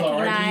 Odell's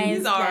alright. recognize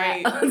He's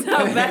alright. that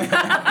Odell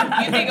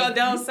Beckham. You think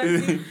Odell's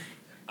sexy?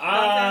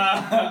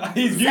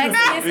 He's beautiful.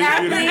 Sexiest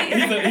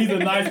athlete. He's a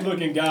nice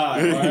looking guy.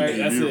 All right,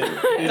 that's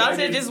it.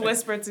 Dante just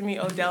whispered to me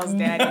Odell's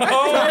daddy.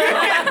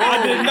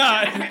 I did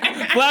not.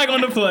 Flag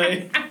on the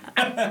play.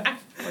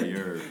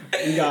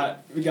 We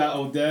got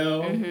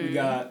Odell. We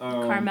got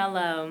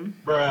Carmelo.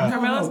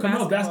 Carmelo's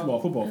basketball,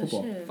 football.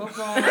 Football. The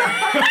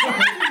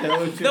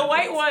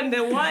white one.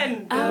 The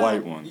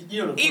white one.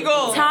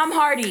 Eagle. Tom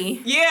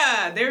Hardy.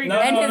 Yeah, there we go.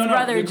 And his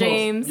brother, You're close.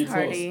 James You're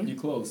Hardy. Close. You're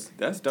close.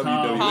 That's Tom.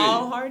 WWE.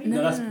 Paul Hardy.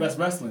 No, that's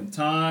wrestling. That's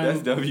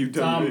WWE.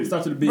 Tom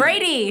starts with a B.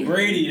 Brady.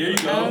 Brady. There you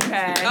go.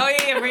 Okay. Oh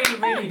yeah, Brady.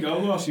 There you go.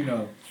 Who else you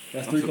know?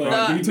 That's I'm 3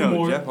 surprised. players. Give me 2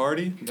 more. Jeff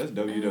Hardy. That's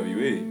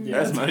WWE. Yeah,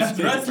 that's my that's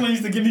shit. wrestling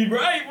used to get me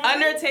right. Boy.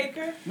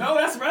 Undertaker. No,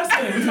 that's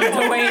wrestling.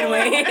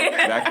 Wait.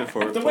 Back to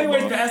football. The way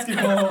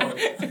basketball. Back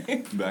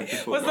to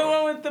football. What's the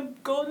one with the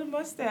golden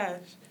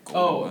mustache?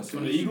 Oh,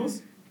 from the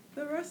Eagles?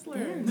 The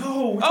wrestler.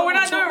 No. Oh, we're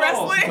not doing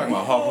Talking wrestling.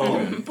 about Hulk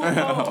Hogan.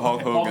 Hulk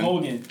Hulk Hogan.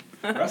 Hogan.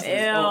 Wrestling.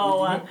 Ew.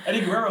 Oh,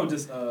 Eddie Guerrero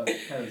just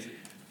has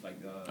like.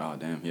 Oh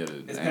damn, he had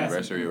an It's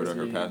anniversary or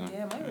whatever passing.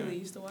 passing. Damn, I really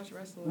used to watch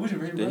wrestling. Who's your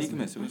favorite Did he wrestler?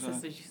 commit My suicide?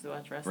 sister used to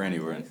watch wrestling. Randy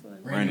Orton.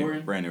 Randy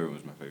Orton? Randy Orton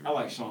was my favorite. I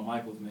like Shawn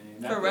Michaels, man.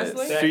 For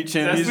wrestling? Street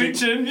chin That music.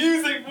 Street chin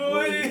music,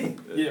 boy.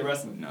 Yeah,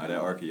 wrestling. Nah,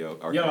 that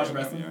RKO. You watch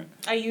wrestling? Right?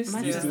 I used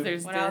My to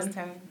sisters when I was did.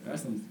 10.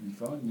 Wrestling's be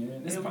fun,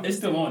 man. It's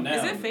still on now.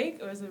 Is it fake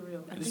or is it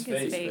real? I It's think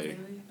it's fake. fake.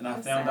 And I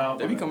That's found sad. out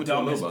They be coming to the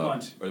dumbest little Bob.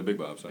 punch. Or the big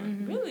Bob, sorry.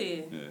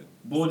 Really? Yeah.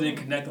 Bull didn't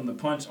connect on the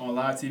punch on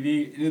live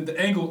TV. The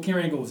angle,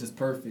 camera angle was just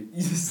perfect.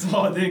 You just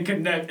saw it didn't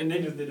connect, and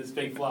they just did this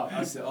fake flop.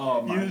 I said,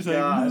 "Oh my gosh!"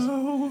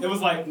 no. It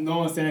was like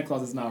knowing Santa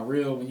Claus is not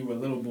real when you were a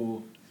little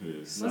bull.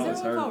 Was That there was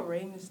one hurt. called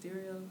Rey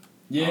Mysterio?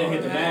 Yeah,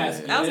 hit the yeah.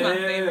 mask. That was my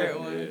Yeah. favorite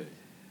one. Yeah.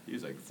 He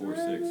was like Rey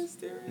 4'6".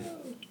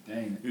 Mysterio.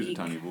 Dang. He was a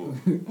tiny bull.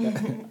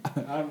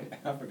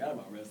 I forgot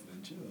about wrestling.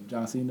 Chill.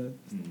 John Cena.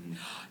 Mhm.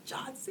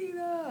 John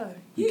Cena.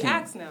 You He can't-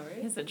 acts now, He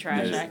right? has a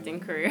trash Yes. acting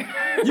career.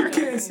 You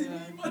can't see me.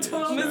 He's Miss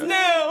trash.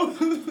 No.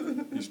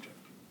 He's trash.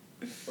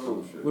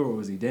 Oh shit. Where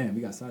was he? Damn,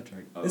 we got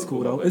sidetracked. Oh, It's cool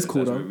football though. It's players. cool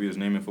That's though. what we was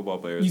naming football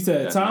players. You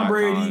said That's Tom not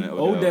Brady,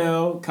 Colin,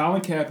 Odell,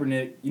 Colin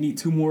Kaepernick. You need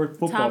 2 more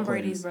football Tom players.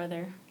 Brady's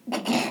brother.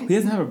 He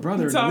doesn't have a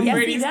brother. in the Tom league. Yes,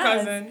 Brady's he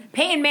does. cousin.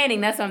 Peyton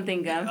Manning, that's what I'm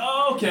thinking of.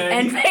 Oh, okay.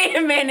 And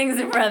Peyton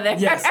Manning's brother.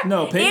 Yes,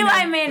 no, Peyton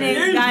Eli Manning. Manning,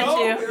 There you got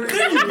go. you.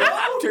 There you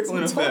go. Tickling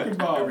That's what I'm talking effect.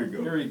 about. There we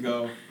go. There we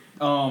go.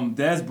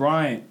 Des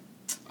Bryant,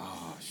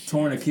 Oh shit.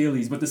 torn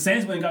Achilles, but the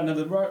Saints went and got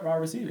another wide They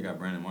receiver. got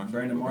Brandon Marshall.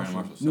 Brandon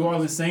Marshall. sucks. New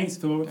Orleans Saints,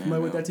 familiar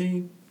Damn, with no. that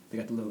team? They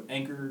got the little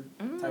anchor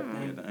type Yeah,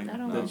 thing. the I ankle.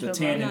 don't No. know. The Football.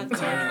 tan and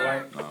Not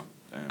white. No.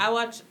 Damn. I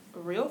watch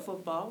real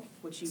football,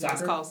 which you guys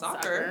Soccer? call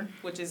soccer, Soccer.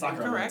 which is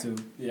Soccer I like incorrect. too.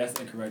 Yeah, that's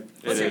incorrect.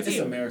 What's your It's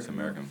team? American.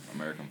 It's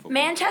American football.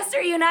 Manchester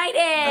I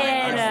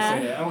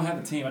United. don't have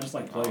a team. I just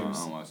like I players.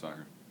 don't watch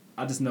soccer.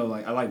 I just know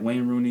I like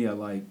Wayne Rooney. I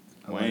like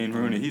Wayne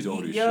Rooney, he's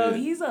old as Yo, shit.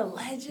 he's a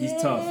legend.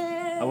 He's tough.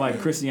 I like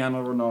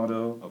Cristiano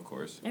Ronaldo. Of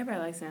course. Everybody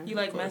likes him. You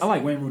like Of course. Messi? I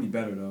like Wayne Rooney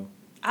better though.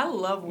 I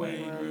love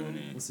Wayne Wayne Rooney.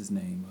 Rooney. What's his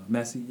name?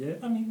 Messi. Yeah,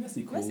 I mean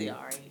Messi cool. Messi,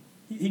 alright.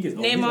 He gets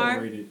Neymar. He's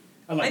overrated.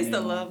 I like I used to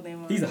Neymar. love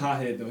Neymar. He's a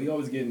hothead though. He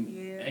always getting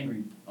Yeah.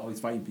 angry, always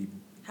fighting people.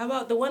 How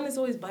about the one that's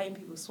always biting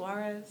people?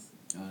 Suarez?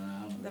 I don't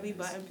know That be who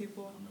that is. biting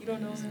people? You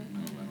don't know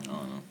him? I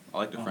don't know. I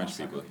like the Oh, French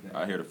soccer people. like that.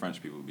 I hear the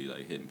French people be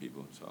like hitting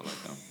people, so I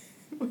like them.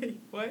 Wait,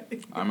 what?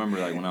 I remember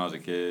like when I was a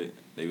kid,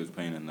 they was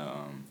playing in the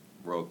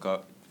World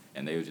Cup,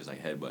 and they was just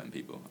like headbutting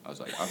people. I was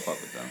like, I fuck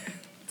with them.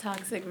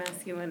 Toxic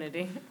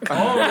masculinity.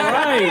 All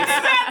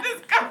right.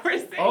 This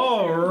conversation.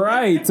 All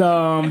right.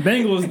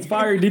 Bengals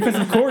fired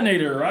defensive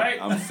coordinator,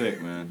 right? I'm sick,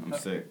 man. I'm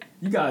sick.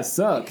 You guys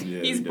suck.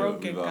 Yeah, He's we do.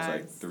 broken, We lost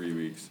like guys. 3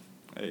 weeks.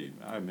 Hey,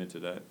 I admit to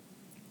that.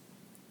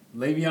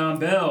 Le'Veon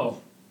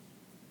Bell.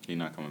 He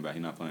not coming back. He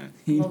not playing.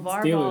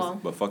 LeVar Steelers. Ball.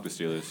 But fuck the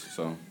Steelers,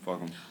 so fuck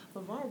them.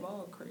 LeVar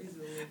Ball crazy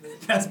a little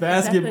bit. That's Is that the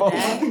basketball.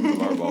 dad?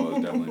 LeVar Ball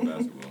is definitely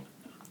basketball.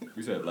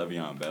 You said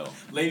Le'Veon Bell.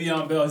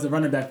 Le'Veon Bell is the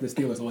running back for the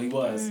Steelers. Well, he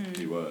was.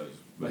 He was,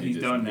 but But he he's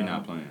just done he now.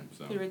 not playing.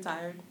 So He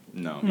retired.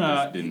 no, he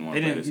Nah, just didn't want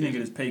he to play didn't, this he didn't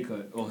get season. his pay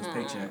cut or his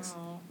paychecks.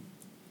 Oh.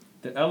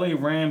 The LA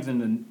Rams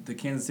and the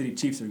Kansas City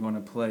Chiefs are going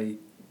to play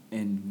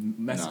in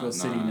Mexico Nah,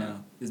 City nah.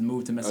 now. It's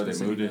moved to Oh, Mexico they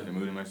City moved it. They now.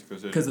 moved to Mexico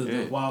City Because of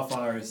yeah. the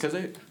wildfires. Because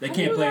They How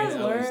can't you play in guys the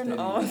LA learn Stadium.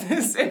 all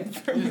this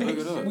information? look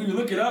it up. We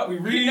look it up. We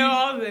read. You know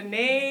all the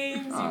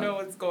names. You Ah. know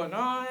what's going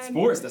on.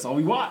 Sports. That's all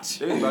we watch.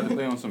 They was about to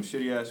play on some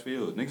shitty ass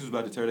field. Niggas was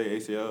about to tear their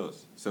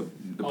ACLs. So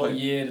the, Oh,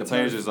 yeah, the the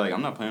players turf. just like,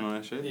 I'm not playing on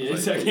that shit. Yeah,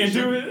 It's I like, can't you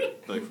do sure?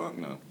 it. Like, fuck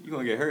no. You're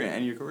going to get hurt and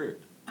end your career.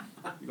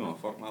 You're going to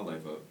fuck my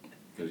life up.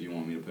 Because you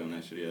want me to play on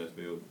that shitty ass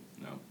field?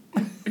 No.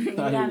 You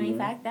got me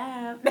fucked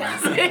up.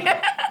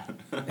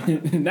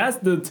 And that's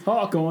the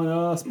talk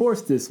on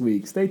sports this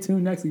week. Stay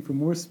tuned next week for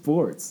more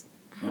sports.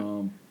 We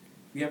haven't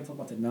talked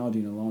about technology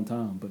in a long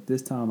time, but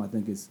this time I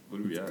think it's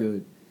What do we at?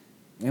 good.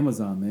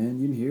 Amazon, man.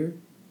 You didn't hear?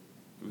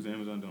 What's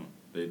Amazon doing?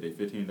 They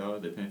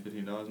 $15? They paying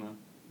 $15 now?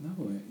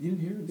 No, you didn't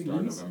hear? Big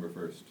Starting news? November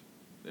 1st.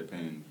 They're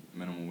paying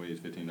minimum wage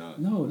 $15.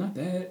 No, not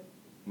that.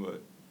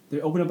 What?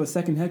 They're opening up a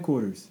second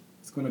headquarters.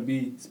 It's going to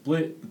be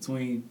split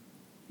between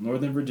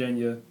Northern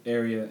Virginia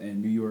area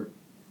and New York.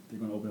 They're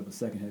going to open up a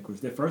second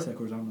headquarters. Their first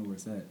headquarters, I don't know where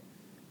it's at.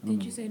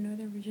 Did you say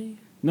Northern Virginia?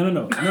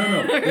 No.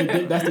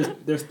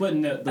 They're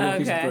splitting the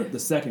location for the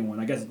second one.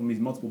 I guess it's gonna be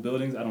multiple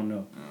buildings. I don't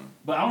know,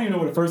 but I don't even know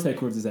where the first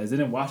headquarters is at. Is it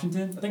in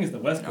Washington? I think it's the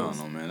West I Coast.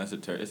 don't know, man.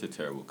 It's a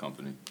terrible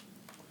company.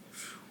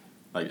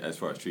 Like as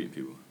far as treating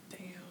people. Damn.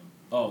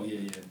 Oh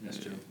yeah, that's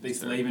true. They it's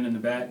slaving in the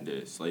back.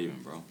 They're slaving,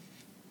 bro.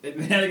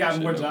 They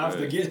got more Shit, jobs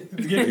to okay. get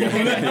people in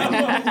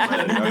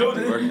that new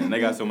building. And they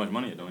got so much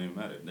money, it don't even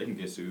matter. They can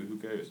get sued. Who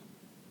cares?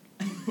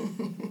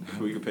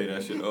 We can pay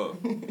that shit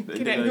off.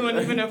 Can anyone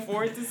even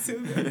afford to sue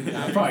them?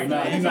 Nah, probably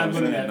not. He's not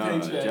putting that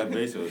paycheck. Jeff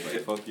Bezos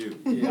like, fuck you.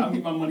 Yeah, I'll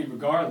get my money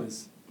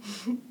regardless.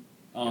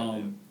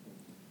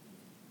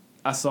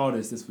 I saw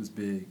this. This was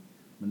big.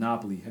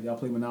 Monopoly. Have y'all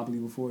played Monopoly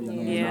before? Y'all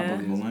know what Yeah.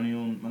 Monopoly is.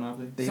 Millennial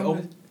Monopoly? They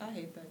I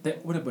hate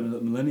that. what about the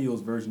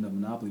millennials version of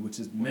Monopoly, which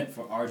is meant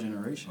for our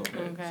generation.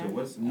 Okay. So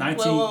what's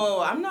 19.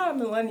 Whoa. I'm not a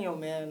millennial,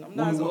 man. I'm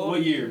not as old What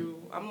as year? you.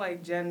 I'm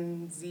like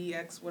Gen Z,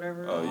 X,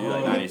 whatever. Oh, you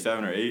like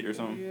 97 or 8 or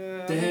something?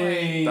 Yeah.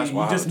 Dang, That's you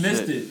wild. just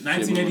missed Shit. it. Shit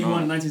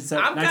 1981 moving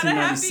on. I'm kind of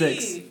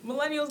 1996. happy.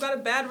 Millennials got a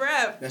bad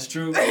rep. That's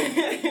true.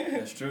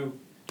 That's true.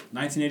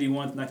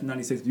 1981 to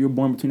 1996. If you were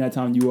born between that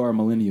time, you are a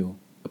millennial,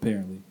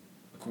 apparently,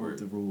 according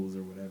to rules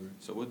or whatever.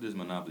 So what does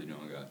Monopoly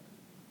doing got?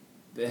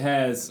 It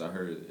has. 'Cause I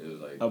heard it was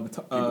like a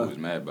people was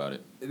mad about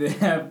it. They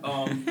have.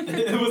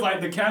 It was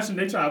like the caption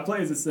they try to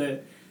play is it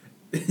said,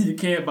 "You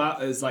can't buy."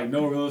 It's like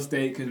no real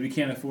estate because we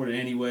can't afford it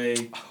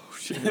anyway. Oh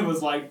shit. It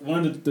was like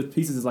one of the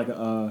pieces is like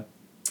a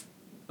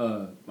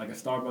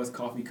Starbucks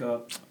coffee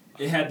cup.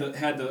 It had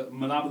the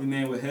Monopoly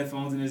man with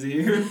headphones in his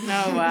ear.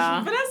 Oh,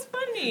 wow. But that's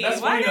funny. That's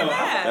Why funny did though.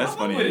 that? That's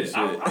funny with as it.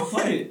 shit. I'll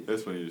play it.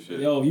 That's funny as shit.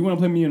 Yo, you want to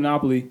play me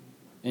Monopoly,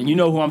 and you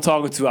know who I'm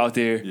talking to out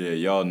there. Yeah,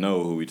 y'all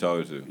know who we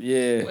talking to.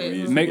 Yeah. Wait, We who's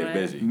used to Make get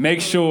busy.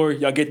 make sure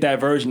y'all get that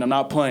version. I'm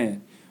not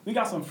playing. We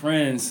got some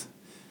friends.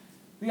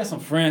 We got some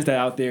friends that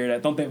out there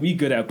that don't think we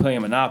good at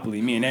playing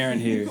Monopoly. Me and Aaron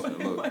here. So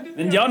look,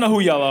 And y'all know who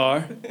y'all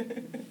are.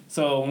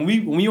 So when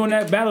we on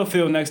that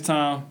battlefield next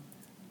time,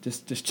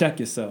 just check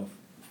yourself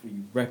before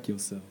you wreck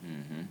yourself.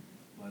 mhm.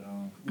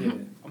 But yeah,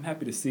 I'm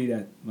happy to see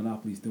that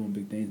Monopoly's doing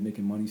big things,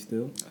 making money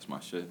still. That's my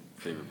shit.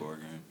 Favorite board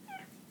game.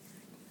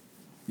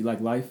 You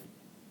like Life,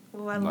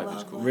 Oh, I Life love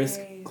is cool. Risk,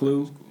 life.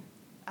 Clue, That's cool.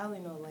 I only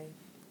know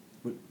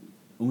life.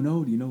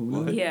 Uno? Do you know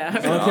Uno? What? Yeah. I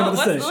don't care what to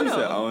What's say. Uno? She said,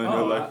 I only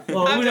know like.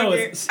 Well, I'm Uno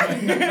joking. is.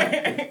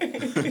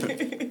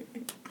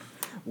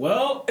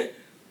 Well,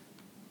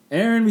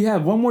 Aaron, we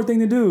have one more thing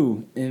to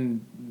do,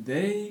 and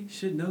they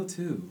should know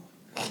too.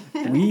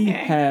 We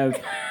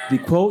have the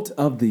quote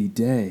of the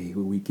day,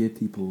 where we give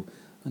people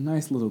a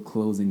nice little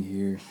closing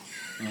here.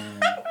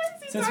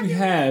 Since we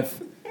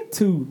have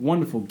two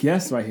wonderful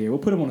guests right here, we'll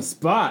put them on the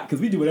spot because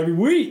we do it every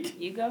week.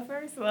 You go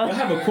first. Y'all Well,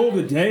 have a quote of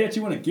the day that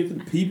you want to give to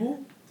the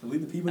people, to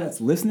leave the people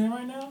that's listening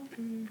right now?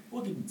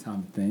 We'll give you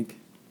time to think.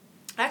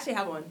 I actually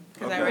have one.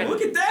 'Cause I Okay. read,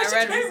 Look at that, I she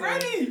read came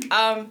recently.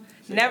 ready.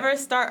 Never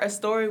start a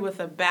story with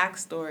a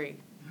backstory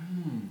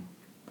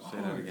Say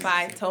that again.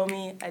 by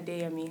Tomi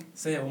Adeyemi.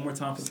 Say it one more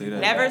time. For Say people.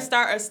 that. Never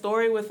start a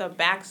story with a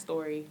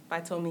backstory by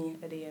Tomi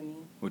Adeyemi.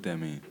 What that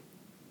mean?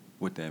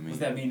 What that mean? What's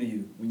that mean to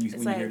you when you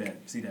It's hear like-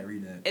 that, see that,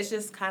 read that? It's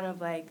just kind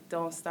of like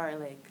don't start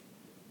like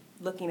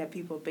looking at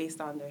people based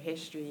on their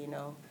history, you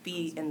know.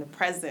 Be in the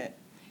present.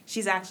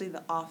 She's actually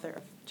the author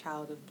of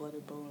Child of Blood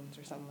and Bones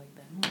or something like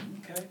that.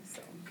 Okay.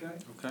 So Okay.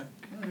 Okay.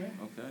 All right.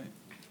 Okay.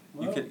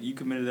 Well, You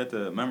committed that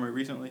to memory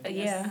recently?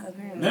 yeah,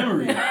 apparently.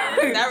 memory,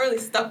 that really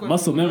stuck with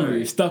muscle me.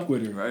 memory, stuck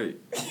with her. Right.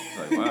 It's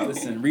like, wow.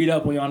 Listen, read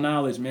up on your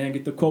knowledge, man.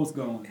 Get the quotes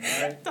going.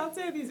 All right. Stop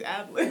saying these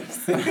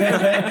ad-libs.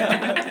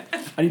 I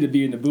need to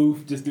be in the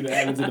booth, just do the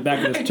ad libs in the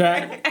back of this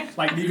track.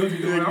 Like Migos be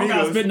doing. I don't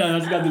gotta spit nothing. I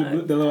just gotta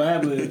do the little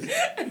ad libs.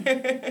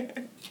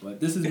 But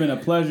this has been a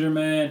pleasure,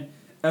 man.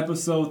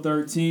 Episode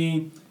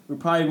 13. We're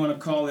probably gonna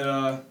call it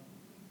I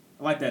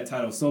like that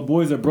title. So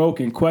Boys Are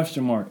Broken, ?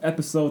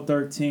 Episode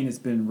 13. It's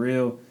been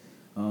real.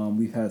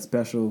 We've had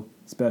special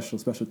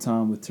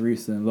time with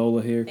Theresa and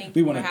Lola here. Thank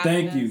We you want to for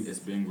having thank you. us. It's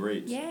been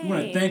great. Yay. We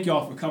want to thank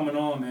y'all for coming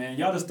on, man.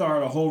 Y'all just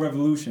started a whole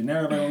revolution. Now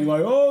everybody gonna be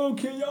like, "Oh,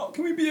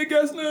 can we be a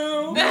guest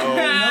now?"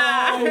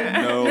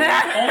 No.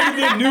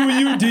 Only the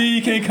new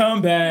UD can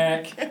come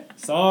back.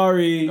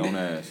 Sorry. Don't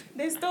ask.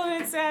 They still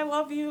didn't say I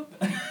love you.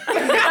 Still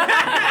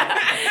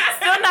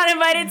not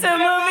invited to a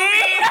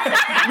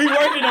movie. We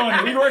working on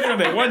it. We working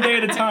on it. One day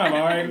at a time,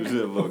 all right? Shit,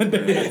 look, One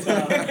day man. at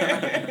a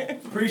time.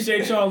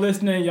 Appreciate y'all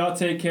listening. Y'all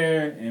take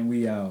care, and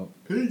we out.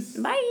 Peace.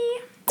 Bye.